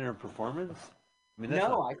see that in her performance? I mean, that's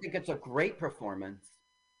No, not... I think it's a great performance.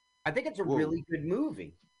 I think it's a Whoa. really good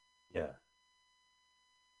movie. Yeah.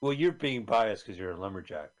 Well, you're being biased because you're a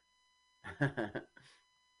lumberjack.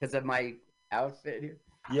 Because of my outfit here.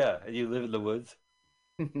 Yeah, and you live in the woods.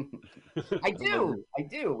 I do. You In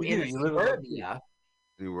do, you live in suburbia.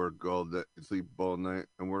 You work all day, sleep all night,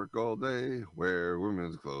 and work all day. Wear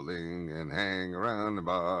women's clothing and hang around the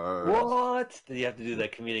bars. What? Did you have to do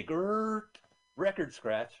that comedic record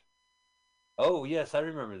scratch? Oh, yes, I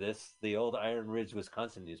remember this. The old Iron Ridge,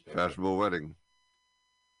 Wisconsin newspaper. Fashionable wedding.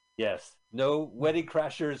 Yes. No wedding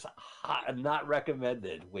crashers not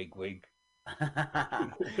recommended. Wink, wink.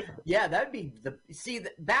 Yeah, that'd be the. See,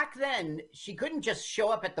 back then, she couldn't just show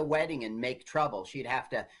up at the wedding and make trouble. She'd have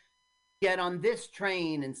to get on this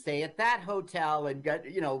train and stay at that hotel and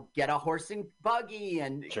get a horse and buggy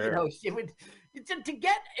and Sure. she would to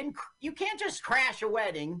get and you can't just crash a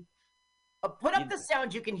wedding. Put up the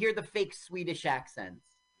sound, you can hear the fake Swedish accents.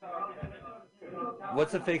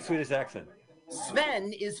 What's a fake Swedish accent?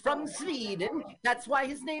 Sven is from Sweden. That's why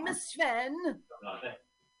his name is Sven.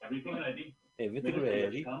 Everything ready? Everything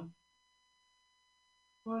ready.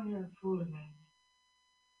 Why you're fooling me?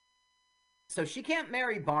 So she can't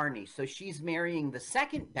marry Barney, so she's marrying the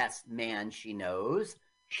second best man she knows,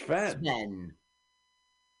 Sven. Sven.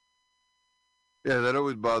 Yeah, that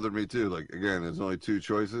always bothered me too. Like, again, there's only two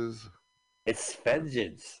choices. It's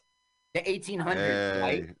vengeance. The 1800s, Hey.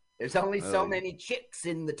 right? There's only so Hey. many chicks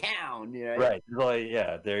in the town, you know? Right. Like,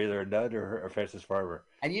 yeah, they're either a nut or Francis Farmer.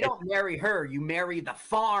 And you don't marry her, you marry the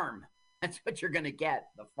farm. That's what you're going to get,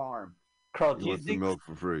 the farm. Carl, He do you wants the think milk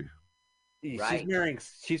for free. Right.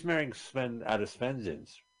 she's marrying Sven out of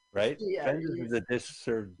vengeance, right? Yeah, Vengeance is a dish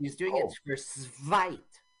served. He's doing it for Svite.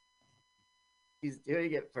 He's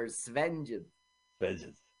doing it for Svengeance.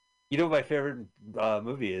 Vengeance. You know, my favorite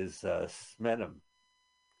movie is Smenem.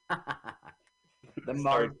 From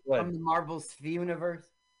the Marvel's universe.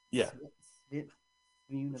 Yeah.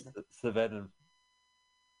 Universe. It's the Venom.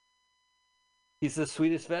 He's the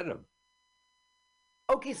sweetest Venom.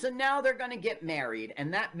 Okay, so now they're going to get married,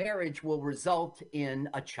 and that marriage will result in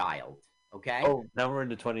a child. Okay. Oh, now we're in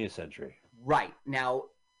the 20th century. Right. Now,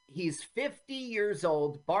 he's 50 years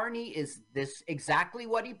old. Barney is this exactly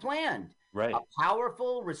what he planned. Right. A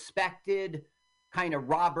powerful, respected, kind of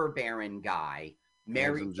robber baron guy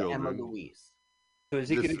married to Emma Louise. So is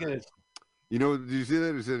he going to get his... You know, did you see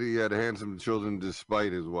that? He said he had handsome children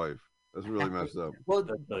despite his wife. That's really messed up. Well,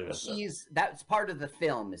 That's really messed up. that's part of the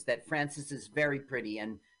film, is that Frances is very pretty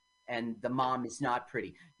and the mom is not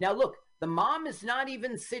pretty. Now, look, the mom is not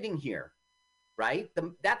even sitting here, right?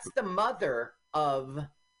 That's the mother of...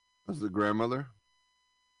 That's the grandmother?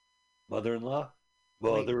 Mother-in-law?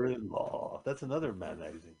 Mother-in-law. That's another Mad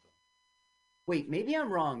Magazine. Wait, maybe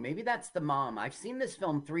I'm wrong. Maybe that's the mom. I've seen this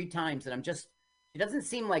film 3 times, and she doesn't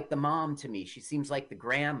seem like the mom to me. She seems like the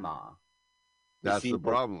grandma. That's the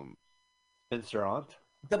problem. Spinster aunt?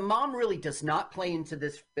 The mom really does not play into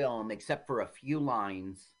this film except for a few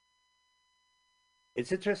lines.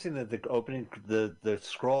 It's interesting that the opening, the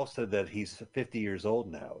scroll said that he's 50 years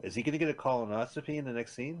old now. Is he going to get a colonoscopy in the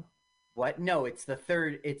next scene? What? No, it's the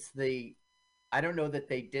third. I don't know that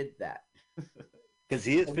they did that. Because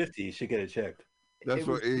he is 50. He should get it checked. That's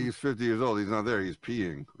what he's 50 years old. He's not there. He's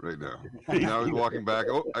peeing right now. Now he's walking back.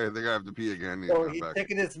 Oh, I think I have to pee again. He's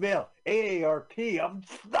taking his mail. AARP. I'm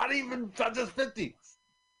just 50.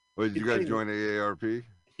 Wait, did you guys join AARP?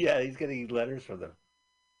 Yeah, he's getting letters from them.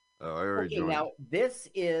 Oh, I already joined. Now, this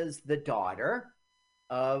is the daughter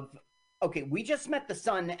of... Okay, we just met the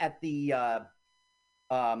son at the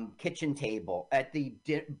kitchen table, at the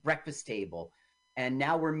breakfast table, and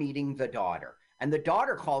now we're meeting the daughter. And the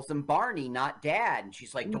daughter calls him Barney, not Dad. And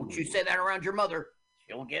she's like, don't you say that around your mother.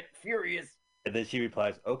 She'll get furious. And then she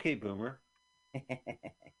replies, okay, boomer.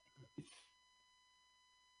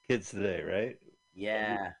 Kids today, right?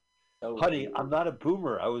 Yeah. So Honey, I'm not a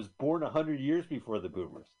boomer. I was born 100 years before the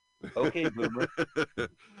boomers. Okay, boomer.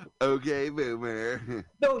 Okay, boomer.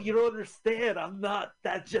 No, you don't understand. I'm not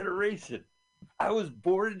that generation. I was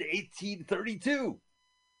born in 1832.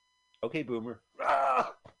 Okay, boomer.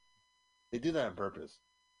 Ah! They do that on purpose.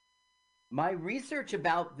 My research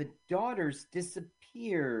about the daughters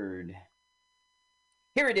disappeared.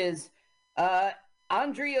 Here it is.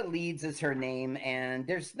 Andrea Leeds is her name, and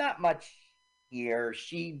there's not much here.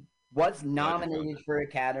 She was nominated for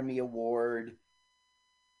Academy Award.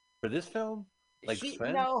 For this film? Like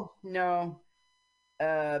Sven? No.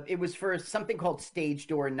 It was for something called Stage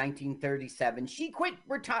Door in 1937. She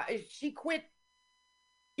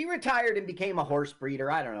retired and became a horse breeder.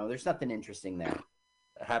 I don't know. There's nothing interesting there.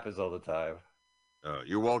 It happens all the time.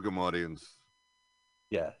 You're welcome, audience.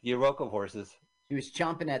 Yeah, you're welcome, horses. She was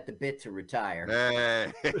chomping at the bit to retire.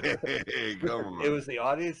 Hey, come on. It was the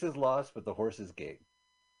audience's loss, but the horse's gain.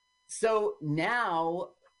 So now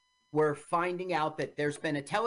we're finding out that there's been a